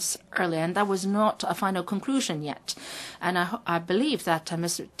 2 months earlier, and that was not a final conclusion yet. And I believe that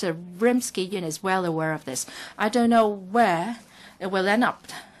Mr. Rimsky-Yun is well aware of this. I don't know where it will end up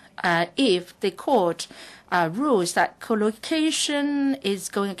if the court rules that co-location is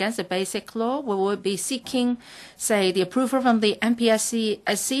going against the basic law. We will be seeking, say, the approval from the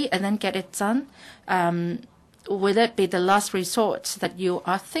MPSC and then get it done. Will it be the last resort that you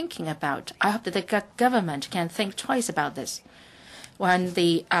are thinking about? I hope that the government can think twice about this. When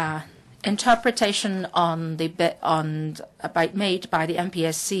the interpretation made by the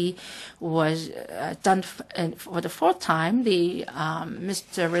MPSC was done for the fourth time, the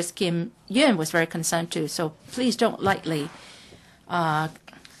Mr. Rimsky-Yun was very concerned too. So please don't lightly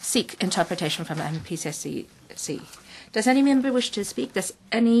seek interpretation from the MPSC. Does any member wish to speak? Does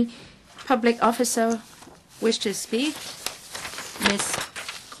any public officer wish to speak? Ms.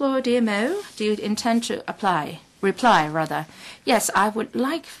 Claudia Mo, do you intend to reply? Yes, I would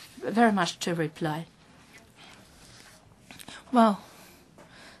like very much to reply. Well,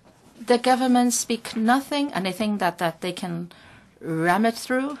 the government speak nothing, and they think that they can ram it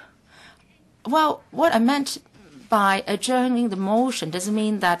through. Well, what I meant by adjourning the motion doesn't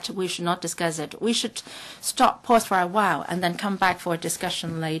mean that we should not discuss it. We should pause for a while, and then come back for a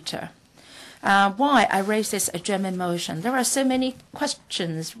discussion later. Why I raised this adjournment motion? There are so many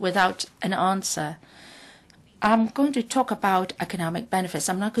questions without an answer. I'm going to talk about economic benefits.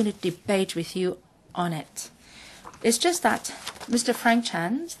 I'm not going to debate with you on it. It's just that Mr. Frank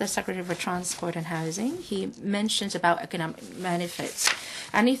Chan, the Secretary for Transport and Housing, he mentions about economic benefits.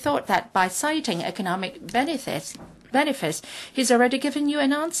 And he thought that by citing economic benefits, he's already given you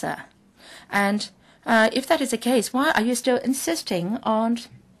an answer. And if that is the case, why are you still insisting on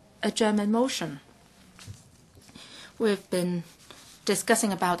a German motion? We've been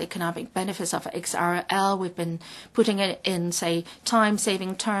discussing about the economic benefits of XRL. We've been putting it in, say,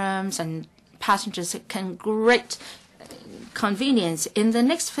 time-saving terms, and passengers can great convenience. In the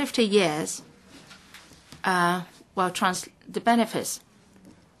next 50 years, the benefits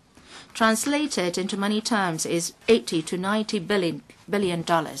translated into money terms is $80 to $90 billion.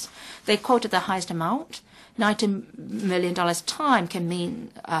 They quoted the highest amount. $90 million time can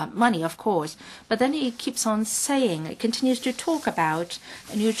mean money, of course. But then he keeps on saying, it continues to talk about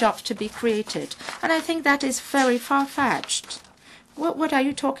new jobs to be created. And I think that is very far-fetched. What are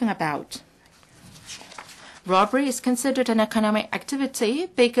you talking about? Robbery is considered an economic activity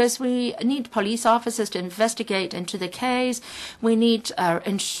because we need police officers to investigate into the case. We need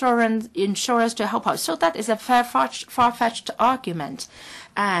insurers to help out. So that is a far-fetched argument.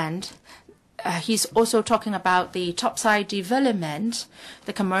 And he's also talking about the topside development,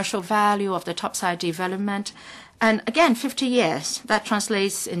 the commercial value of the topside development. And again, 50 years, that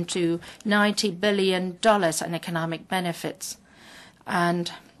translates into $90 billion in economic benefits.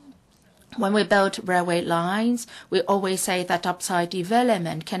 And when we build railway lines, we always say that upside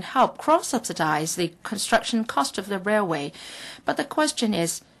development can help cross-subsidize the construction cost of the railway. But the question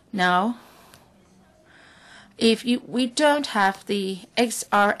is, now, if we don't have the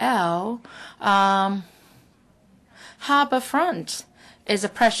XRL, harbourfront is a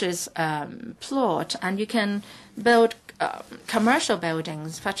precious plot, and you can build commercial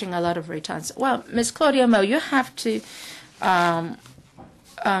buildings fetching a lot of returns. Well, Ms. Claudia Mo, you have to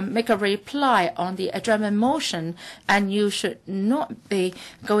make a reply on the adjournment motion, and you should not be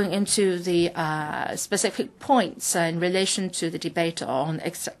going into the specific points in relation to the debate on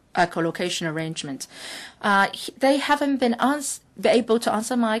co-location arrangement. They haven't been able to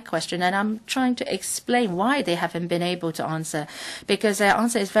answer my question, and I'm trying to explain why they haven't been able to answer, because their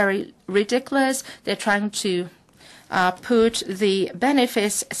answer is very ridiculous. They're trying to put the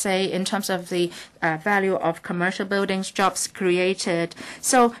benefits, say, in terms of the value of commercial buildings, jobs created.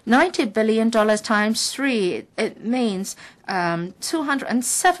 So $90 billion times 3, it means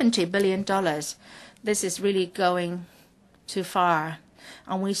 $270 billion. This is really going too far.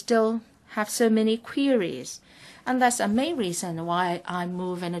 And we still have so many queries. And that's the main reason why I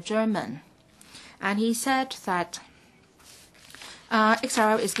move in a German. And he said that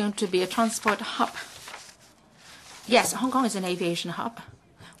XRL is going to be a transport hub. Yes, Hong Kong is an aviation hub.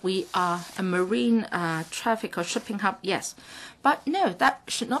 We are a marine traffic or shipping hub, yes. But no, that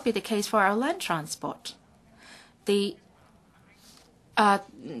should not be the case for our land transport. The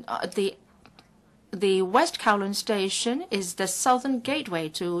West Kowloon Station is the southern gateway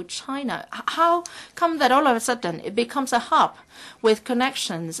to China. How come that all of a sudden it becomes a hub with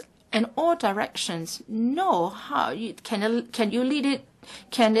connections in all directions? No, can you lead it?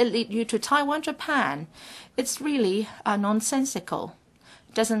 Can it lead you to Taiwan, Japan? It's really nonsensical.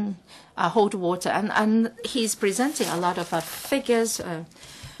 It doesn't hold water. And he's presenting a lot of figures.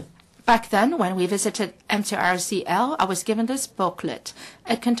 Back then, when we visited MTRCL, I was given this booklet.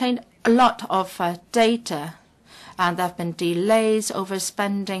 It contained a lot of data, and there have been delays,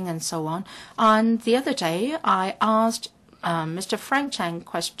 overspending, and so on. And the other day, I asked Mr. Frank Chang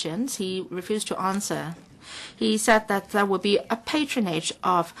questions. He refused to answer. He said that there will be a patronage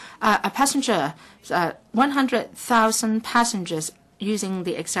of a passenger, 100,000 passengers using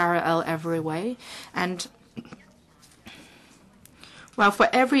the XRL every way. And, well, for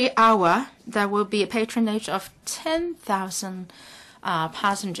every hour, there will be a patronage of 10,000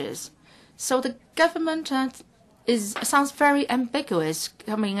 passengers. So the government sounds very ambiguous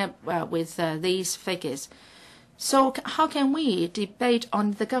coming up with these figures. So how can we debate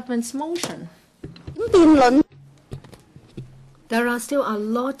on the government's motion? There are still a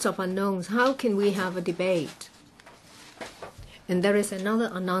lot of unknowns. How can we have a debate? And there is another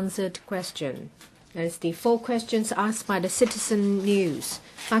unanswered question. There's the 4 questions asked by the Citizen News.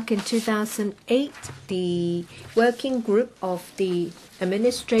 Back in 2008, the working group of the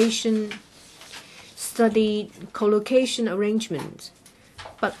administration studied co-location arrangements,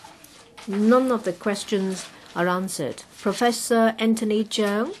 but none of the questions are answered. Professor Anthony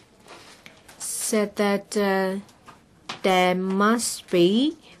Zhou said that there must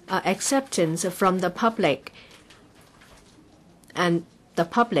be acceptance from the public, and the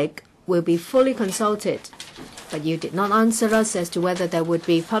public will be fully consulted. But you did not answer us as to whether there would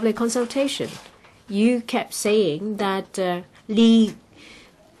be public consultation. You kept saying that Lee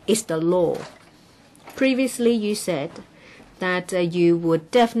is the law. Previously, you said that you would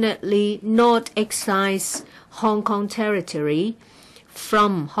definitely not excise Hong Kong territory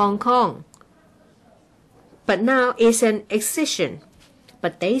from Hong Kong. But now it's an excision.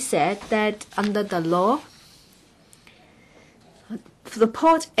 But they said that under the law, the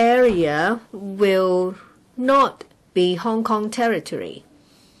port area will not be Hong Kong territory.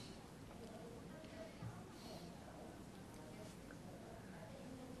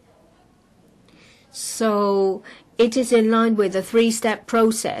 So it is in line with the three-step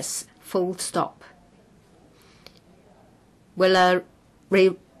process, full stop. Will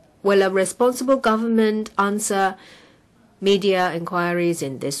a responsible government answer media inquiries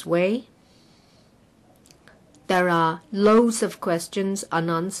in this way? There are loads of questions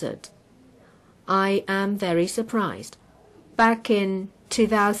unanswered. I am very surprised. Back in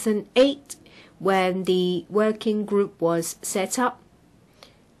 2008, when the working group was set up,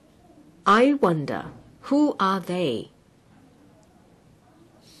 I wonder, who are they?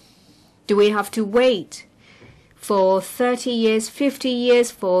 Do we have to wait for 30 years, 50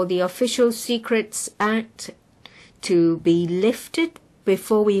 years for the Official Secrets Act to be lifted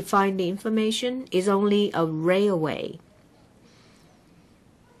before we find the information? It's only a railway.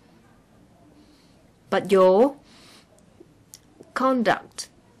 But your conduct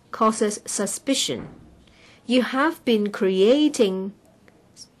causes suspicion. You have been creating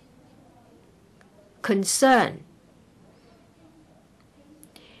concern.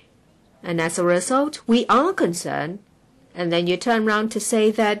 And as a result, we are concerned. And then you turn around to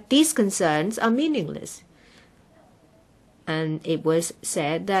say that these concerns are meaningless. And it was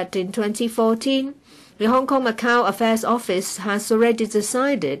said that in 2014, the Hong Kong Macau Affairs Office has already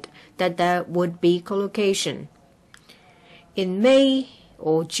decided that there would be collocation. In May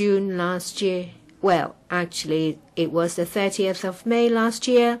or June last year, well, actually, it was the 30th of May last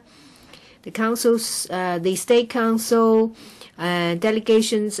year, the State Council,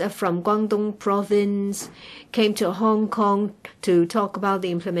 delegations from Guangdong Province came to Hong Kong to talk about the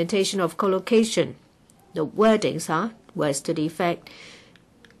implementation of collocation. The wordings was to the effect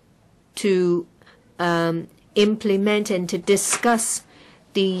to implement and to discuss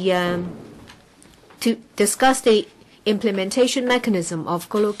the implementation mechanism of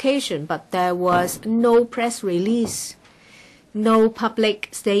collocation, but there was no press release, no public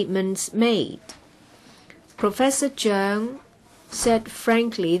statements made. Professor Zhang said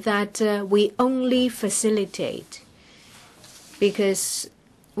frankly that we only facilitate because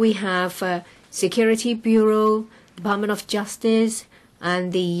we have a Security Bureau, Department of Justice,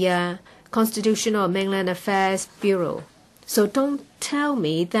 and the Constitutional Mainland Affairs Bureau. So don't tell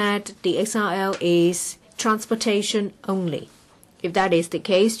me that the XRL is transportation only. If that is the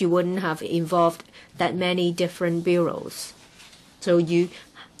case, you wouldn't have involved that many different bureaus. So you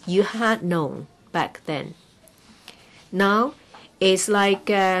had known back then. Now it's like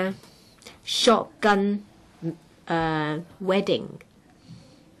a shotgun wedding.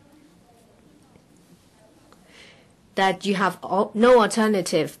 That you have no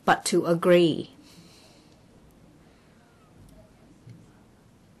alternative but to agree.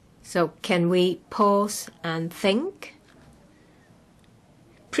 So can we pause and think?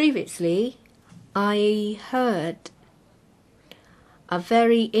 Previously, I heard a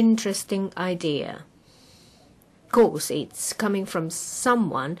very interesting idea. Of course, it's coming from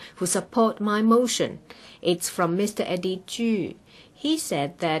someone who supports my motion. It's from Mr. Eddie Chu. He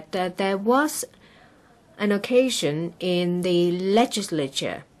said that there was an occasion in the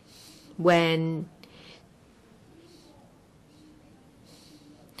legislature when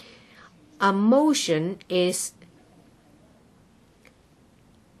a motion is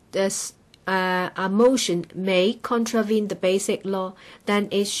a motion may contravene the basic law, then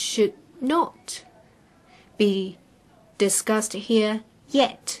it should not be discussed here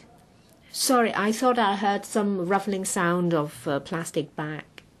yet. Sorry, I thought I heard some ruffling sound of a plastic bag.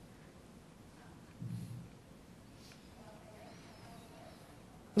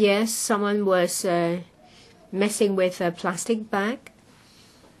 Yes, someone was messing with a plastic bag.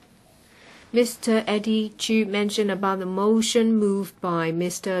 Mr. Eddie Chu mentioned about the motion moved by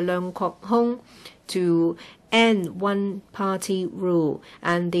Mr. Leung Kok Hong to end one-party rule,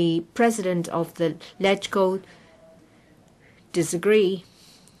 and the president of the LegCo disagree.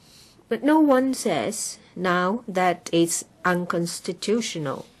 But no one says now that it's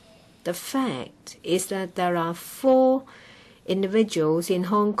unconstitutional. The fact is that there are 4 individuals in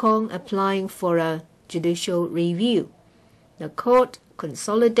Hong Kong applying for a judicial review. The court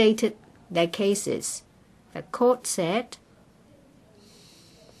consolidated their cases The court said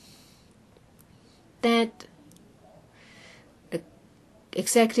that the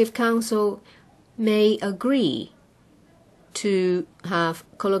Executive Council may agree to have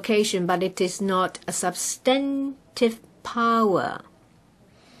collocation, but it is not a substantive power.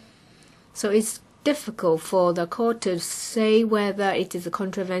 So it's difficult for the court to say whether it is a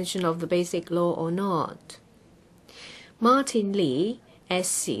contravention of the basic law or not. Martin Lee,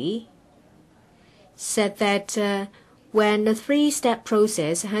 SC, said that when the three-step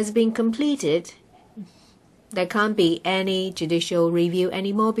process has been completed, there can't be any judicial review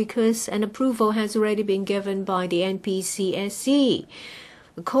anymore because an approval has already been given by the NPCSC.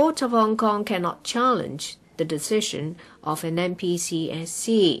 The Court of Hong Kong cannot challenge the decision of an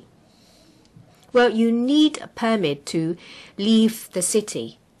NPCSC. Well, you need a permit to leave the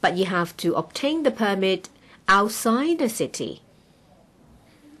city, but you have to obtain the permit outside the city.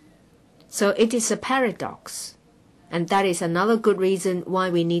 So it is a paradox, and that is another good reason why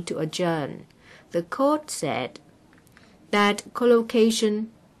we need to adjourn. The court said that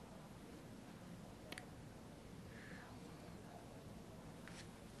collocation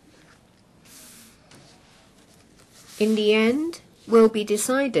in the end will be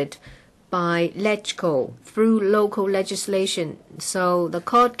decided by LegCo through local legislation, so the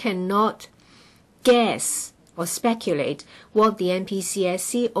court cannot guess or speculate what the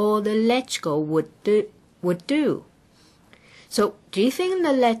NPCSC or the LegCo would do. So do you think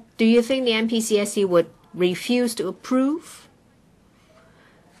the NPCSC would refuse to approve?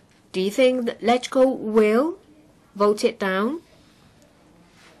 Do you think that LegCo will vote it down?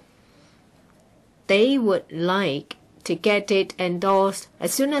 They would like to get it endorsed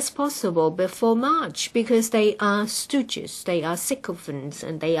as soon as possible before March because they are stooges, they are sycophants,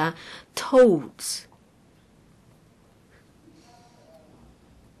 and they are toads.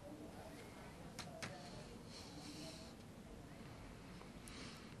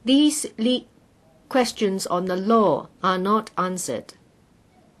 These questions on the law are not answered.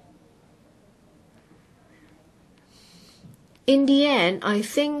 In the end, I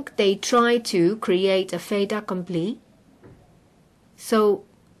think they try to create a fait accompli, so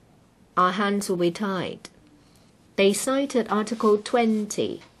our hands will be tied. They cited Article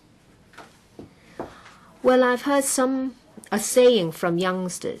 20. Well, I've heard a saying from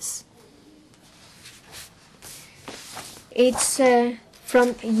youngsters. It's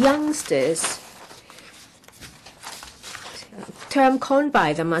from youngsters, term coined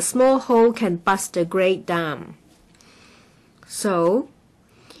by them, a small hole can bust a great dam. So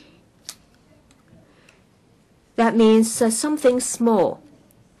that means something small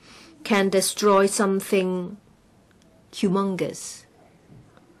can destroy something humongous.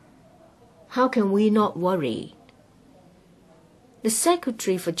 How can we not worry? The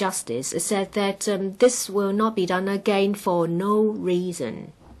Secretary for Justice said that this will not be done again for no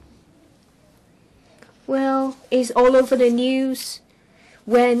reason. Well, it's all over the news.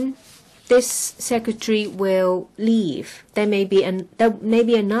 When this secretary will leave, there may be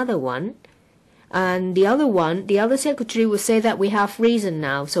another one, and the other secretary will say that we have reason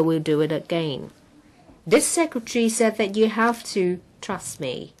now, so we'll do it again. This secretary said that you have to trust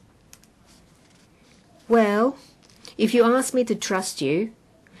me. Well, if you ask me to trust you,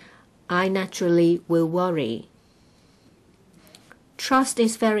 I naturally will worry. Trust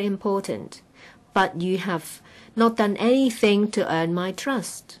is very important, but you have not done anything to earn my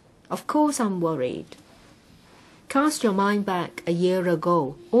trust. Of course I'm worried. Cast your mind back a year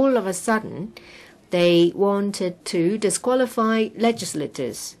ago. All of a sudden, they wanted to disqualify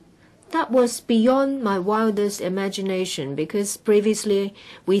legislators. That was beyond my wildest imagination because previously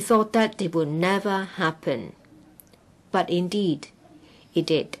we thought that it would never happen. But indeed, it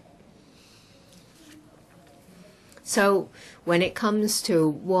did. So when it comes to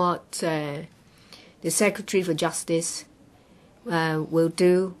what the Secretary for Justice will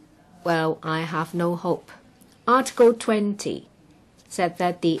do, well, I have no hope. Article 20 said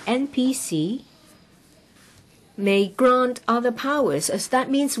that the NPC may grant other powers, as that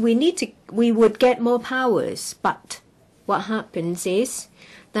means we would get more powers. But what happens is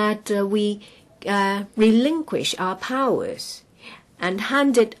that we relinquish our powers and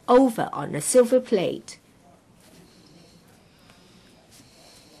hand it over on a silver plate.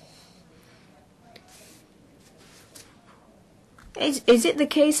 Is it the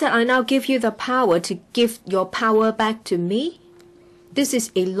case that I now give you the power to give your power back to me? This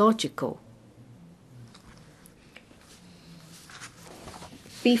is illogical.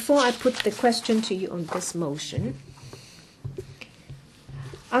 Before I put the question to you on this motion,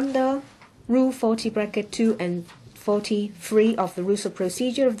 under Rule 40(2) and 43 of the Rules of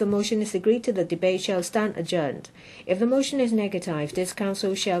Procedure, if the motion is agreed to, the debate shall stand adjourned. If the motion is negative, this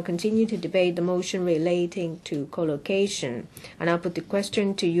Council shall continue to debate the motion relating to co-location. And I'll put the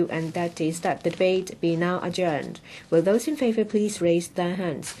question to you, and that is that the debate be now adjourned. Will those in favour please raise their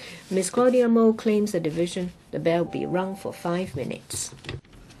hands? Ms. Claudia Mo claims the division. The bell be rung for 5 minutes.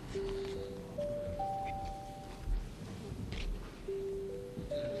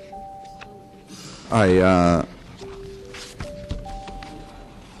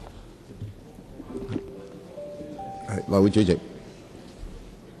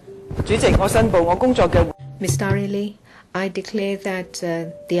 Ms. Darley, I declare that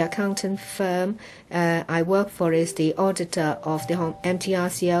the accountant firm I work for is the auditor of the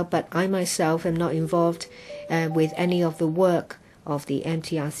MTRCL, but I myself am not involved with any of the work of the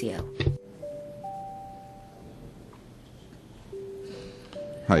MTRCL.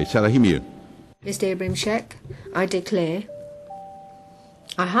 Mr. Ibrahim Sheikh, I declare,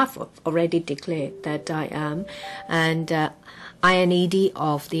 I have already declared that I am an INED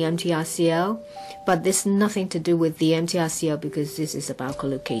of the MTRCL, but this is nothing to do with the MTRCL because this is about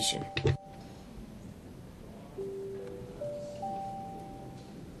collocation.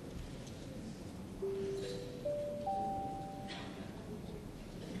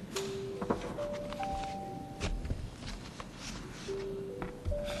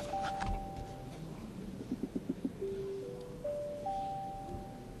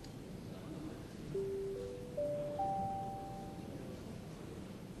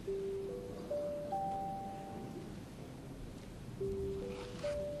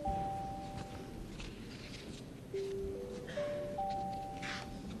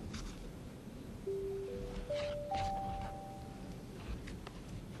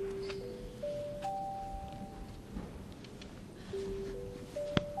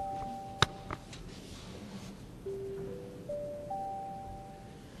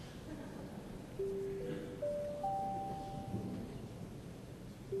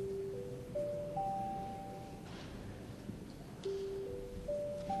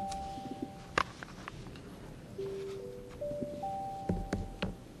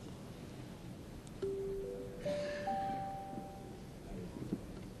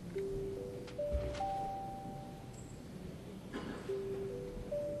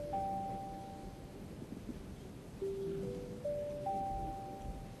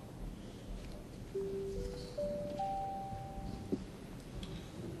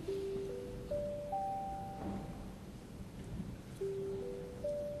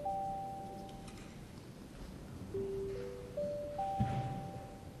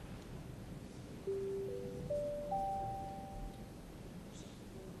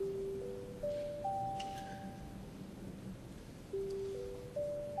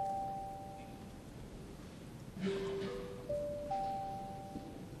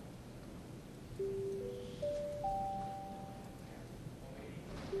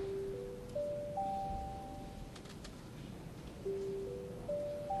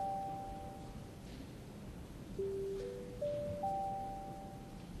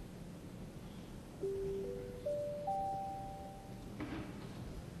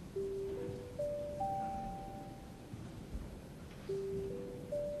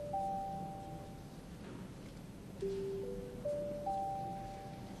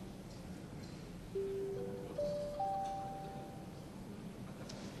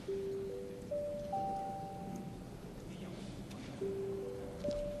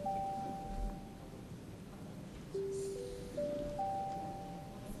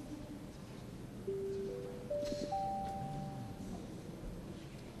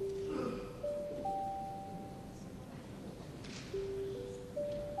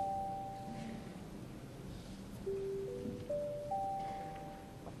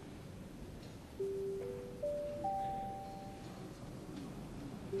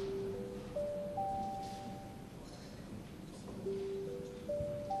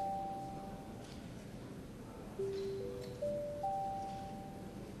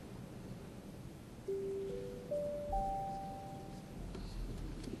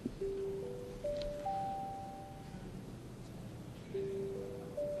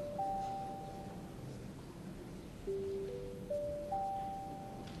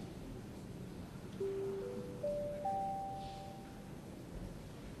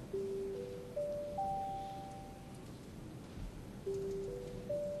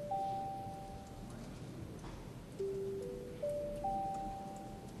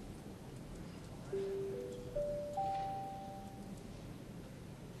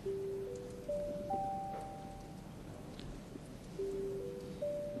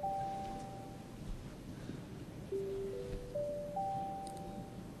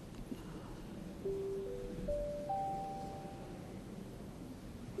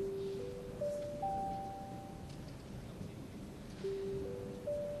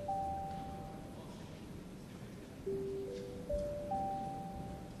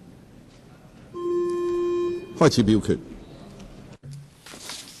 開始表決。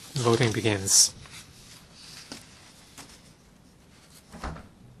Voting begins.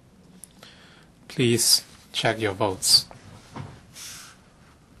 Please check your votes.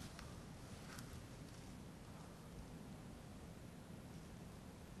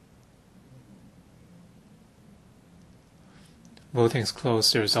 Voting is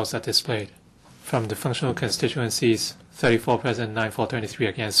closed. The results are displayed. From the functional constituencies, 34 present, 9 for, 23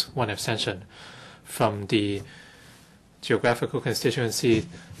 against, 1 abstention. From the geographical constituency,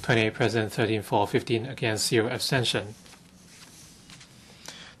 28 present, 13 for, 15 against, 0 abstention.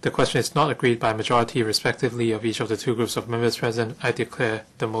 The question is not agreed by a majority, respectively, of each of the two groups of members present. I declare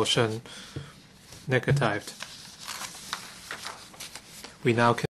the motion negatived. We now